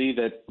agency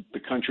that the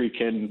country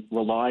can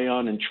rely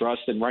on and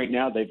trust. And right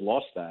now, they've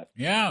lost that.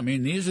 Yeah, I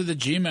mean, these are the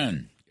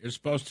G-men. You're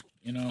supposed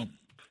to,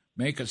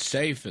 make us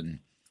safe and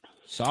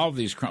solve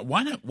these crimes.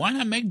 Why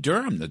not make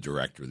Durham the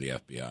director of the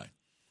FBI?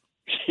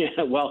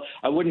 Yeah, well,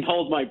 I wouldn't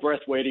hold my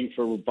breath waiting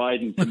for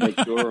Biden to make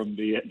Durham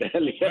the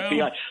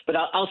FBI. But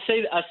I'll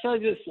say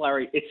this,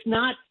 Larry. It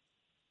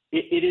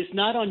is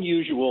not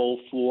unusual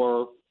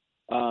for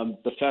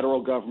the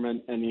federal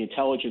government and the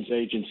intelligence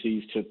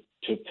agencies to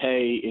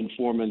pay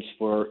informants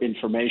for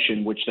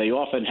information, which they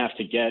often have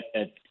to get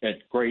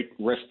at great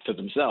risk to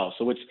themselves.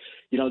 So it's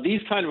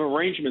these kind of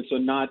arrangements are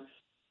not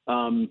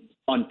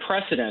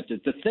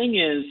unprecedented. The thing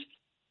is,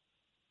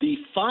 the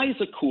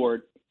FISA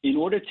court, in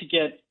order to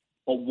get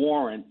a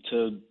warrant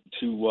to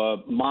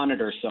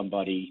monitor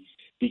somebody,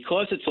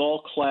 because it's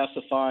all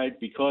classified,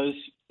 because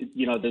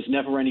there's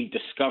never any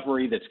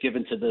discovery that's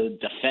given to the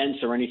defense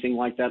or anything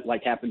like that,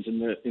 like happens in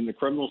the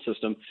criminal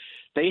system,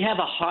 they have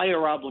a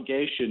higher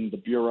obligation, the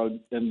Bureau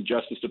and the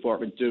Justice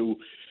Department do,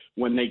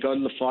 when they go to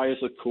the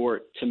FISA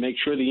court, to make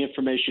sure the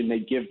information they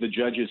give the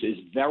judges is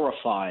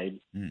verified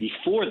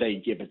before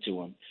they give it to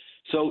them.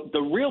 So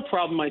the real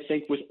problem, I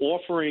think, with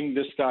offering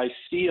this guy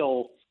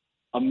Steele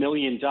 $1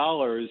 million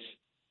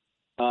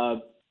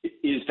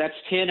is that's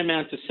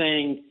tantamount to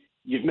saying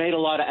you've made a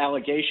lot of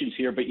allegations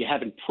here, but you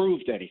haven't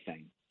proved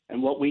anything.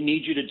 And what we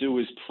need you to do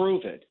is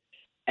prove it.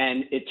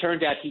 And it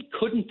turned out he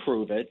couldn't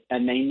prove it,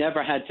 and they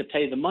never had to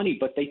pay the money,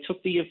 but they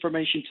took the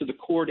information to the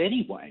court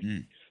anyway.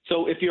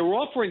 So if you're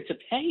offering to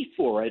pay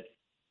for it,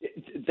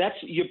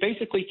 you're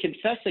basically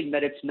confessing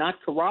that it's not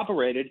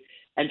corroborated,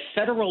 and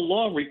federal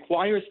law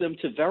requires them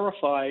to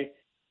verify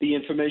the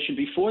information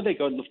before they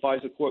go to the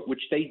FISA court,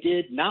 which they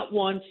did not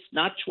once,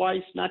 not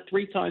twice, not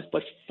 3 times,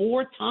 but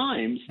 4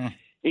 times,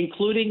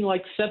 including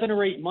like 7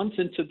 or 8 months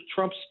into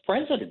Trump's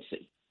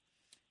presidency.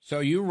 So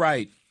you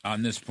write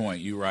on this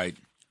point,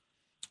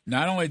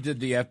 not only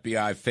did the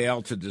FBI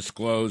fail to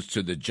disclose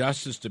to the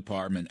Justice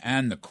Department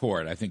and the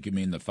court, I think you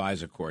mean the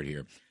FISA court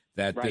here,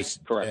 that this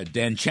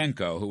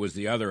Danchenko, who was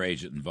the other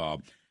agent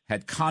involved,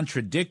 had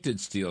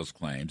contradicted Steele's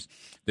claims.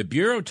 The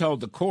Bureau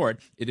told the court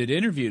it had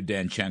interviewed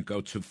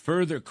Danchenko to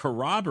further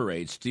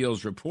corroborate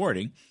Steele's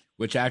reporting,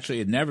 which actually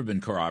had never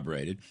been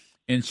corroborated.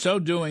 In so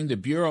doing, the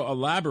Bureau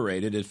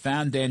elaborated it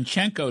found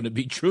Danchenko to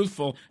be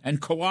truthful and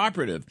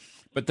cooperative.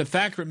 But the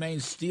fact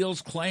remains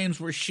Steele's claims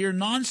were sheer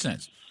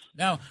nonsense.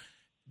 Now,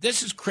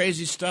 this is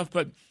crazy stuff,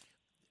 but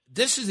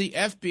this is the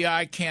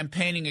FBI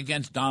campaigning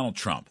against Donald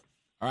Trump.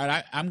 All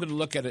right, I'm going to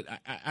look at it.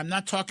 I'm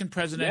not talking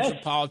presidential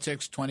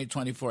politics,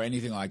 2024,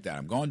 anything like that.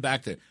 I'm going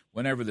back to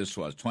whenever this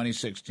was,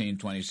 2016,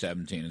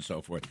 2017, and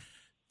so forth.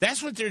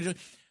 That's what they're doing.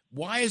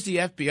 Why is the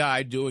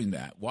FBI doing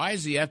that? Why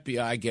is the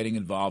FBI getting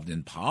involved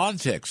in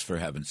politics, for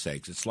heaven's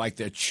sakes? It's like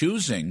they're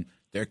choosing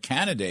their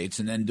candidates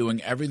and then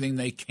doing everything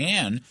they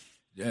can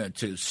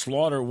to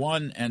slaughter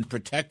one and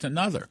protect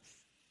another.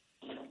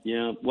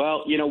 Yeah,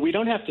 well, we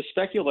don't have to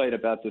speculate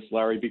about this,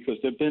 Larry, because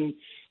there have been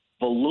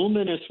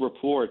voluminous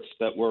reports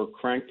that were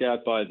cranked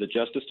out by the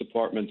Justice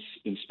Department's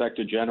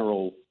Inspector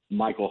General,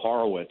 Michael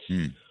Horowitz,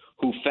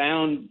 who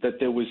found that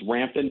there was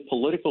rampant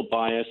political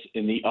bias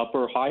in the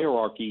upper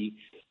hierarchy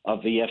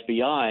of the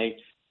FBI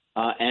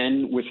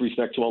and with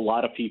respect to a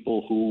lot of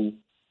people who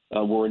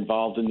were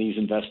involved in these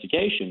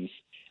investigations.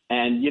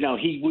 And,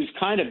 he was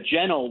kind of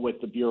gentle with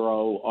the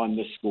Bureau on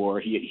this score.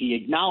 He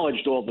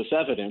acknowledged all this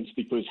evidence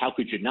because how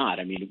could you not?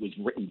 I mean, it was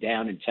written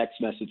down in text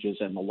messages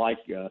and the like,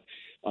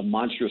 a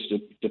monstrous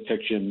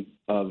depiction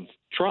of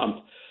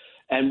Trump.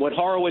 And what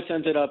Horowitz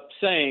ended up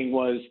saying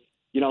was,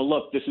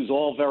 look, this is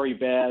all very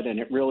bad and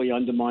it really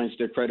undermines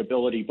their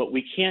credibility, but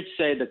we can't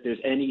say that there's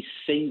any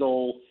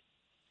single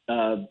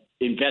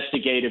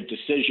investigative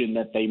decision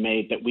that they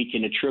made that we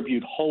can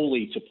attribute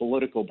wholly to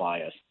political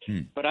bias.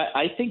 But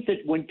I think that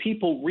when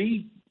people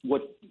read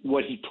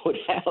what he put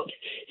out,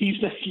 he's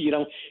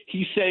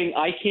saying,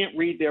 I can't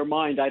read their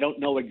mind. I don't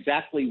know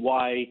exactly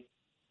why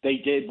they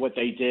did what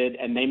they did,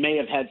 and they may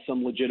have had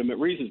some legitimate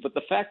reasons. But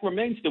the fact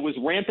remains there was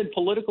rampant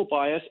political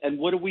bias, and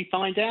what do we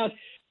find out?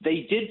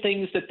 They did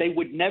things that they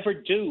would never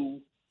do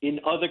in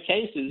other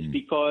cases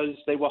because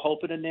they were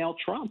hoping to nail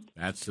Trump.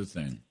 That's the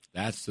thing.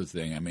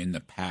 I mean,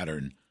 the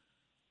pattern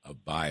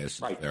of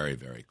bias is very,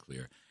 very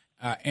clear.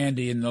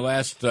 Andy, in the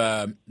last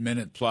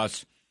minute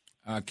plus,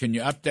 can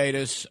you update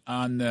us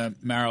on the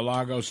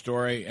Mar-a-Lago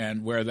story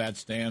and where that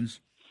stands?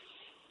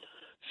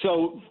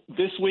 So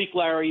this week,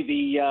 Larry,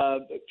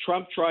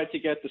 Trump tried to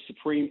get the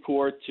Supreme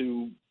Court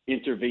to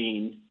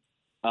intervene.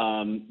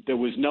 There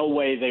was no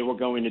way they were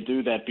going to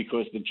do that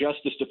because the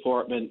Justice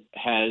Department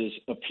has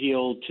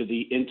appealed to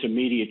the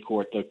intermediate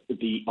court,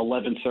 the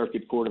 11th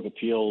Circuit Court of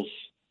Appeals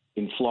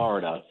in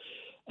Florida,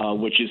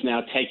 which is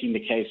now taking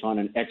the case on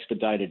an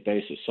expedited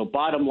basis. So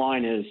bottom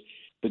line is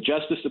the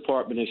Justice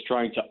Department is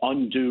trying to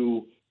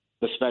undo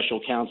the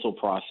special counsel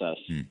process.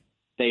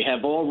 They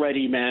have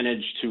already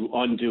managed to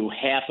undo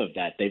half of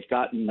that. They've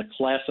gotten the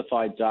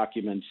classified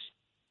documents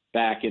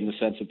back in the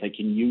sense that they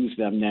can use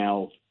them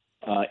now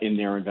in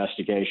their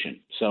investigation.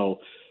 So,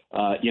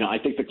 I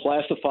think the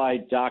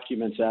classified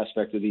documents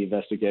aspect of the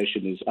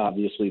investigation is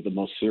obviously the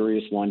most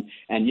serious one.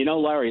 And,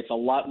 Larry, it's a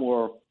lot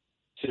more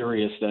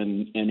serious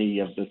than any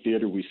of the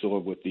theater we saw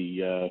with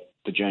the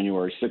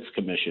January 6th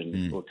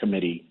commission or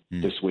committee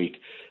this week.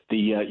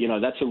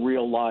 That's a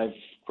real live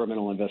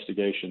criminal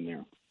investigation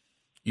there.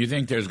 You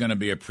think there's going to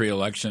be a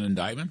pre-election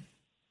indictment?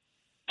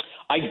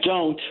 I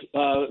don't.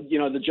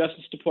 The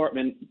Justice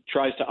Department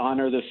tries to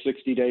honor the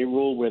 60-day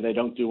rule where they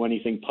don't do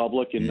anything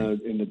public in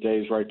the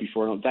days right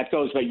before. That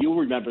goes back. You'll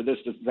remember this.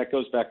 That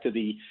goes back to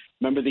the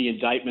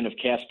indictment of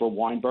Casper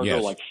Weinberger,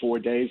 like 4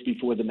 days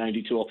before the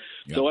 92.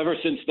 Yep. So ever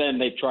since then,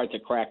 they've tried to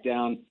crack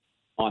down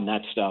on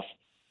that stuff.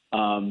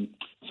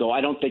 So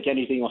I don't think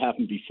anything will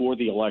happen before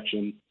the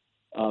election.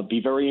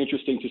 Be very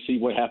interesting to see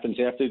what happens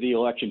after the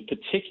election,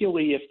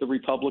 particularly if the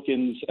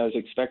Republicans, as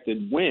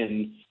expected,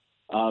 win,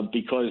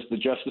 because the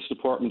Justice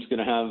Department's going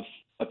to have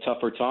a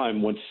tougher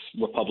time once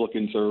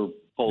Republicans are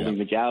holding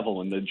the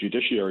gavel in the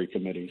Judiciary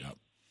Committee. Yep.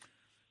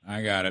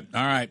 I got it.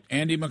 All right.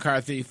 Andy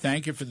McCarthy,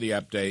 thank you for the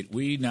update.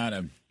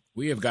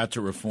 We have got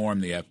to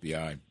reform the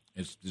FBI.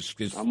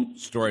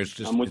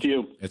 I'm with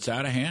you. It's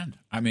out of hand.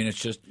 I mean,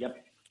 it's just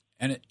 –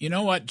 and you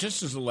know what?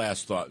 Just as a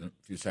last thought in a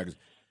few seconds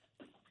 –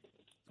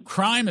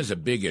 crime is a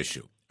big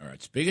issue. All right,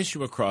 it's a big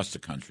issue across the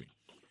country.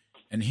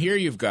 And here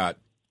you've got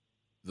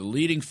the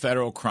leading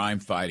federal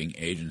crime-fighting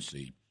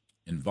agency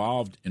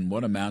involved in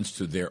what amounts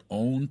to their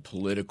own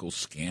political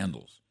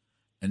scandals.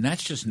 And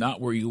that's just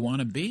not where you want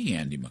to be,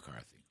 Andy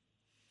McCarthy.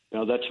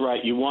 No, that's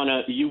right. You want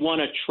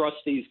to trust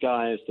these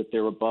guys that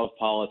they're above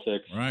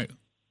politics. Right.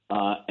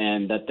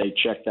 And that they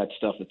check that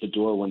stuff at the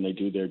door when they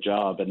do their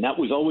job. And that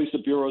was always the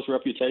Bureau's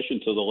reputation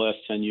till the last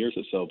 10 years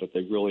or so, but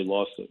they've really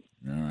lost it.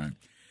 All right.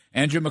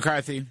 Andrew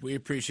McCarthy, we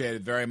appreciate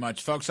it very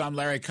much. Folks, I'm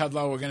Larry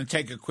Kudlow. We're going to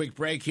take a quick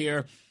break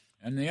here.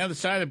 And the other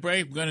side of the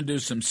break, we're going to do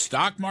some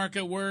stock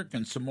market work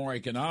and some more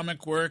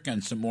economic work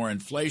and some more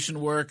inflation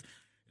work.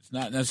 It's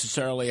not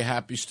necessarily a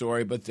happy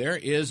story, but there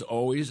is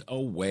always a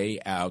way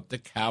out. The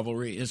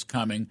cavalry is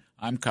coming.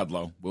 I'm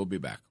Kudlow. We'll be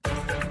back.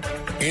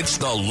 It's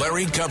the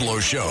Larry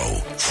Kudlow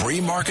Show.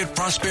 Free market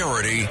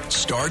prosperity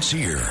starts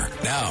here.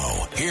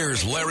 Now,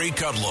 here's Larry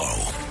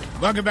Kudlow.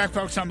 Welcome back,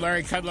 folks. I'm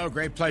Larry Kudlow.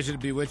 Great pleasure to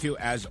be with you,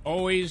 as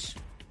always.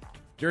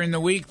 During the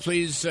week,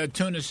 please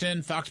tune us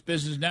in, Fox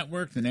Business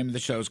Network. The name of the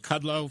show is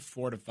Kudlow,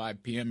 4 to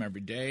 5 p.m.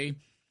 every day.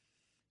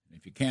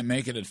 If you can't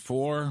make it at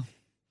 4,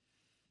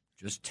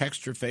 just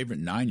text your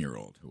favorite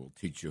 9-year-old who will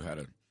teach you how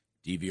to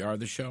DVR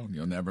the show.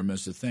 You'll never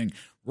miss a thing.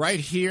 Right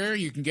here,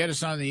 you can get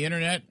us on the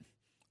Internet,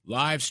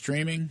 live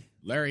streaming,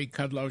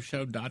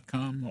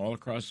 LarryKudlowShow.com, all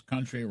across the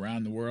country,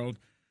 around the world,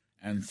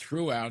 and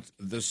throughout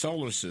the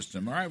solar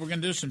system. All right, we're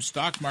going to do some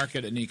stock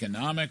market and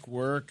economic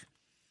work.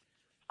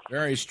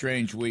 Very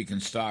strange week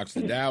in stocks.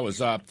 The Dow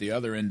was up. The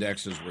other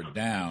indexes were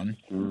down.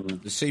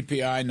 The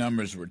CPI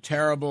numbers were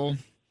terrible.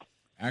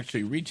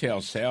 Actually,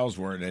 retail sales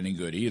weren't any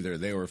good either.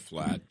 They were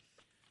flat.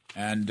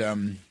 And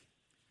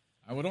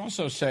I would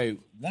also say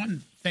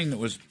one thing that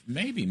was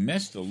maybe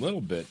missed a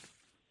little bit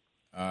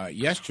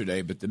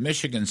yesterday, but the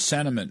Michigan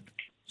Sentiment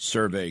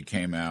Survey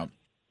came out.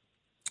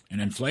 And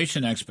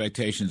inflation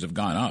expectations have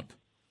gone up.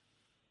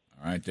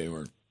 All right, they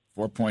were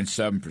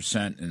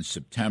 4.7% in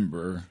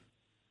September,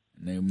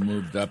 and they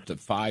moved up to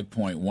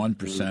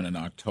 5.1% in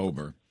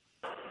October.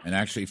 And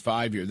actually,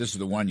 5-year, this is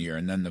the 1 year,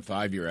 and then the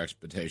 5-year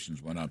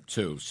expectations went up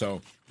too.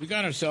 So we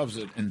got ourselves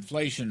an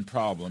inflation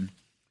problem.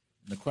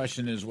 The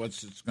question is,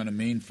 what's it's going to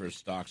mean for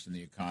stocks in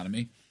the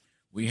economy?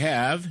 We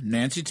have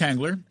Nancy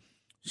Tengler,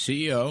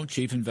 CEO,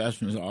 Chief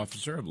Investment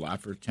Officer of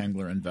Laffer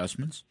Tengler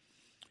Investments.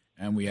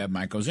 And we have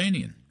Mike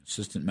Ozanian,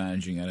 assistant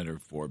managing editor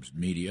of Forbes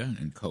Media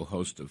and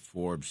co-host of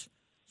Forbes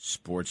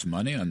Sports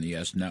Money on the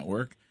Yes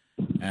Network.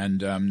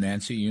 And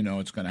Nancy, you know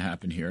what's going to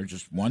happen here.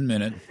 Just 1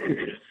 minute.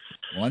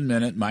 1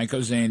 minute. Mike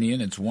Ozanian.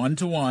 It's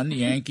 1-1.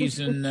 Yankees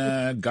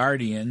and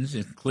Guardians,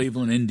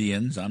 Cleveland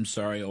Indians. I'm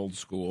sorry, old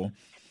school.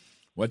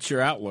 What's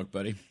your outlook,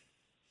 buddy?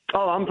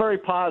 Oh, I'm very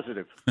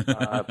positive.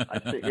 I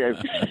think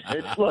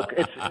it's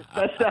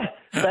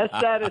best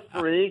status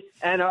 3,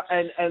 and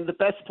the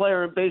best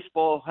player in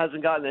baseball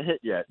hasn't gotten a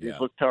hit yet. Yeah.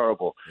 He's looked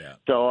terrible. Yeah.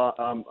 So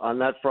on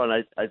that front,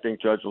 I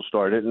think Judge will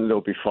start it, and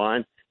they'll be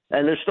fine.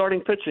 And their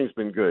starting pitching's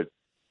been good.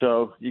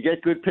 So you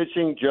get good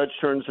pitching, Judge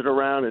turns it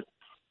around.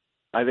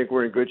 I think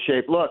we're in good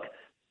shape. Look,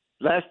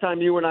 last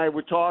time you and I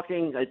were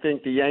talking, I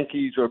think the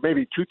Yankees, or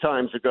maybe 2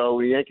 times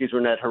ago, the Yankees were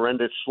in that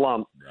horrendous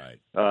slump. Right.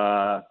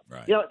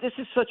 Right. You know, this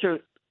is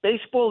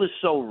baseball is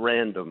so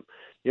random.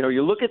 You know,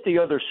 you look at the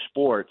other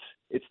sports,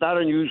 it's not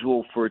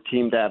unusual for a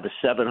team to have a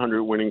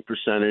 700 winning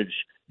percentage,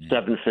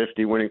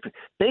 750 winning.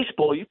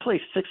 Baseball, you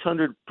play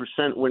 600%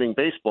 winning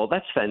baseball.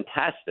 That's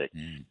fantastic.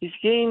 These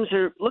games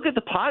look at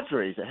the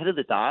Padres ahead of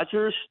the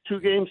Dodgers,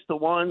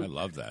 2-1. I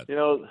love that. You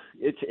know,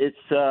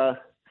 it's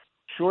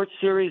short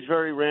series,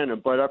 very random,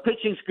 but our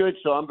pitching's good,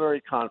 so I'm very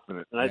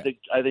confident, and I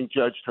think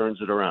Judge turns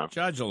it around.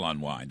 Judge will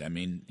unwind. I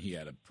mean, he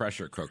had a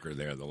pressure cooker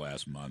there the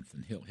last month,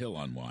 and he'll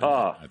unwind.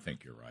 Oh. I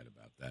think you're right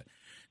about that.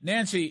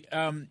 Nancy,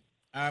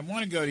 I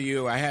want to go to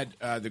you. I had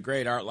the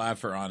great Art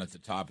Laffer on at the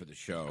top of the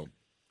show,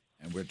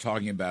 and we're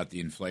talking about the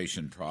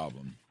inflation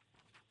problem.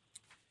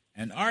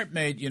 And Art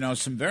made,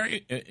 some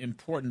very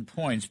important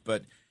points,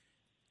 but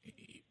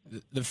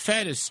the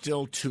Fed is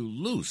still too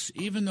loose,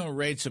 even though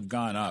rates have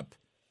gone up.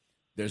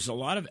 There's a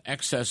lot of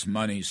excess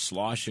money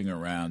sloshing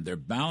around. Their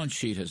balance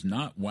sheet has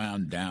not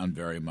wound down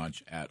very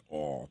much at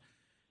all.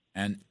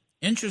 And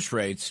interest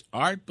rates,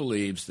 Art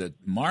believes that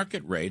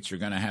market rates are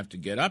going to have to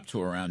get up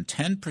to around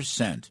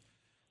 10%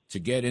 to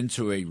get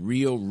into a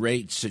real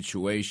rate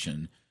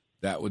situation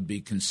that would be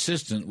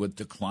consistent with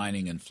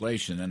declining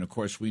inflation. And, of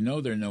course, we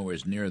know they're nowhere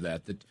near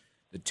that. The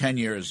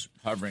 10-year is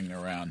hovering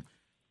around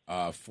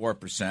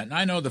 4%. And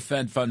I know the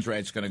Fed funds rate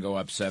is going to go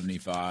up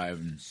 75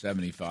 and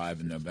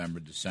 75 in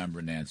November,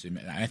 December, Nancy.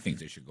 I think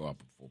they should go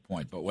up a full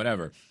point, but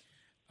whatever.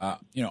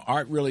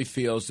 Art really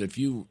feels if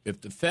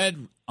the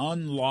Fed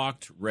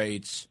unlocked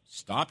rates,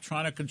 stopped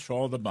trying to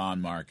control the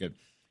bond market,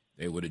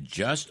 they would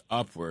adjust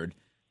upward,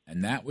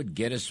 and that would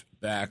get us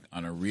back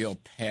on a real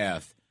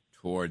path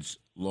towards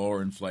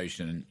lower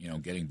inflation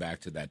and, getting back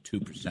to that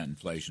 2%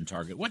 inflation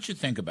target. What you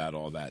think about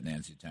all that,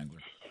 Nancy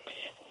Tengler?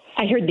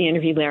 I heard the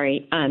interview,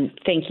 Larry.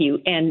 Thank you.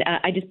 And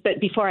but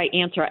before I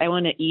answer, I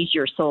want to ease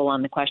your soul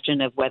on the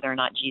question of whether or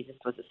not Jesus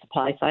was a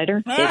supply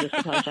sider. Yes.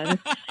 I've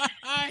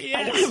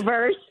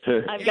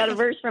got a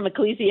verse from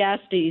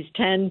Ecclesiastes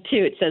 10:2.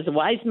 It says, "A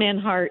wise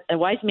man's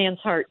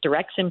heart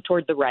directs him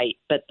toward the right,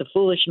 but the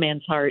foolish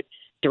man's heart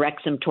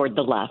directs him toward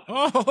the left."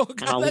 Oh,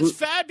 God, that's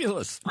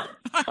fabulous.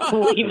 I'll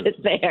leave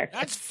it there.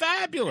 That's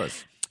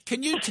fabulous.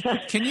 Can you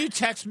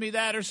text me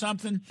that or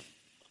something?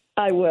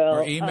 I will.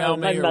 Or email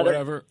me or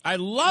whatever. I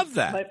love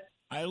that.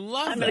 I'm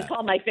going to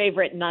call my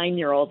favorite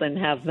 9-year-old and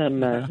have them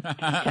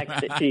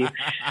text it to you.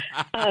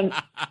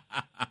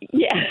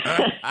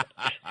 Yeah.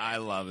 I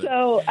love it.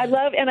 So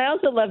I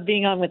also love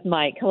being on with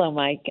Mike. Hello,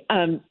 Mike.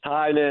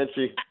 Hi,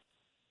 Nancy.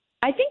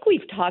 I think we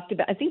talked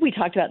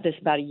about this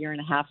about a year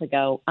and a half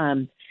ago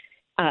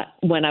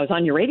when I was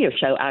on your radio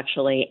show,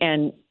 actually.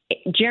 And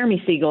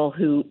Jeremy Siegel,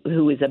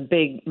 who is a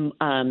big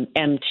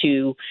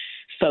M2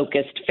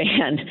 focused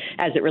fan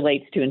as it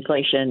relates to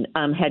inflation,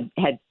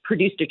 had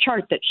produced a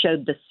chart that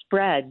showed the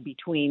spread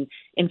between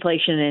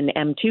inflation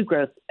and M2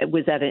 growth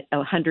was at a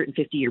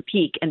 150-year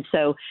peak. And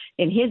so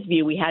in his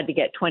view, we had to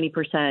get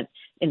 20%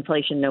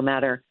 inflation no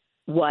matter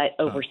what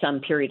over some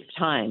period of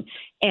time.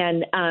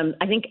 And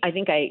I think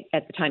I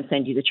at the time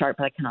sent you the chart,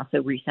 but I can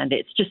also resend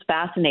it. It's just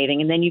fascinating.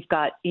 And then you've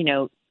got,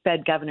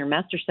 Fed Governor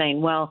Mester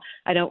saying, well,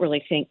 I don't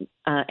really think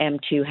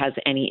M2 has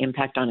any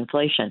impact on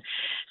inflation.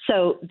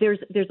 So there's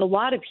a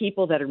lot of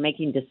people that are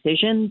making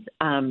decisions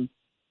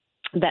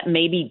that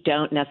maybe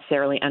don't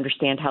necessarily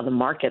understand how the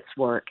markets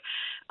work.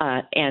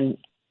 And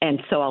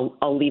so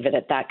I'll leave it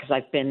at that because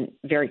I've been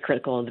very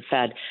critical of the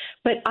Fed.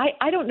 But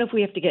I don't know if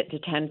we have to get to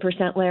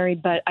 10%, Larry,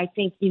 but I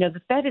think,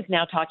 the Fed is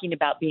now talking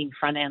about being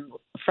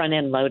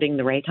front-end loading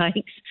the rate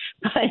hikes.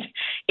 But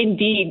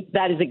indeed,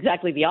 that is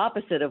exactly the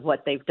opposite of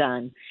what they've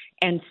done.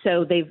 And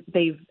so they've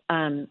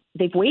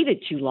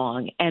waited too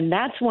long. And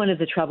that's one of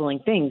the troubling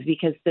things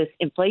because this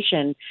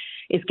inflation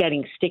is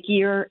getting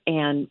stickier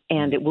and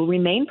it will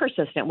remain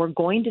persistent. We're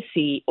going to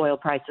see oil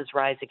prices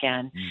rise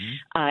again.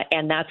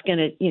 And that's going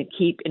to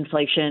keep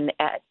inflation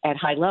at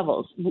high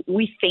levels.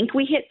 We think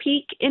we hit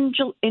peak in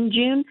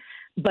June,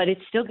 but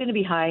it's still going to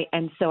be high.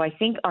 And so I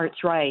think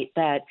Art's right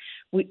that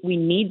we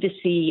need to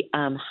see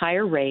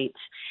higher rates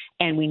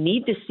and we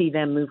need to see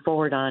them move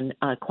forward on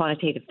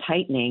quantitative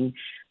tightening.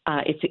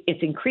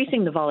 It's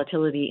increasing the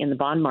volatility in the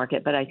bond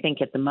market, but I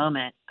think at the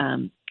moment,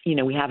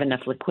 we have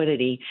enough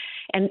liquidity,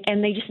 and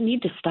they just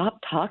need to stop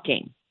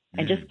talking.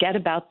 and just get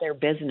about their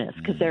business,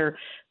 because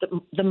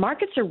the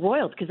markets are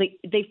roiled because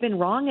they've been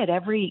wrong at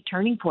every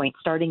turning point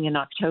starting in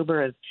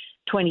October of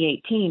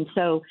 2018.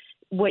 So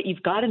what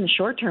you've got in the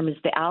short term is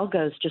the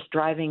algos just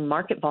driving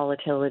market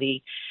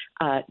volatility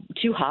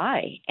too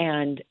high,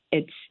 and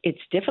it's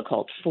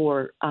difficult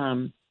for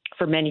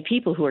many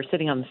people who are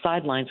sitting on the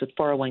sidelines with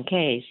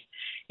 401ks.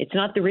 It's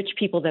not the rich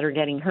people that are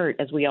getting hurt,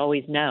 as we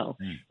always know.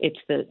 It's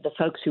the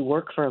folks who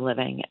work for a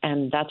living,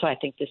 and that's why I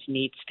think this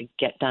needs to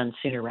get done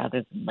sooner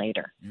rather than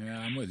later. Yeah,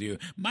 I'm with you.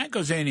 Mike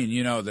Ozanian,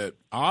 the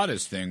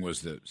oddest thing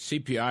was the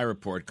CPI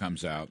report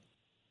comes out,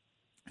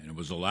 and it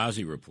was a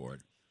lousy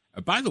report.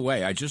 By the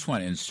way, I just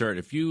want to insert,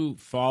 if you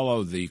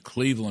follow the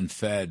Cleveland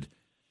Fed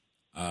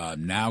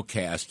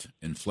nowcast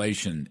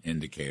inflation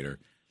indicator,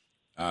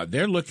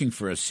 they're looking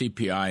for a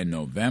CPI in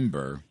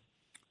November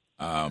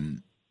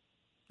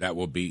that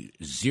will be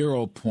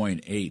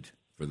 0.8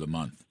 for the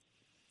month.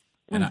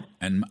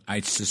 And I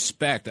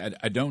suspect,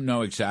 I don't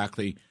know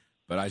exactly,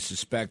 but I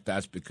suspect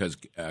that's because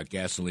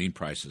gasoline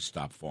prices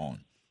stopped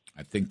falling.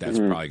 I think that's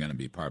probably going to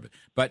be part of it.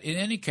 But in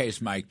any case,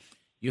 Mike,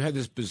 you had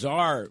this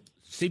bizarre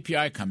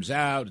CPI comes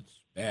out, it's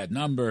a bad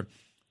number,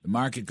 the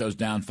market goes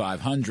down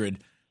 500,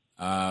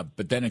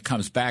 but then it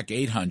comes back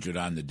 800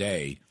 on the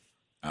day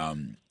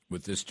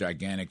with this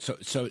gigantic.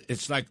 So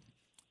it's like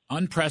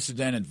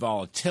unprecedented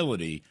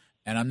volatility,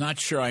 and I'm not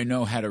sure I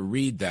know how to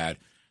read that,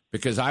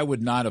 because I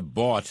would not have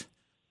bought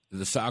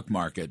the stock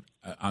market,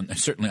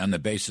 certainly on the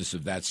basis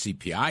of that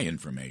CPI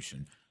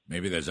information.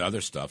 Maybe there's other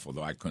stuff,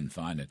 although I couldn't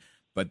find it.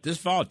 But this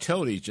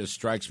volatility just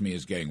strikes me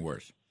as getting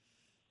worse.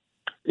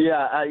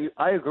 Yeah,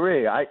 I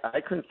agree. I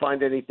couldn't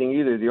find anything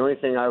either. The only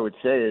thing I would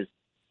say is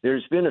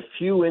there's been a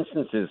few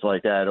instances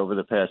like that over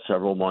the past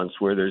several months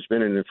where there's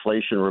been an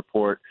inflation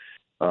report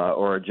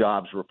or a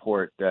jobs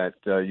report that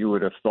you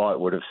would have thought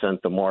would have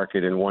sent the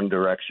market in one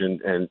direction,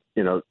 and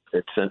it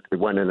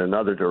went in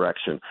another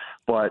direction.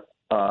 But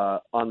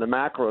on the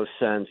macro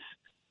sense,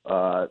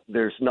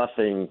 there's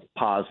nothing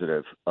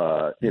positive.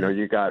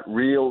 You got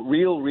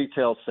real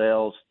retail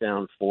sales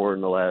down 4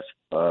 in the last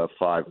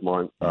 5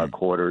 month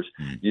quarters.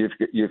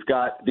 You've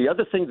got the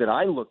other thing that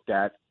I looked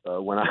at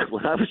when I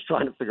was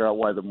trying to figure out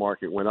why the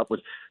market went up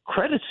was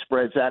credit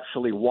spreads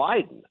actually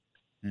widened.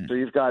 So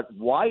you've got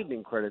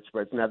widening credit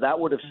spreads. Now that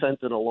would have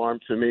sent an alarm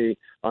to me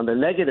on the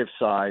negative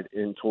side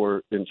in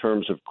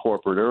terms of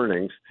corporate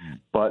earnings,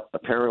 but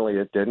apparently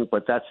it didn't.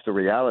 But that's the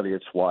reality;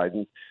 it's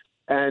widened.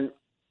 And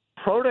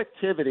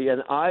productivity,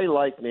 and I,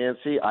 like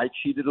Nancy, I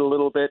cheated a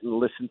little bit and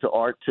listened to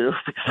Art too,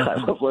 because I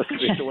love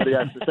listening to what he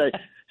has to say.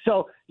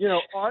 So,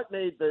 Art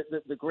made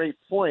the great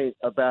point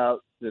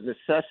about the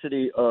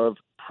necessity of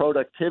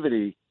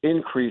productivity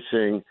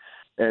increasing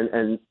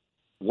and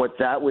what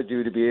that would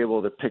do to be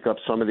able to pick up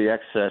some of the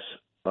excess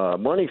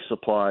money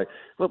supply.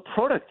 But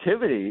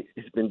productivity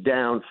has been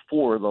down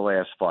for the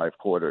last 5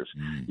 quarters.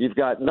 You've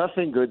got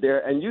nothing good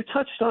there. And you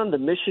touched on the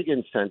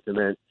Michigan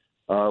sentiment,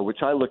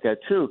 which I look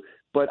at too.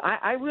 But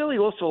I really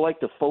also like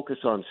to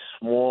focus on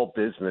small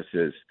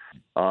businesses.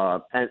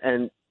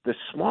 And the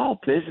small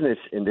business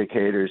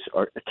indicators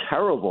are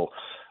terrible.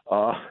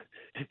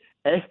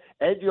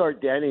 Ed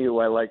Yardeni, who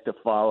I like to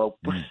follow,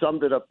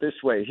 summed it up this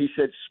way. He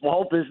said,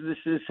 small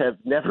businesses have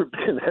never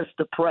been as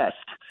depressed.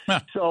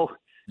 So,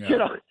 I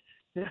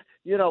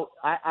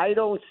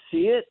don't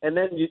see it. And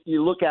then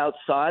you look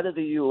outside of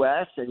the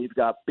U.S. and you've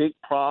got big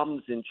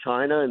problems in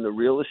China in the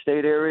real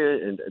estate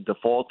area and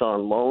default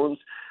on loans.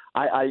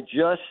 I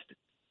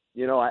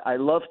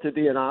love to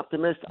be an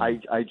optimist.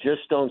 I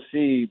just don't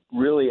see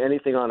really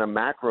anything on a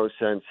macro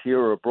sense here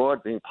or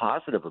abroad being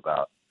positive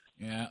about.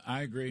 Yeah,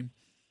 I agree.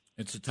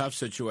 It's a tough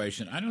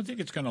situation. I don't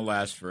think it's going to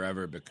last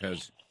forever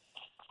because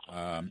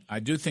I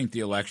do think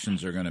the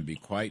elections are going to be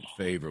quite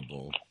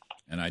favorable,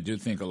 and I do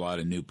think a lot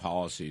of new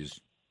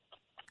policies,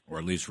 or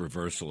at least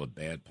reversal of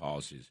bad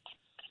policies,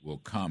 will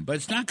come. But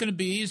it's not going to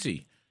be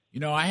easy.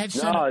 I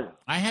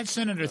had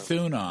Senator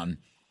Thune on,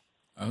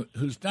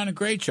 who's done a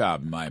great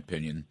job, in my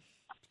opinion,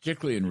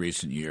 particularly in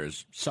recent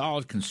years.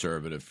 Solid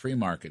conservative, free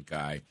market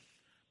guy.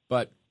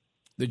 But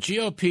the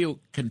GOP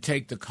can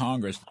take the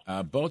Congress,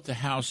 both the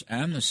House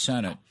and the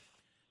Senate.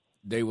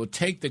 They will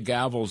take the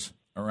gavels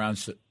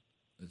around,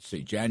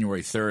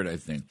 January 3rd, I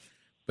think.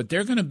 But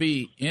they're going to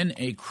be in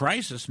a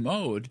crisis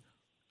mode,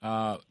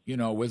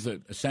 with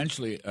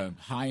essentially a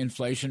high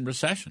inflation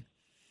recession.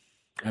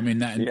 I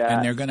mean, and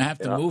they're going to have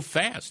to move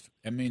fast.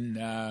 I mean,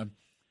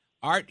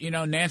 Art,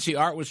 Nancy,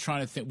 Art was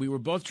trying to think. We were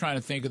both trying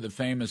to think of the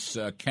famous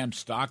Kemp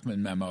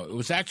Stockman memo. It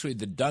was actually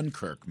the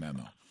Dunkirk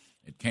memo.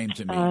 It came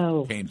to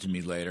me. Came to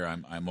me later.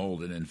 I'm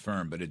old and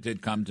infirm, but it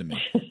did come to me.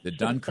 The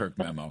Dunkirk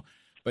memo.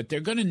 But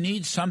they're going to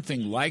need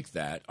something like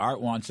that.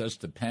 Art wants us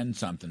to pen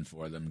something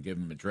for them, give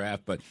them a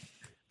draft. But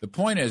the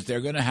point is,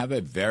 they're going to have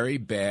a very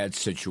bad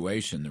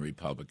situation, the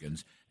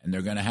Republicans, and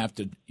they're going to have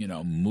to,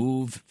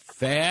 move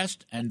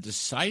fast and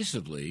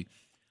decisively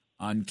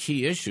on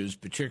key issues,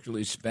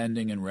 particularly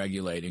spending and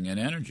regulating and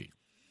energy.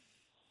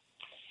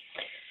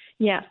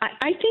 Yeah,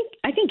 I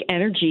think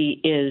energy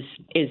is.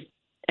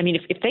 I mean,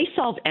 if they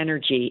solve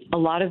energy, a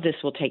lot of this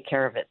will take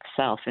care of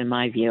itself, in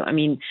my view. I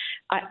mean,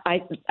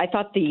 I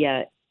thought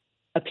the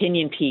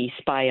opinion piece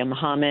by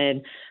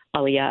Mohammed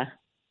Aliyah,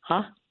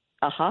 I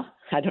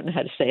don't know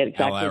how to say it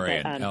exactly.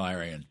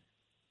 El-Arian.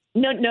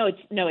 No,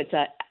 it's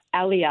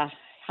Aliyah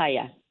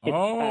Haya. He's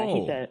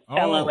a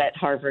fellow at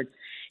Harvard.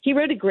 He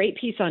wrote a great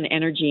piece on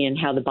energy and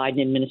how the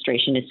Biden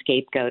administration is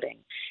scapegoating.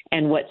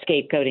 And what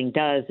scapegoating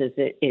does is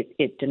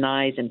it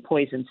denies and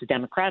poisons the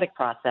democratic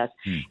process.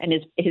 And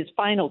his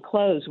final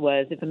close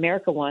was, if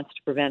America wants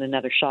to prevent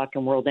another shock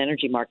in world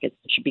energy markets,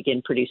 it should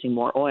begin producing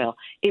more oil.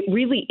 It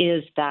really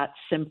is that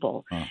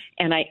simple.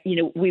 And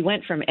we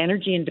went from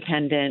energy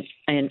independent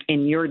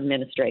in your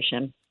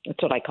administration.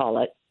 That's what I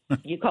call it.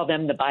 You call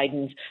them the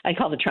Bidens. I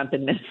call the Trump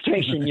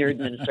administration your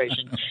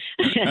administration.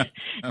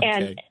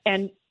 Okay.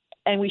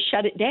 And we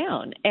shut it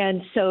down.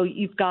 And so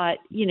you've got,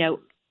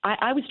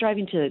 I was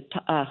driving to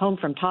home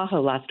from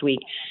Tahoe last week,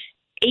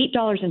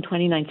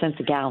 $8.29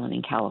 a gallon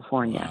in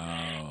California.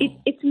 Wow.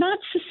 It's not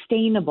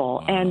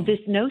sustainable. Wow. And this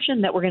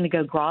notion that we're going to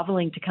go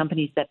groveling to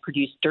companies that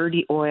produce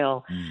dirty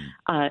oil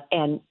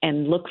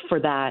and look for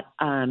that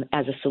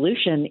as a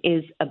solution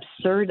is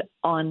absurd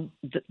on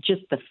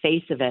just the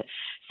face of it.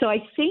 So I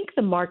think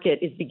the market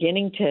is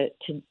beginning to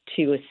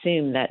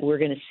assume that we're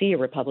going to see a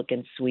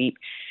Republican sweep.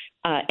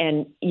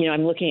 And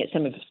I'm looking at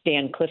some of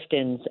Stan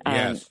Clifton's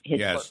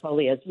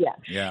portfolios.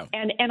 Yeah.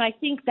 And I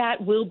think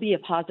that will be a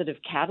positive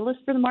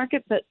catalyst for the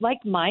market. But like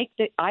Mike,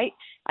 I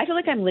feel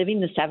like I'm living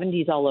the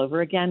 70s all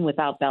over again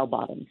without bell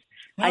bottoms.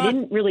 I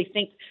didn't really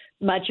think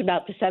much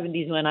about the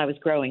 70s when I was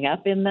growing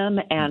up in them.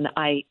 And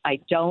I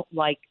don't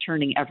like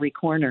turning every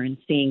corner and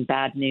seeing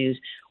bad news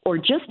or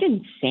just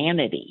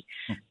insanity.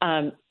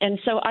 And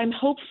so I'm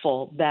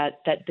hopeful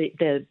that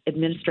the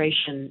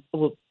administration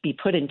will be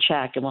put in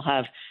check and we'll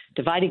have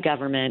divided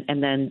government,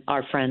 and then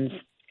our friends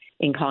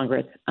in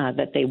Congress,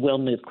 that they will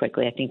move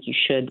quickly. I think you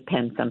should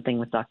pen something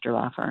with Dr.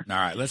 Laffer. All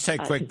right, let's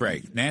take a quick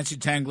break. Nancy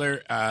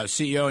Tengler,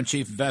 CEO and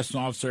Chief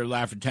Investment Officer,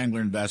 Laffer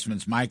Tengler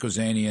Investments, Mike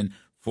Ozanian,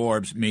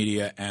 Forbes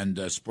Media, and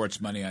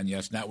Sports Money on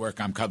Yes Network.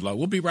 I'm Kudlow.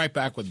 We'll be right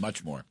back with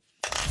much more.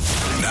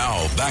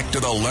 Now, back to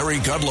the Larry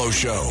Kudlow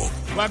Show.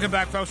 Welcome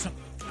back, folks.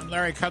 I'm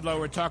Larry Kudlow.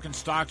 We're talking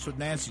stocks with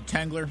Nancy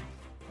Tengler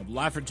of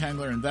Laffer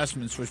Tengler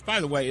Investments, which,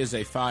 by the way, is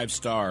a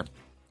 5-star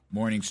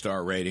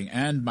Morningstar rating,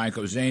 and Mike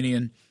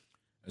Ozanian,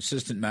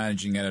 Assistant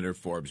Managing Editor,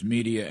 Forbes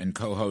Media, and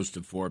co-host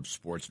of Forbes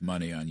Sports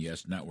Money on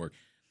Yes Network,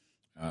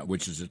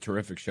 which is a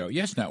terrific show.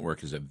 Yes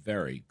Network is a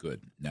very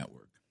good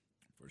network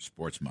for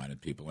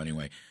sports-minded people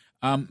anyway.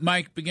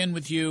 Mike, begin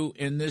with you.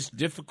 In this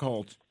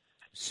difficult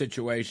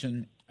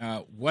situation,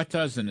 what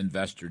does an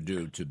investor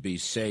do to be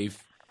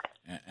safe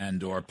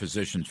and or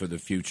positioned for the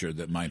future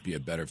that might be a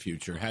better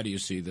future? How do you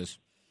see this?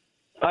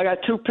 I got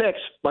two picks.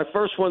 My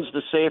first one's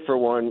the safer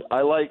one.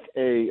 I like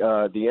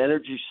the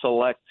Energy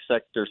Select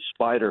Sector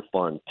Spider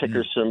Fund,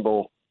 ticker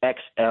symbol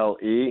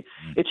XLE.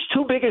 Its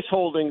two biggest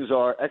holdings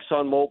are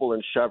ExxonMobil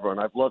and Chevron.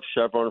 I've loved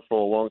Chevron for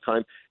a long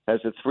time. Has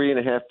a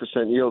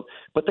 3.5% yield,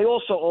 but they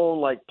also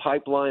own like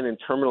pipeline and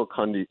terminal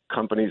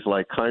companies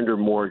like Kinder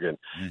Morgan.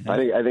 I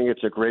think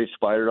it's a great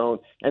spider to own.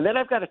 And then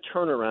I've got a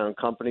turnaround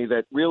company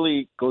that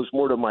really goes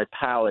more to my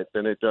palate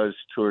than it does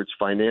towards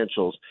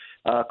financials.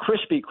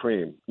 Krispy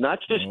Kreme, not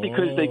just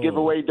because they give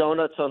away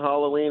donuts on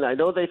Halloween. I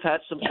know they've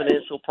had some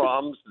financial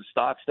problems. The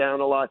stock's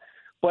down a lot.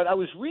 But I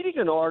was reading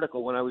an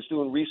article when I was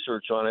doing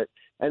research on it,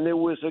 and there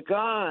was a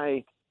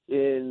guy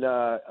in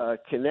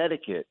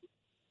Connecticut,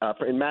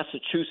 in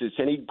Massachusetts,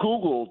 and he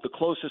Googled the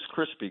closest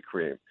Krispy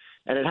Kreme,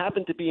 and it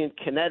happened to be in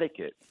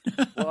Connecticut.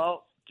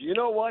 Well, do you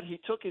know what? He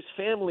took his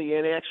family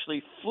and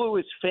actually flew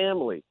his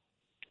family,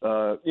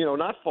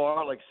 not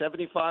far, like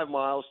 75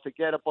 miles, to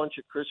get a bunch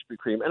of Krispy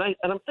Kreme. And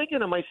I'm thinking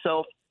to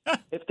myself,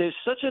 if there's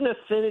such an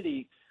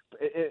affinity,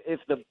 if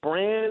the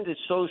brand is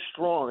so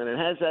strong and it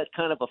has that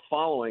kind of a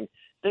following,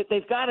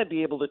 they've got to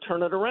be able to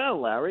turn it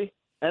around, Larry.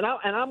 And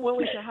I'm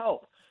willing to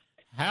help.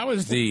 How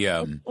is the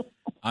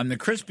on the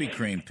Krispy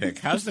Kreme pick?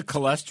 How's the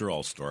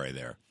cholesterol story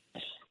there?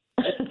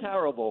 It's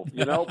terrible,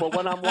 But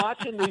when I'm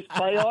watching these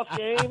playoff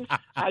games,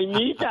 I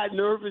need that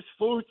nervous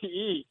food to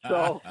eat.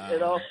 So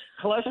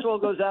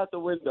cholesterol goes out the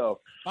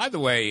window. By the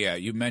way,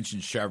 you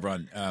mentioned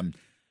Chevron.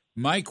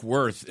 Mike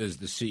Wirth is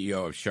the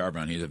CEO of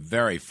Chevron. He's a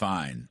very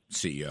fine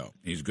CEO.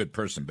 He's a good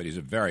person, but he's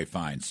a very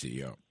fine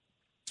CEO.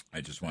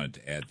 I just wanted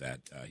to add that.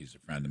 He's a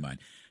friend of mine.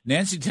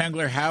 Nancy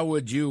Tengler, how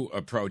would you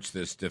approach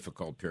this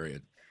difficult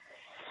period?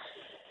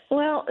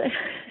 Well,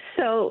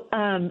 so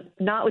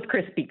not with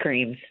Krispy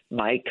Kremes,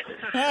 Mike.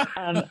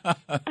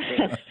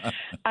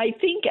 I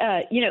think,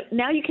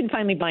 now you can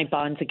finally buy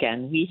bonds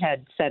again. We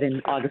had said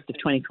in August of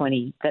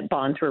 2020 that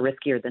bonds were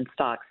riskier than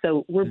stocks.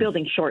 So we're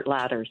building short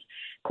ladders,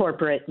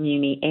 corporate,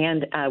 muni,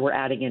 and we're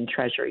adding in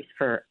treasuries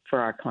for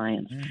our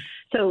clients.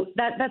 So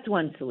that's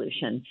one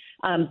solution,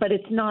 but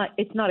it's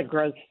not a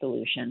growth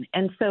solution.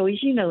 And so,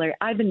 as you know, Larry,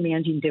 I've been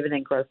managing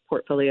dividend growth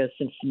portfolios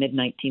since the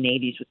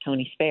mid-1980s with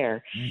Tony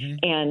Spare,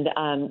 and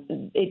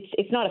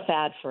it's not a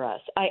fad for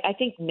us. I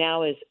think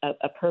now is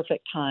a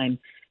perfect time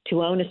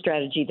to own a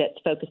strategy that's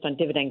focused on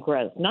dividend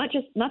growth, not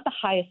the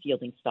highest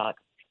yielding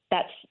stocks,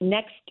 that's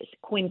next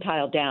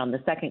quintile down,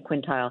 the second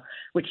quintile,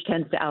 which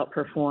tends to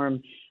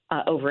outperform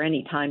over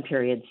any time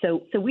period.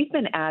 So we've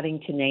been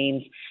adding to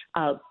names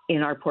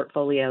in our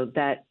portfolio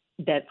that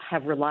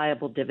have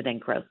reliable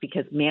dividend growth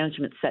because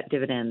management set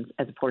dividends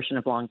as a portion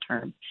of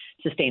long-term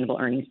sustainable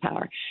earnings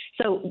power.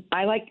 So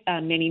I like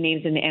many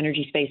names in the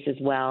energy space as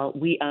well.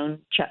 We own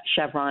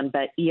Chevron,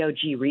 but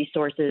EOG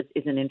Resources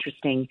is an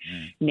interesting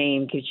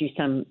name, gives you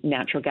some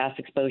natural gas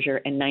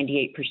exposure, and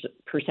 98%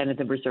 of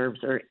the reserves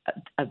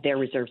of their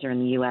reserves are in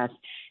the U.S.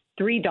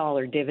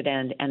 $3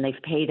 dividend, and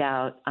they've paid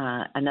out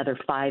another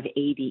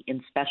 $5.80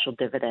 in special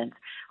dividends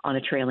on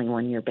a trailing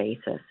one-year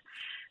basis.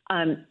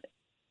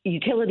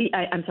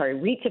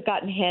 REITs have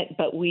gotten hit,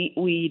 but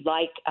we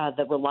like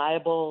the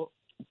reliable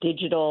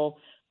digital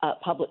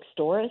public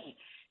storage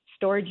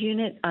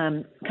unit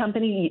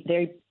company.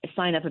 They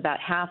sign up about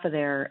half of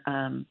their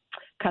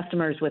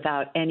customers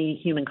without any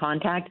human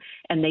contact,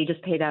 and they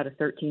just paid out a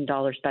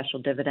 $13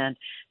 special dividend.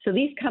 So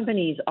these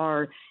companies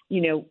are,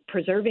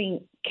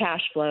 preserving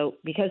cash flow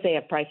because they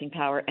have pricing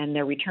power, and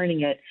they're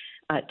returning it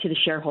to the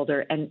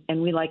shareholder,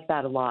 and we like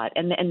that a lot.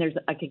 And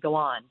I could go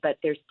on, but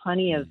there's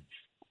plenty of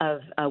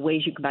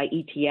ways you can buy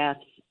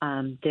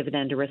ETFs,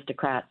 dividend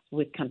aristocrats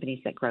with companies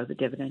that grow the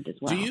dividend as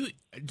well.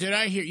 Did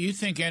I hear you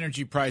think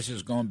energy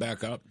prices going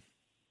back up?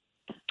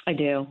 I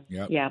do.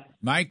 Yep. Yeah.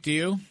 Mike, do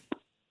you?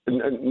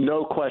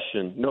 No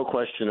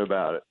question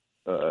about it.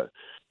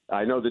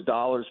 I know the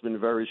dollar's been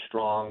very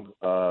strong,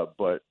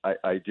 but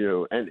I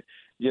do. And,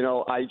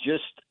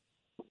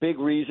 big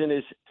reason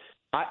is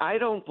I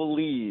don't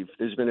believe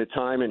there's been a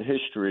time in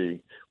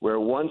history where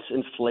once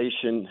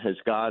inflation has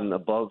gotten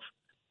above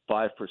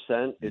 5%,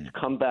 it's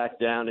come back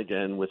down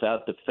again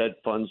without the Fed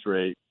funds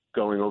rate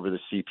going over the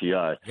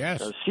CPI.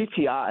 Yes.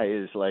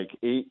 CPI is like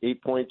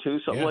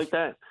 8.2, something like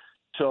that.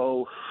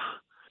 So,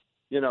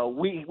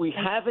 we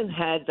haven't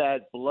had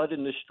that blood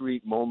in the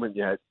street moment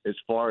yet, as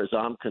far as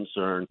I'm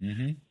concerned,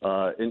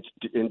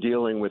 in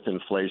dealing with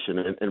inflation,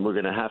 and we're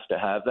going to have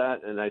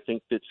that, and I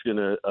think it's going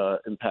to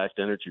impact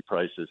energy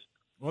prices.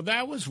 Well,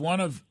 that was one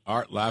of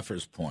Art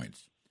Laffer's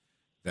points,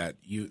 that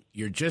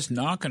you're just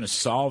not going to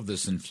solve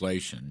this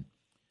inflation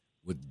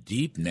with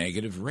deep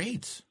negative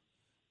rates.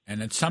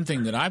 And it's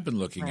something that I've been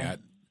looking at.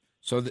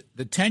 So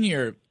the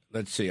 10-year,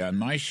 let's see, on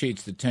my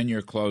sheets, the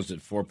 10-year closed at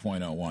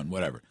 4.01,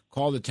 whatever.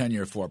 Call the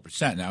 10-year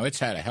 4%. Now, it's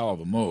had a hell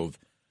of a move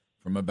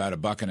from about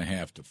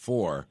 $1.50 to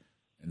 $4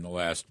 in the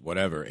last,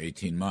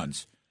 18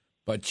 months.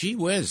 But gee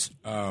whiz,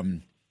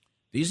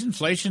 these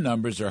inflation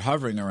numbers are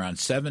hovering around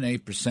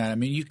 7-8%. I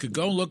mean, you could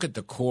go look at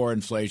the core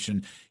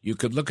inflation. You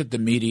could look at the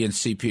median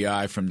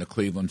CPI from the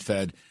Cleveland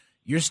Fed.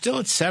 You're still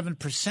at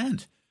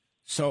 7%.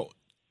 So,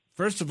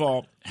 first of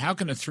all, how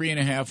can a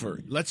 3.5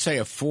 or let's say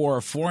a 4 or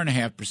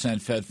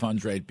 4.5% Fed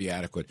funds rate be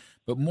adequate?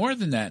 But more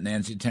than that,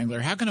 Nancy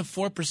Tengler, how can a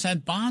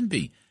 4% bond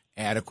be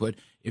adequate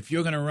if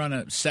you're going to run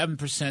a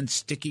 7%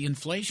 sticky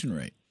inflation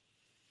rate?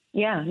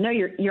 Yeah, no,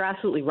 you're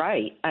absolutely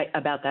right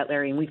about that,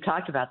 Larry. And we've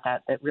talked about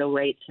that real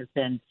rates have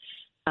been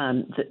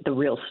the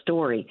real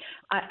story.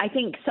 I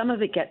think some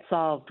of it gets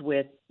solved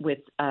with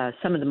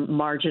some of the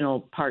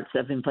marginal parts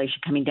of inflation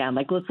coming down.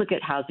 Like, let's look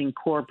at housing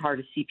core part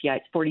of CPI.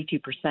 It's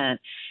 42%.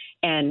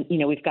 And,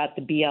 we've got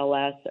the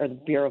BLS, or the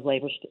Bureau of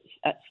Labor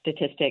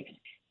Statistics,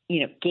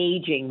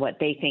 gauging what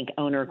they think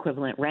owner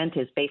equivalent rent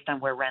is based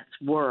on where rents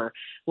were.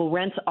 Well,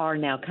 rents are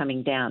now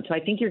coming down. So I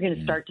think you're going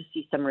to start to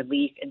see some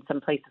relief in some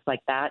places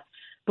like that.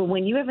 But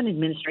when you have an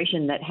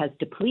administration that has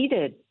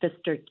depleted the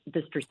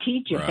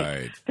strategic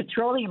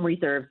petroleum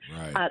reserve,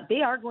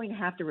 they are going to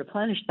have to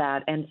replenish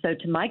that. And so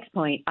to Mike's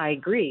point, I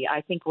agree.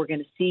 I think we're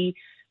going to see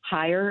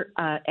higher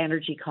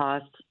energy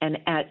costs. And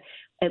at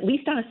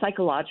least on a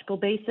psychological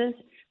basis,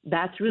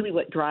 that's really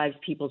what drives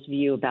people's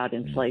view about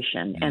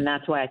inflation. And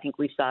that's why I think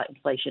we saw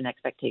inflation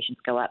expectations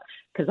go up.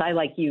 Because I,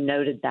 like you,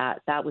 noted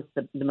that was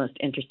the most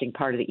interesting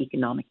part of the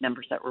economic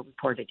numbers that were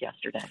reported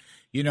yesterday.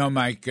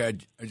 Mike,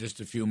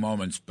 just a few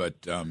moments,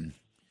 but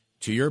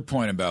to your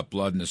point about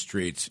blood in the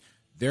streets,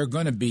 there are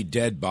going to be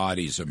dead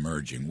bodies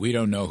emerging. We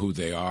don't know who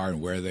they are and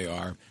where they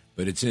are,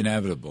 but it's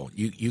inevitable.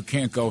 You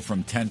can't go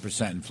from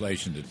 10%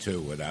 inflation to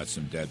 2% without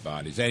some dead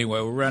bodies. Anyway,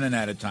 we're running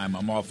out of time.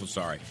 I'm awful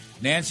sorry.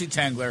 Nancy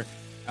Tengler,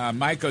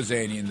 Mike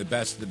Ozanian, the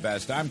best of the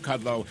best. I'm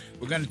Kudlow.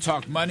 We're going to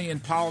talk money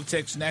and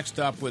politics next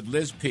up with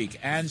Liz Peek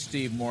and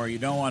Steve Moore. You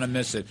don't want to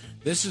miss it.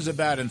 This is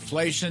about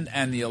inflation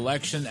and the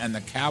election, and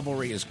the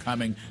cavalry is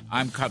coming.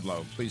 I'm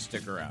Kudlow. Please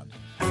stick around.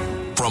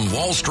 From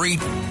Wall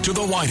Street to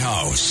the White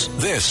House,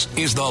 this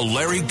is the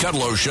Larry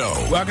Kudlow Show.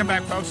 Welcome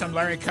back, folks. I'm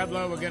Larry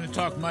Kudlow. We're going to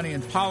talk money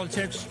and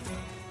politics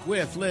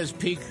with Liz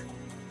Peek,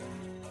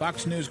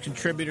 Fox News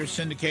contributor,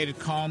 syndicated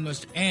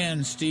columnist,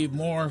 and Steve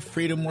Moore,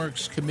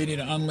 FreedomWorks Committee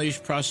to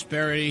Unleash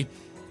Prosperity,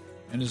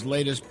 and his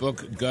latest book,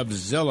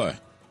 Govzilla.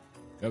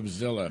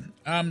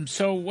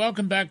 So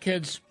welcome back,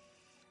 kids.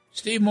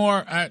 Steve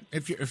Moore,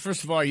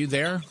 first of all, are you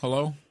there?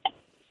 Hello?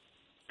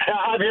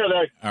 I'm here,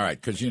 Larry. All right,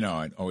 because,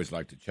 I always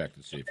like to check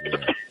to see if you're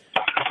there.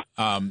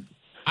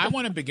 I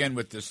want to begin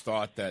with this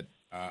thought that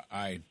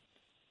I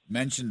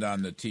mentioned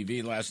on the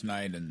TV last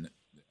night and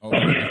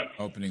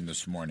opening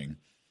this morning.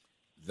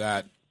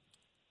 that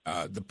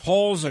the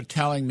polls are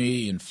telling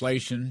me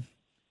inflation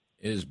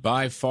is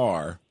by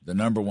far the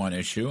number one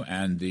issue,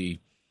 and the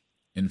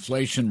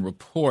inflation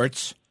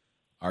reports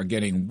are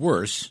getting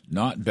worse,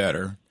 not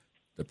better.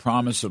 The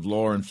promise of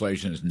lower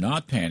inflation is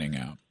not panning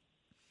out.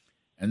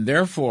 And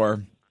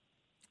therefore,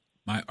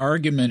 my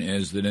argument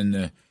is that in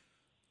the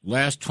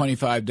last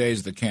 25 days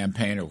of the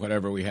campaign, or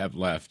whatever we have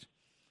left,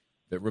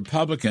 that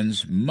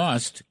Republicans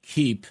must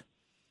keep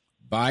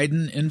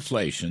Biden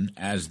inflation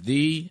as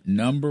the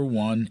number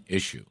one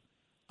issue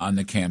on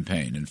the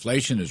campaign.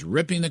 Inflation is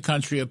ripping the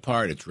country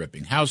apart. It's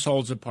ripping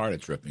households apart.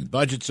 It's ripping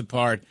budgets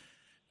apart.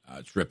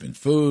 It's ripping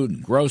food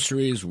and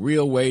groceries.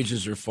 Real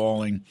wages are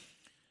falling.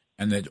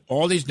 And that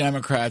all these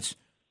Democrats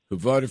who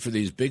voted for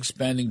these big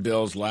spending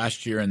bills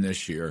last year and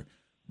this year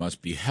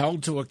must be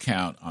held to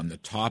account on the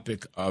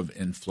topic of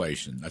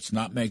inflation. Let's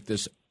not make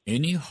this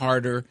any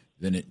harder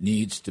than it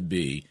needs to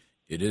be.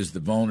 It is the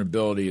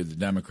vulnerability of the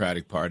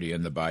Democratic Party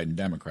and the Biden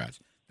Democrats.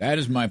 That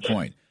is my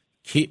point.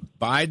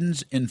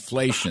 Biden's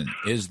inflation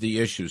is the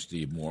issue,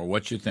 Steve Moore.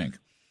 What you think?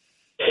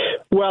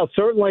 Well,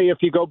 certainly if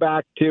you go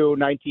back to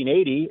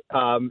 1980,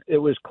 it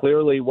was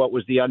clearly what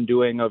was the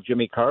undoing of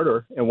Jimmy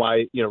Carter and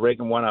why,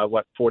 Reagan won a,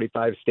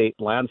 45-state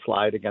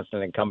landslide against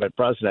an incumbent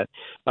president.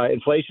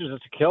 Inflation is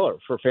a killer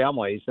for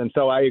families. And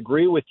so I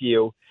agree with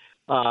you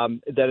that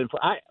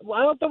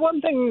the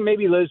one thing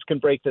maybe Liz can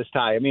break this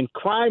tie. I mean,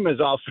 crime is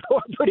also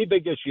a pretty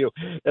big issue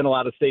in a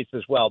lot of states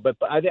as well. But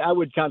I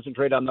would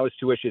concentrate on those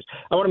two issues.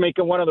 I want to make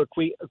one other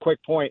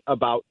quick point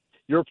about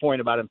your point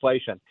about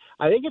inflation.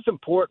 I think it's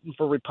important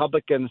for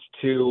Republicans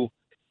to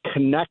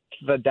connect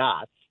the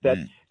dots. That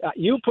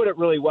you put it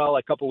really well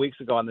a couple of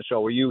weeks ago on the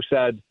show, where you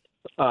said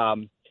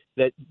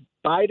that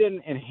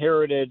Biden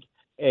inherited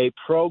a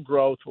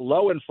pro-growth,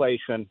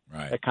 low-inflation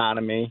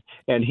economy,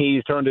 and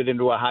he's turned it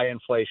into a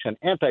high-inflation,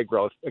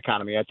 anti-growth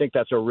economy. I think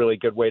that's a really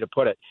good way to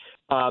put it.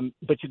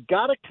 But you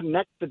got to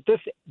connect that this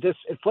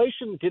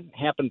inflation didn't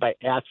happen by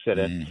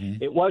accident.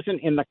 Mm-hmm. It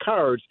wasn't in the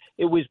cards.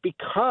 It was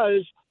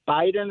because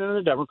Biden and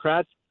the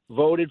Democrats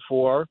voted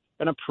for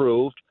and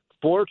approved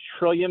 $4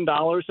 trillion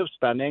of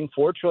spending,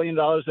 $4 trillion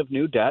of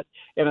new debt,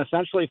 and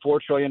essentially $4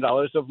 trillion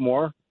of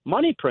more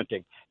money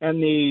printing.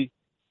 And the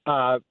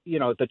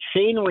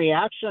chain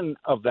reaction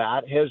of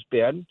that has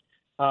been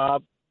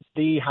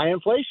the high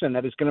inflation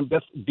that is going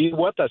to be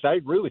with us. I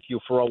agree with you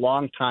for a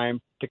long time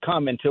to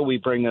come until we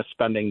bring this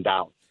spending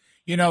down.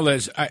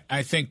 Liz,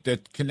 I think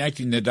that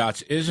connecting the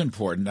dots is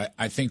important.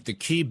 I think the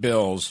key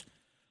bills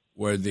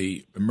were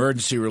the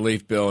emergency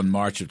relief bill in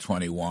March of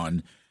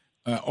 21,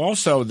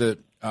 also the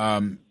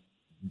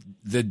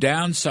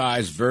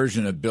downsized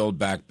version of Build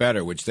Back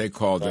Better, which they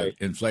call the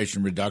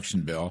Inflation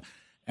Reduction Bill.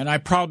 And I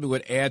probably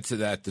would add to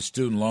that the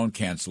student loan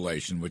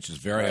cancellation, which is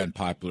very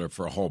unpopular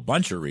for a whole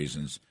bunch of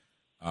reasons,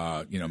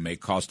 may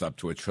cost up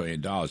to $1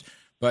 trillion.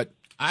 But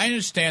I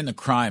understand the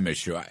crime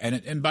issue.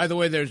 And by the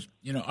way, there's,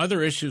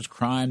 other issues,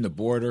 crime, the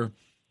border,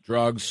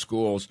 drugs,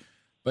 schools.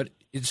 But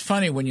it's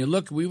funny, when you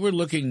look, we were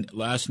looking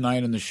last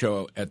night on the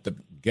show at the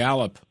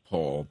Gallup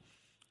poll,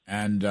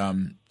 and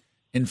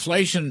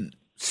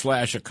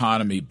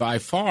inflation/economy by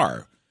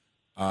far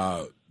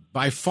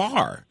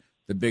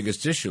the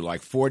biggest issue,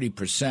 like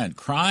 40%.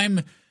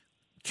 Crime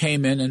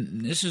came in,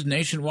 and this is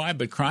nationwide,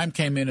 but crime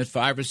came in at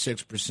 5 or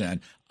 6%.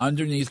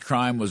 Underneath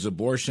crime was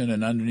abortion,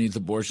 and underneath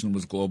abortion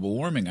was global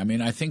warming. I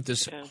mean, I think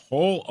this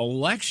whole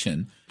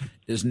election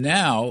is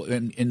now,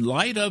 in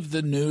light of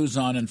the news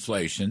on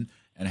inflation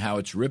and how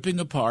it's ripping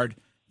apart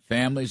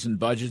families and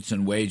budgets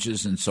and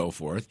wages and so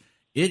forth,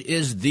 it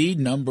is the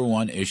number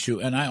one issue.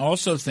 And I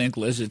also think,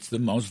 Liz, it's the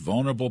most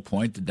vulnerable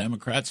point the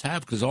Democrats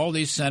have, because all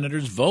these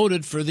senators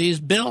voted for these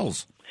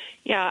bills.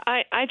 Yeah,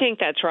 I think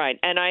that's right.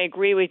 And I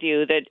agree with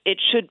you that it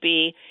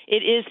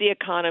is the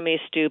economy,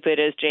 stupid,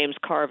 as James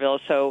Carville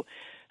so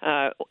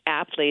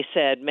aptly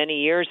said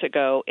many years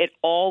ago. It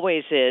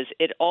always is.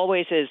 It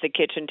always is the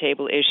kitchen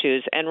table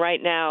issues. And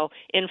right now,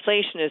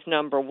 inflation is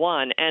number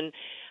one. And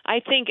I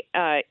think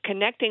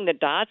connecting the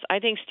dots, I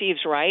think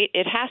Steve's right.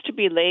 It has to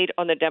be laid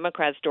on the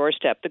Democrats'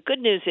 doorstep. The good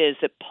news is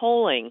that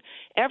polling,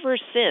 ever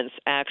since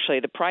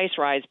actually the price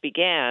rise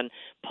began,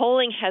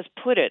 polling has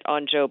put it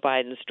on Joe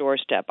Biden's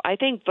doorstep. I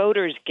think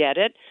voters get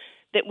it,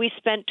 that we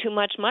spent too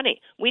much money.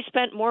 We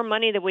spent more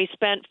money than we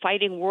spent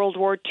fighting World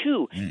War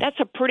II. That's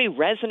a pretty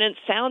resonant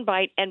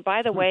soundbite. And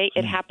by the way,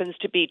 it happens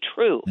to be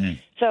true.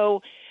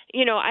 So,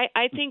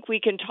 I think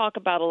we can talk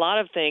about a lot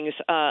of things,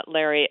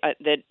 Larry,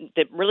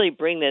 that really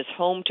bring this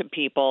home to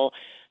people.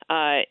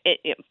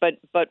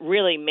 But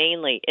really,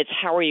 mainly, it's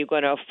how are you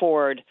going to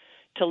afford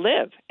to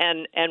live?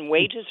 And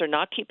wages are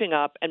not keeping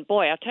up. And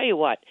boy, I'll tell you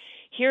what.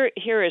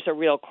 Here is a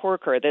real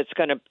corker that's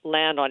going to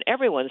land on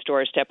everyone's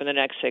doorstep in the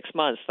next 6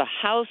 months.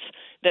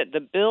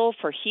 The bill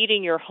for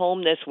heating your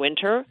home this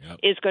winter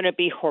is going to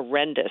be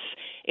horrendous.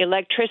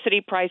 Electricity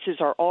prices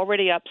are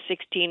already up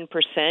 16%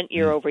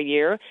 year over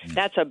year.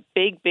 That's a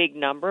big, big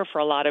number for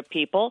a lot of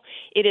people.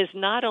 It is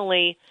not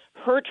only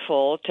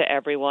hurtful to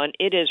everyone.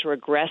 It is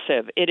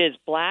regressive. It is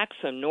blacks,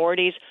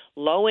 minorities,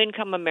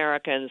 low-income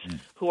Americans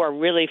who are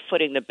really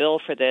footing the bill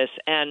for this.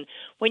 And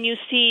when you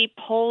see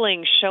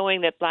polling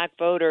showing that black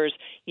voters,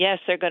 yes,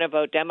 they're going to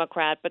vote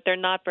Democrat, but they're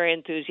not very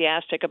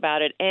enthusiastic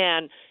about it,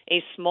 and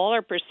a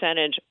smaller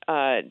percentage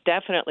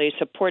definitely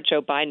support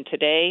Joe Biden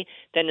today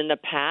than in the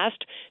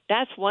past,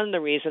 that's one of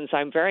the reasons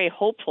I'm very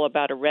hopeful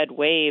about a red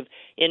wave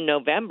in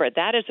November.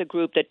 That is a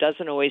group that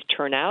doesn't always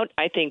turn out.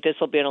 I think this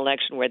will be an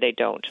election where they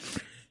don't.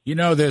 You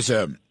know,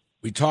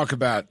 we talk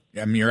about,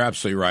 I mean, you're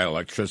absolutely right,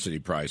 electricity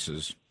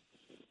prices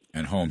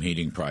and home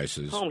heating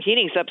prices. Home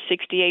heating's up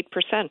 68%.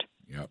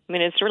 Yep. I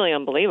mean, it's really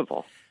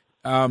unbelievable.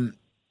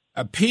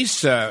 A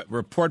piece,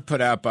 report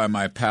put out by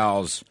my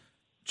pals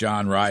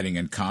John Riding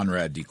and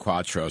Conrad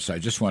DiQuatro. I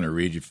just want to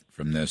read you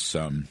from this.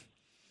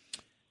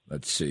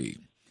 Let's see.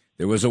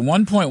 There was a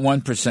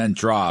 1.1%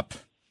 drop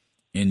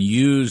in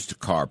used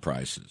car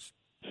prices.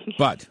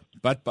 But,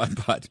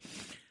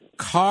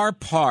 car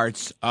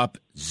parts up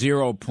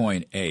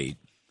 0.8,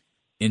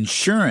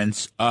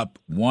 insurance up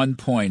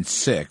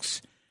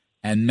 1.6,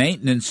 and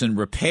maintenance and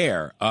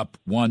repair up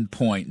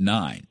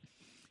 1.9.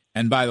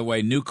 And by the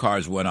way, new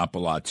cars went up a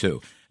lot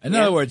too. In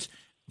other words,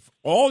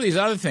 all these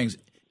other things,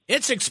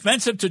 it's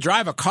expensive to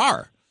drive a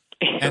car.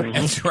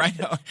 And right.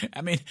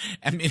 I mean,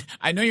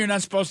 I know you're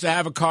not supposed to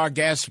have a car,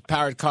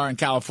 gas-powered car in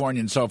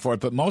California and so forth,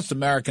 but most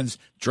Americans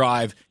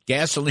drive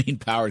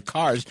gasoline-powered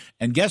cars.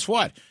 And guess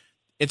what?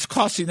 It's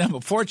costing them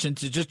a fortune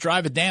to just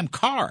drive a damn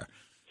car.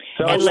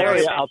 So,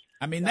 Larry,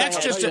 I mean,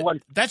 that's just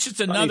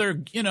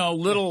another,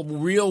 little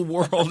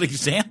real-world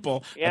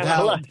example of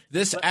how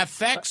this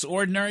affects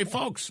ordinary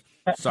folks.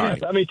 Sorry.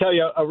 Let me tell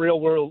you a real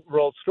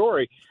world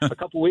story. A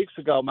couple weeks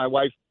ago, my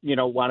wife,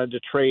 wanted to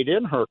trade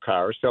in her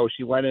car, so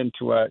she went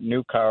into a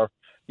new car,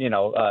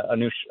 a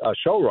new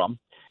showroom,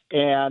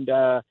 and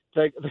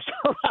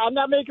I'm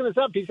not making this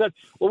up. He said,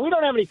 "Well, we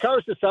don't have any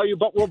cars to sell you,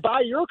 but we'll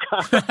buy your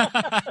car."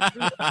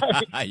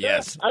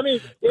 Yes. I mean,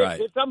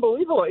 it's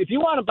unbelievable. If you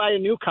want to buy a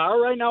new car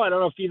right now, I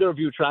don't know if either of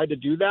you tried to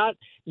do that.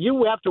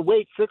 You have to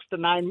wait 6 to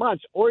 9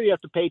 months, or you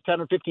have to pay $10,000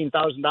 or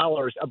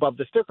 $15,000 above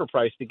the sticker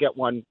price to get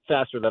one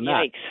faster than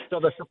that. Yikes. So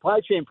the supply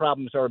chain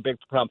problems are a big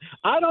problem.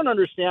 I don't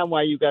understand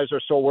why you guys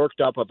are so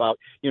worked up about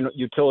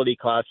utility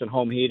costs and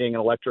home heating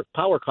and electric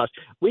power costs.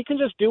 We can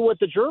just do what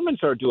the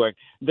Germans are doing.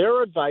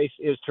 Their advice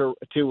is to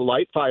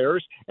light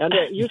fires and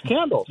use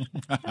candles.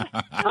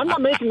 I'm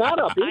not making that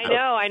up either.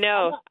 I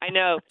know.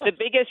 The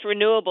biggest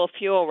renewable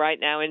fuel right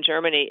now in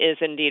Germany is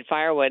indeed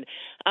firewood.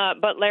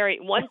 But, Larry,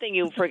 one thing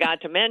you forgot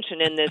to mention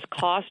in this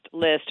cost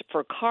list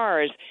for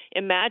cars,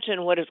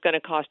 imagine what it's going to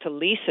cost to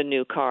lease a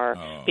new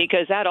car,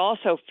 because that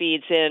also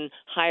feeds in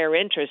higher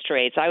interest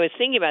rates. I was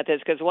thinking about this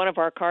because one of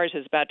our cars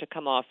is about to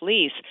come off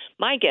lease.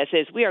 My guess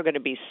is we are going to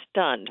be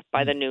stunned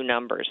by the new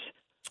numbers.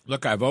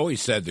 Look, I've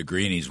always said the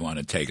greenies want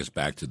to take us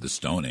back to the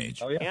Stone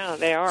Age. Oh, yeah. Yeah,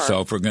 they are.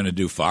 So if we're going to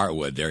do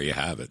firewood, there you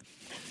have it.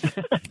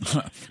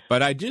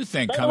 But I do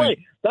think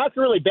that's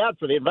really bad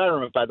for the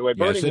environment, by the way.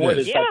 Burning wood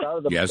is by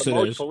far the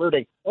most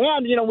polluting.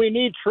 And, we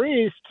need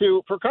trees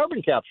for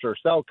carbon capture.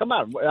 So, come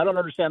on. I don't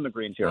understand the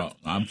greens here. Well,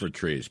 I'm for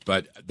trees.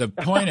 But the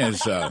point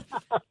is,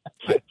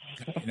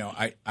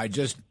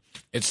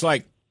 it's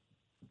like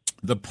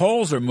the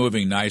polls are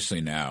moving nicely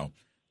now,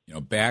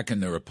 back in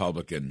the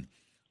Republican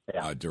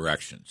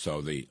direction.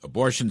 So the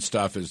abortion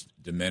stuff is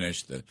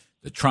diminished.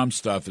 The Trump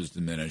stuff is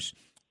diminished.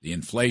 The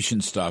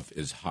inflation stuff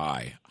is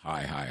high.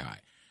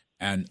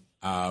 And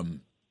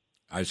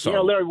I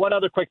saw. Larry, one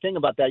other quick thing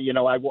about that.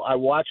 I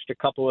watched a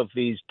couple of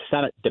these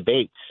Senate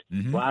debates.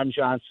 Mm-hmm. Ron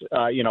Johnson,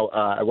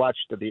 I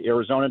watched the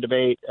Arizona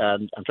debate,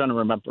 and I'm trying to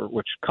remember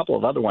which couple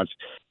of other ones.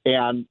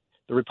 And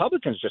the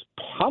Republicans just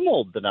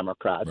pummeled the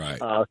Democrats,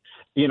 right. On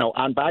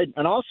Biden.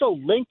 And also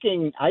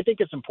linking, I think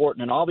it's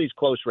important in all these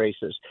close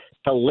races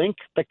to link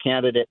the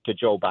candidate to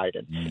Joe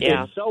Biden.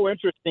 Yeah. It's so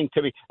interesting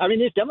to me. I mean,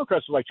 these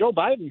Democrats are like, Joe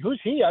Biden, who's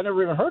he? I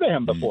never even heard of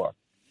him before.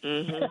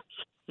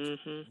 Mm-hmm.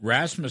 Mm-hmm.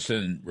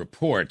 Rasmussen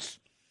Reports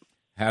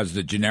has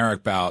the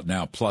generic ballot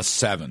now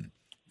 +7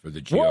 for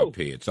the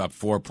GOP. Whoa. It's up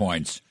 4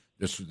 points.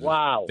 This was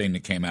the thing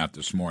that came out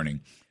this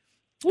morning.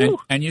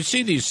 And you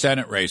see these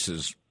Senate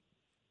races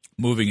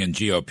moving in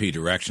GOP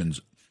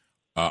directions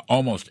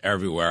almost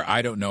everywhere.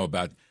 I don't know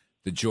about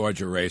the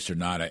Georgia race or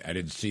not. I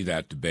didn't see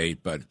that debate,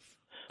 but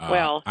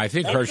I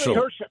think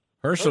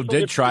Herschel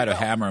did try to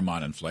hammer him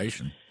on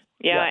inflation.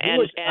 Yeah,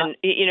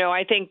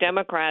 I think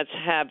Democrats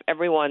have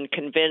everyone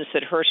convinced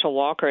that Herschel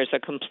Walker is a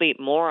complete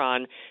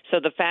moron. So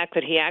the fact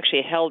that he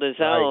actually held his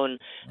own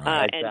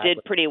and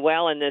did pretty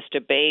well in this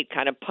debate,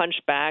 kind of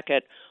punched back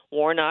at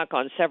Warnock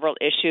on several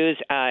issues.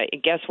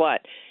 Guess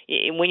what?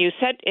 When you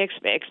set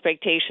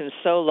expectations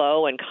so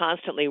low and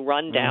constantly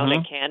run down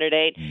a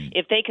candidate,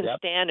 if they can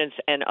stand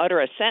and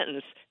utter a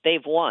sentence,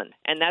 they've won.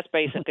 And that's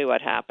basically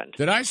what happened.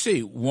 Did I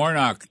see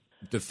Warnock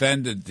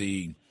defended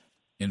the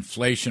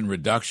Inflation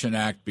Reduction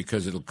Act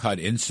because it'll cut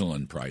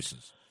insulin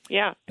prices?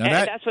 Yeah,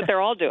 that's what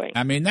they're all doing.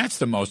 I mean, that's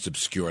the most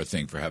obscure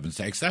thing, for heaven's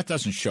sakes. That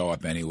doesn't show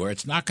up anywhere.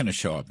 It's not going to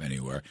show up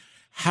anywhere.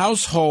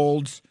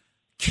 Households,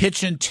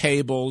 kitchen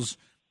tables,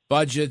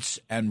 budgets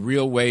and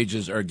real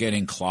wages are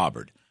getting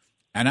clobbered.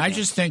 And I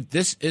just think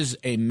this is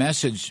a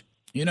message.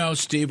 You know,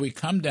 Steve, we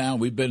come down.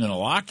 We've been in a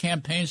lot of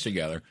campaigns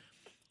together.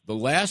 The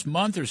last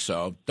month or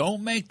so,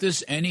 don't make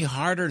this any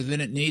harder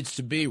than it needs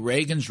to be.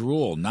 Reagan's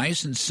rule,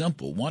 nice and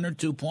simple, 1 or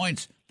 2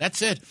 points.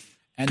 That's it.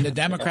 And the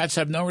Democrats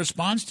have no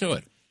response to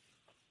it.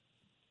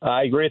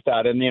 I agree with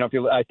that. And,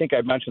 I think I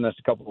mentioned this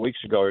a couple of weeks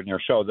ago in your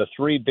show, the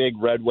 3 big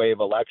red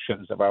wave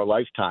elections of our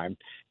lifetime,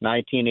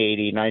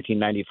 1980,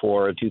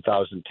 1994, and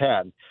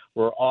 2010,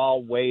 were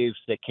all waves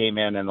that came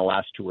in the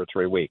last 2 or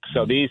 3 weeks.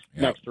 So these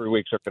next 3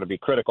 weeks are going to be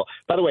critical.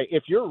 By the way,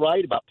 if you're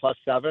right about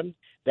 +7,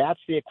 that's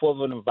the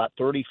equivalent of about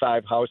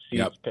 35 House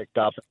seats picked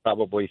up, and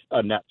probably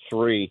a net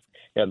 3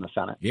 in the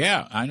Senate.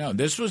 Yeah, I know.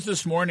 This was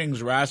this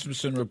morning's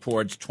Rasmussen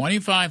reports,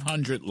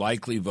 2,500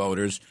 likely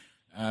voters.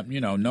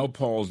 No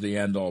polls, the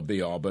end-all,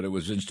 be-all, but it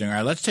was interesting. All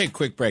right, let's take a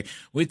quick break.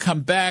 We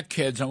come back,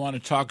 kids. I want to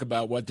talk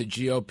about what the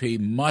GOP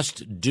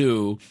must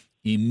do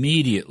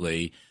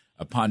immediately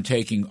upon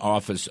taking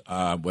office,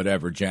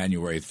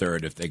 January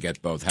 3rd, if they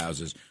get both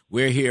houses.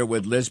 We're here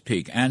with Liz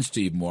Peek and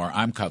Steve Moore.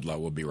 I'm Kudlow.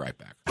 We'll be right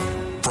back.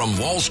 From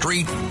Wall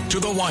Street to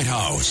the White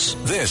House,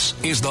 this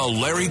is the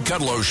Larry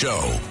Kudlow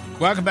Show.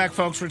 Welcome back,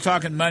 folks. We're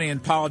talking money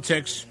and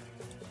politics.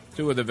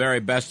 2 of the very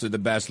best of the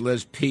best.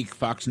 Liz Peek,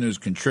 Fox News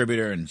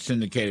contributor and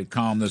syndicated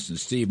columnist, and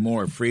Steve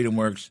Moore of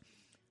FreedomWorks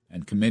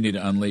and Committee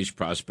to Unleash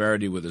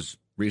Prosperity with his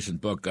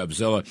recent book,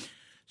 Godzilla.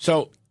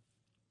 So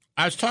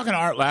I was talking to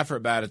Art Laffer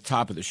about it at the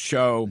top of the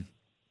show.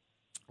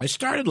 I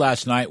started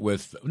last night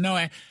with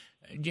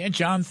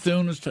John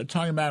Thune was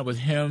talking about it with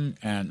him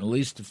and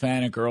Elise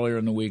Stefanik earlier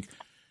in the week.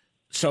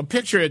 So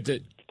picture it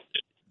that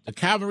the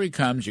cavalry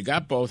comes, you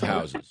got both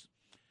houses.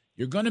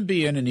 You're going to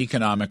be in an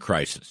economic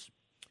crisis.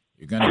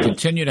 You're going to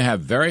continue to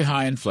have very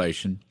high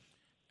inflation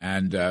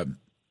and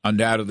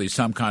undoubtedly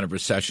some kind of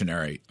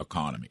recessionary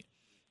economy.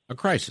 A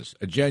crisis,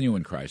 a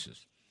genuine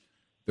crisis.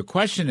 The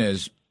question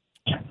is,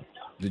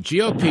 the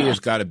GOP has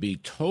got to be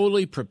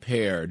totally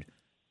prepared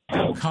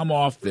to come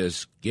off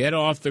this, get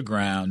off the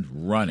ground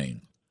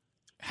running,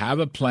 have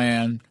a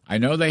plan. I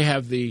know they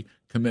have the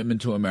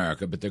commitment to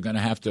America, but they're going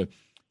to have to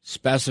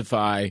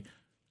specify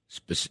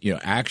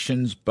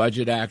actions,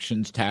 budget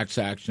actions, tax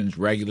actions,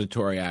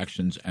 regulatory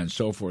actions, and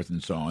so forth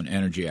and so on,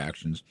 energy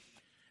actions.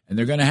 And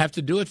they're going to have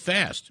to do it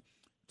fast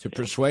to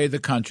persuade the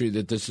country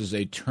that this is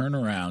a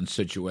turnaround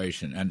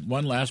situation. And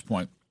one last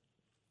point.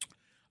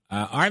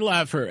 Art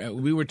Laffer,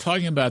 we were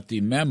talking about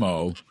the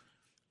memo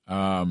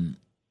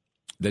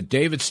that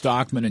David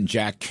Stockman and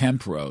Jack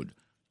Kemp wrote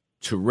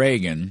to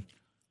Reagan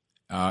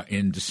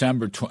in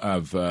December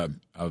of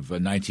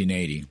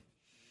 1980. It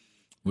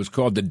was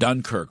called the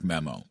Dunkirk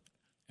Memo.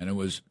 And it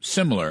was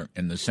similar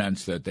in the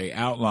sense that they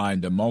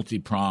outlined a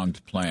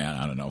multi-pronged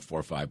plan, 4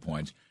 or 5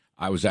 points.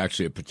 I was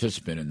actually a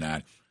participant in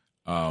that.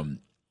 And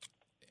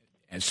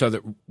so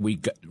that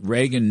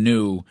Reagan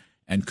knew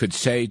and could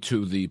say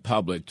to the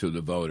public, to the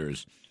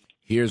voters,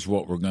 here's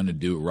what we're going to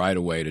do right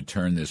away to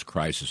turn this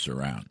crisis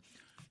around.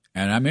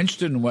 And I'm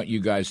interested in what you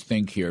guys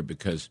think here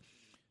because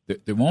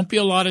there won't be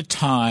a lot of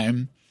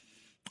time.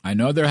 I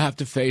know they'll have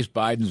to face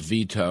Biden's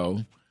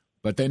veto,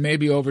 but they may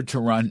be able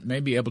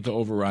to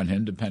overrun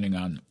him, depending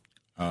on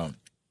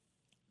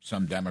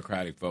some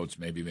Democratic votes,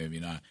 maybe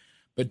not.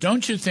 But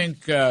don't you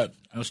think?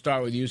 I'll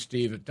start with you,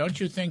 Steve. Don't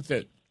you think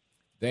that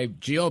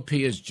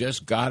GOP has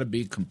just got to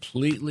be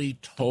completely,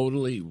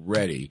 totally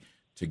ready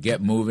to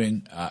get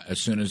moving as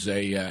soon as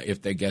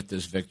if they get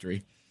this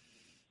victory?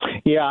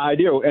 Yeah, I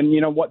do. And you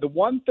know what? The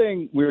one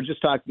thing we were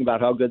just talking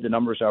about how good the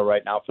numbers are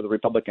right now for the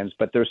Republicans,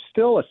 but there's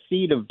still a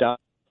seed of doubt.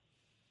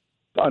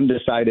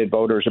 Undecided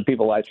voters or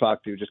people I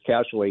talk to just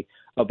casually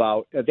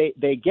about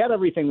they get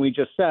everything we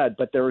just said,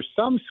 but there is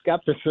some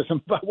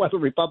skepticism about whether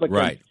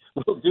Republicans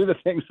will do the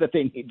things that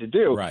they need to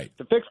do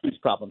to fix these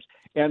problems.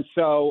 And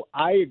so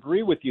I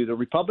agree with you. The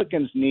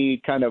Republicans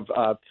need kind of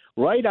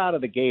right out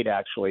of the gate,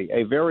 actually,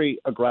 a very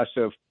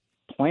aggressive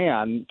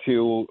plan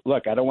to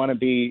look. I don't want to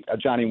be a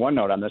Johnny One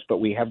Note on this, but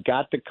we have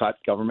got to cut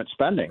government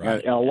spending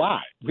a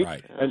lot.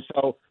 And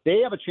so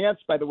they have a chance,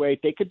 by the way,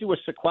 they could do a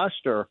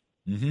sequester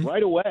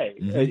right away.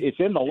 It's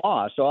in the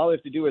law. So all they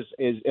have to do is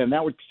and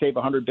that would save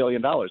 $100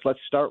 billion. Let's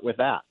start with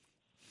that.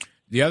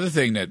 The other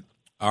thing that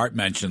Art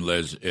mentioned,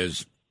 Liz,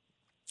 is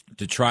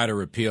to try to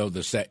repeal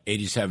the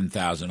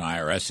 87,000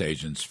 IRS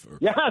agents for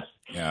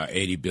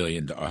 $80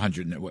 billion,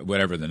 100,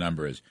 whatever the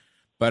number is.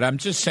 But I'm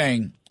just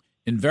saying,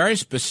 in very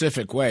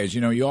specific ways,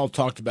 you all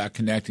talked about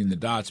connecting the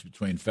dots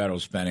between federal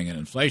spending and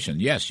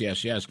inflation. Yes.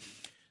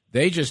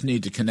 They just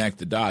need to connect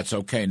the dots.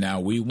 Okay, now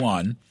we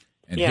won.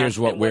 And here's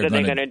what we're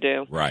going to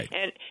do. Right.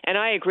 And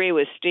I agree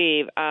with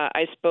Steve.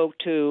 I spoke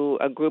to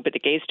a group at the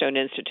Gatestone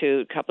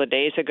Institute a couple of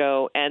days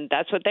ago, and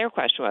that's what their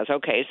question was.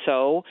 Okay,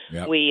 so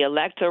we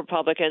elect the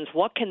Republicans.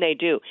 What can they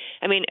do?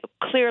 I mean,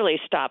 clearly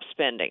stop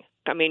spending.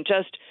 I mean,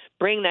 just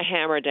bring the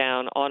hammer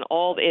down on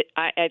all it.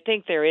 I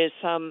think there is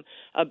some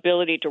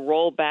ability to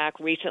roll back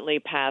recently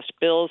passed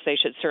bills. They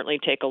should certainly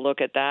take a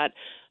look at that.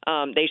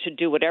 They should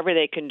do whatever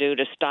they can do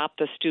to stop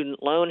the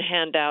student loan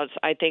handouts.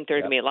 I think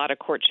there's going to be a lot of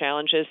court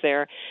challenges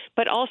there.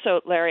 But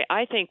also, Larry,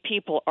 I think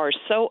people are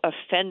so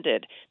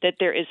offended that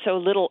there is so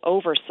little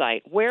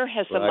oversight. Where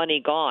has the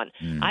money gone?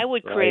 I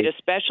would create a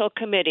special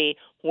committee.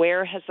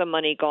 Where has the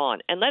money gone?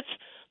 And let's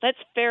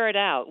ferret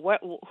out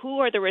who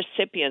are the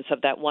recipients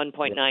of that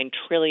 $1.9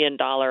 trillion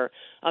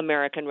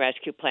American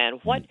Rescue Plan.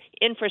 What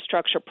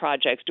infrastructure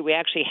projects do we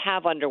actually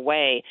have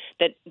underway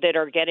that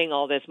are getting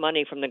all this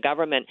money from the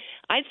government?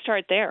 I'd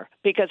start there,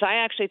 because I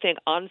actually think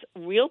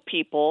real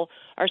people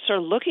are sort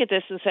of looking at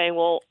this and saying,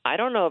 well, I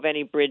don't know of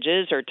any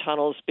bridges or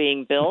tunnels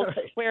being built.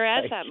 Where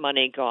has that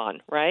money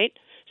gone, right?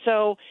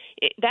 So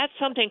that's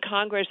something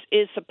Congress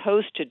is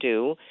supposed to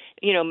do,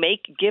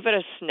 give it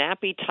a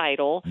snappy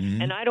title.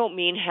 And I don't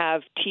mean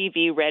have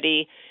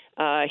TV-ready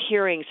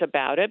hearings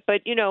about it,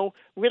 but,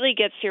 really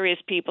get serious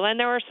people. And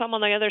there are some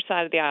on the other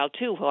side of the aisle,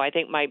 too, who I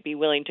think might be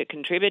willing to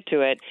contribute to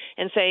it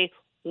and say,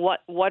 what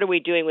are we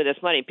doing with this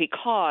money?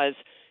 Because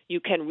you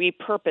can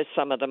repurpose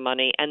some of the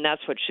money, and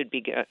that's what should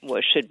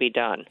be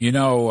done.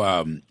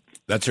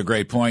 That's a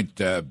great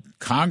point.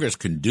 Congress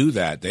can do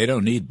that. They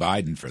don't need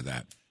Biden for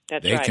that.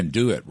 They can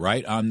do it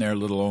right on their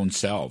little own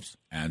selves,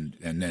 and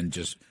then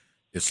just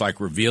it's like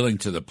revealing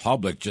to the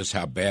public just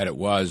how bad it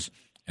was,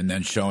 and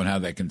then showing how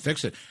they can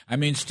fix it. I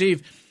mean,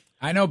 Steve,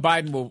 I know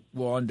Biden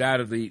will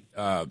undoubtedly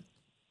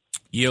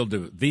yield the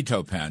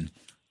veto pen,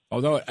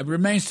 although it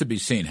remains to be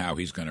seen how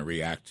he's going to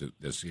react to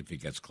this if he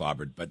gets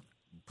clobbered. But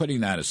putting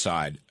that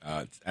aside,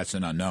 that's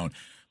an unknown.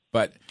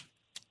 But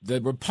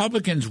the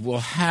Republicans will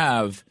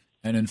have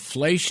an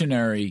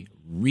inflationary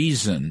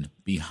reason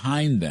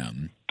behind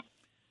them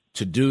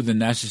to do the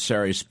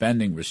necessary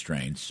spending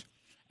restraints,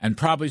 and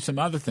probably some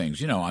other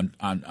things,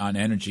 on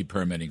energy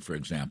permitting, for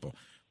example,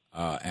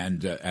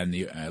 and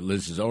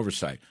Liz's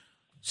oversight.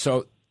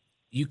 So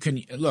you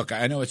can look.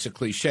 I know it's a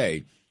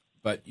cliche,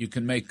 but you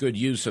can make good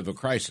use of a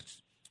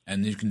crisis,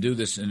 and you can do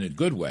this in a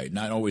good way,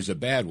 not always a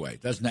bad way.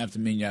 It doesn't have to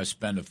mean you have to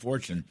spend a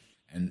fortune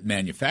and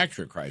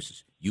manufacture a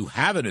crisis. You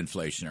have an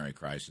inflationary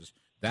crisis.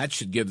 That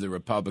should give the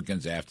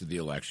Republicans after the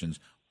elections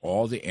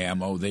all the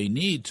ammo they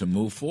need to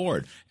move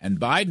forward.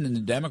 And Biden and the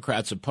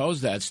Democrats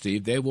oppose that,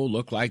 Steve. They will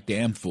look like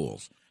damn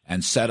fools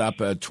and set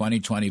up a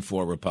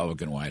 2024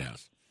 Republican White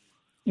House.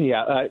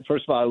 Yeah,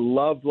 first of all, I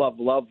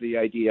love the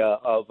idea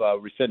of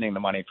rescinding the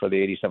money for the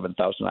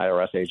 87,000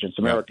 IRS agents.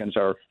 Americans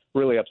are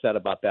really upset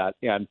about that,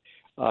 and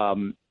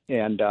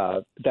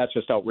that's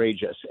just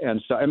outrageous.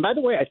 And by the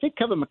way, I think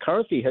Kevin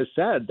McCarthy has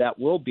said that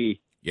will be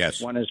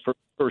one of his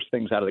first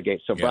things out of the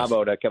gate. So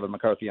bravo to Kevin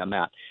McCarthy on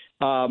that.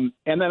 And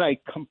then I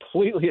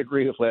completely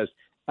agree with Liz.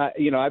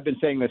 I've been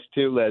saying this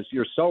too, Liz.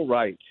 You're so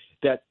right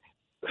that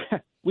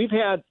we've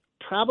had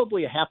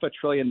probably $500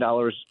 billion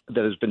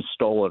that has been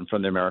stolen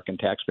from the American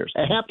taxpayers.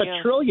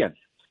 $500 billion.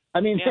 I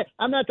mean,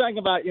 I'm not talking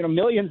about,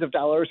 millions of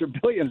dollars or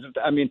billions of,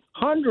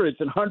 hundreds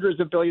and hundreds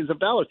of billions of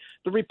dollars.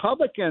 The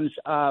Republicans,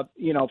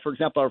 for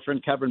example, our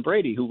friend Kevin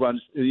Brady, who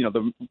runs,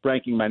 the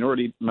ranking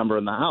minority member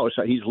in the House,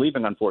 he's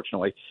leaving,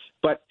 unfortunately,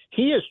 but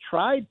he has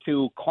tried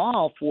to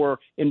call for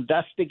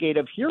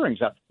investigative hearings.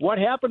 What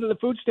happened to the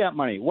food stamp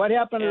money? What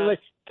happened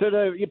to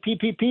the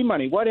PPP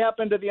money? What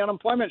happened to the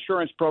unemployment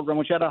insurance program,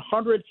 which had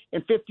 $150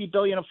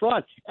 billion of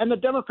fraud? And the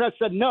Democrats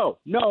said, no,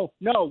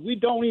 we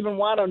don't even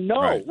want to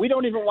know. Right. We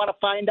don't even want to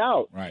find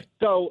out. Right.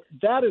 So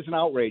that is an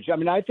outrage.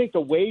 I think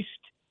the waste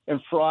and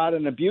fraud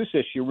and abuse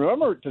issue,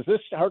 remember, does this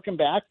harken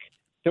back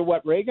to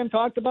what Reagan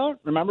talked about?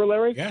 Remember,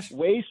 Larry? Yes.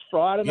 Waste,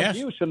 fraud, and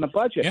abuse in the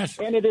budget. Yes.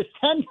 And it is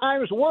 10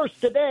 times worse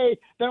today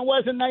than it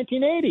was in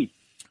 1980.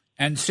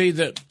 And see,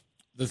 the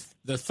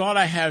thought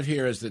I have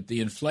here is that the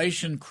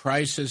inflation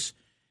crisis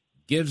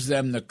gives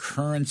them the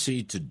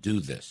currency to do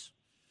this.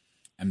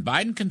 And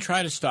Biden can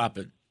try to stop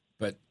it,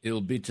 but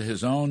it'll be to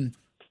his own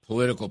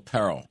political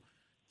peril.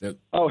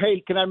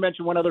 Hey, can I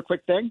mention one other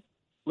quick thing,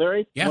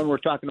 Larry? Yeah. When we're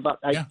talking about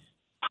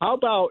how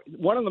about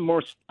one of the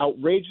most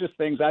outrageous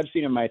things I've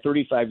seen in my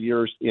 35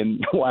 years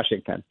in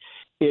Washington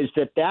is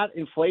that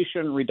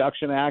Inflation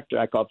Reduction Act,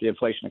 I call it the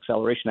Inflation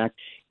Acceleration Act,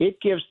 it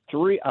gives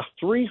a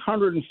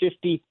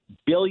 $350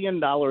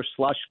 billion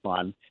slush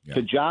fund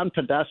to John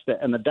Podesta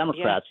and the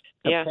Democrats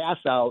to pass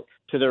out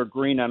to their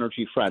green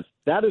energy friends.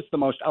 That is the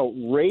most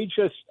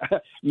outrageous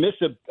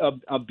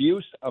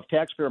abuse of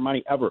taxpayer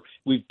money ever.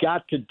 We've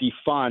got to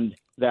defund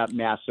that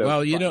massive.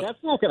 Well,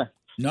 that's not going to.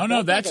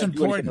 No, that's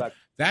important.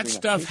 That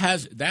stuff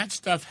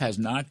has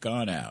not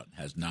gone out,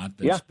 has not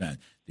been spent.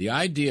 The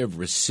idea of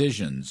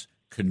rescissions,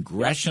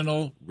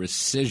 congressional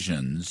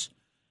rescissions,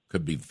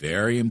 could be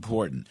very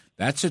important.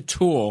 That's a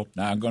tool.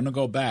 Now, I'm going to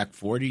go back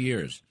 40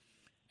 years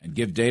and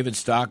give David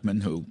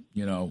Stockman, who,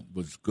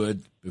 was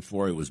good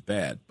before he was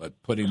bad,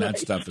 but putting that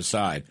stuff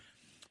aside,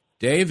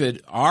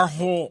 David, our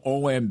whole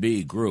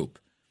OMB group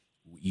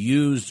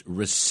used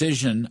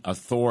rescission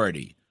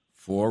authority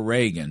for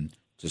Reagan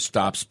to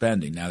stop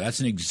spending. Now, that's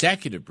an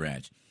executive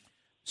branch.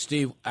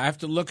 Steve, I have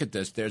to look at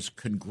this. There's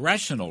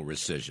congressional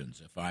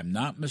rescissions, if I'm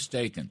not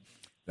mistaken,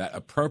 that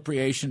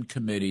appropriation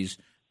committees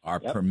are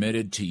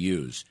permitted to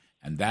use.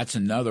 And that's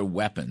another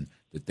weapon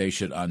that they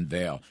should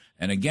unveil.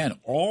 And again,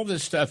 all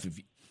this stuff,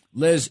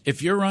 Liz,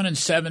 if you're running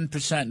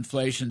 7%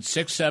 inflation,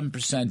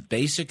 6-7%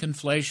 basic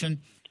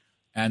inflation,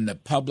 and the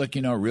public,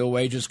 real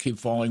wages keep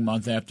falling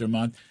month after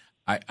month,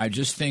 I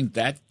just think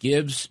that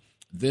gives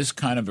this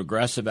kind of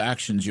aggressive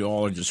actions you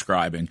all are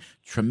describing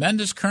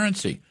tremendous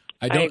currency.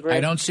 I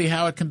don't see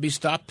how it can be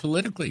stopped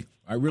politically.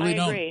 I really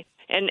don't. Agree.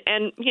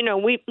 And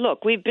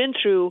we've been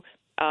through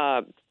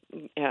times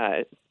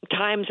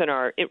in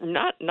our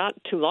not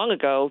too long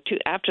ago,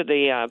 after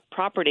the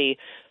property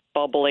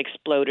bubble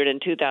exploded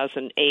in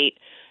 2008.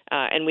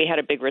 And we had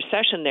a big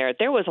recession there.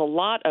 There was a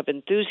lot of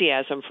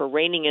enthusiasm for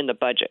reining in the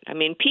budget. I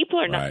mean, people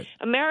are not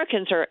 –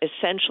 Americans are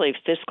essentially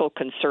fiscal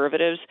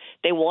conservatives.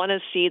 They want to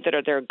see that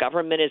their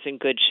government is in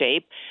good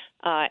shape.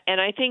 And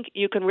I think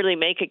you can really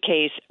make a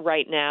case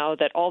right now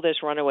that all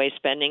this runaway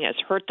spending has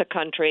hurt the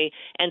country,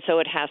 and so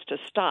it has to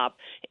stop.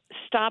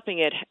 Stopping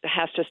it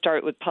has to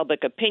start with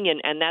public opinion,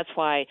 and that's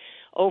why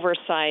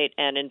oversight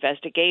and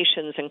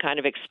investigations and kind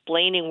of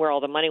explaining where all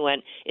the money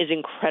went is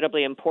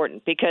incredibly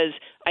important, because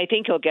I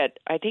think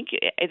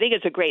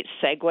it's a great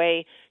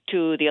segue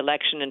to the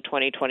election in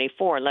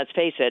 2024. And let's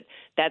face it,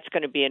 that's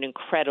going to be an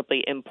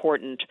incredibly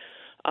important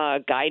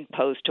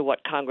guidepost to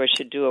what Congress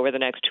should do over the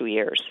next 2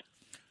 years.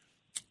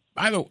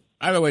 By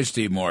the way,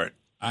 Steve Moore,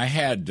 I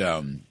had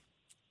do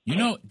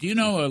you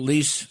know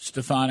Elise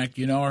Stefanik?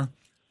 You know her?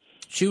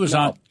 She was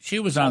on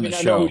the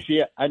show.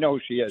 I know who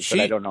she is, but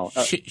I don't know.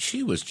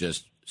 She was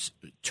just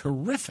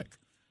terrific.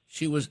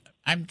 She was.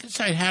 I guess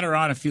I had her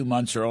on a few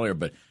months earlier,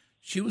 but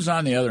she was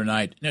on the other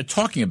night,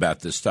 talking about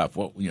this stuff.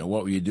 What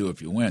will you do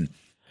if you win?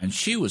 And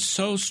she was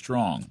so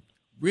strong,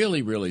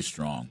 really, really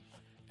strong.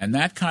 And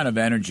that kind of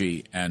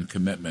energy and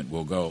commitment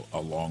will go a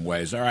long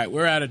ways. All right,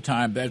 we're out of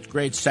time. That's a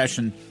great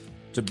session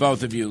to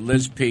both of you,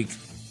 Liz Peek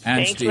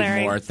and Thanks, Steve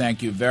Larry. Moore.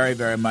 Thank you very,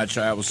 very much.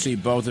 I will see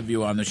both of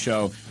you on the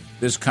show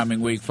this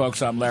coming week.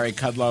 Folks, I'm Larry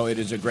Kudlow. It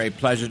is a great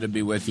pleasure to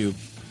be with you,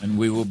 and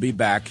we will be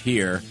back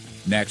here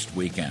next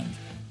weekend.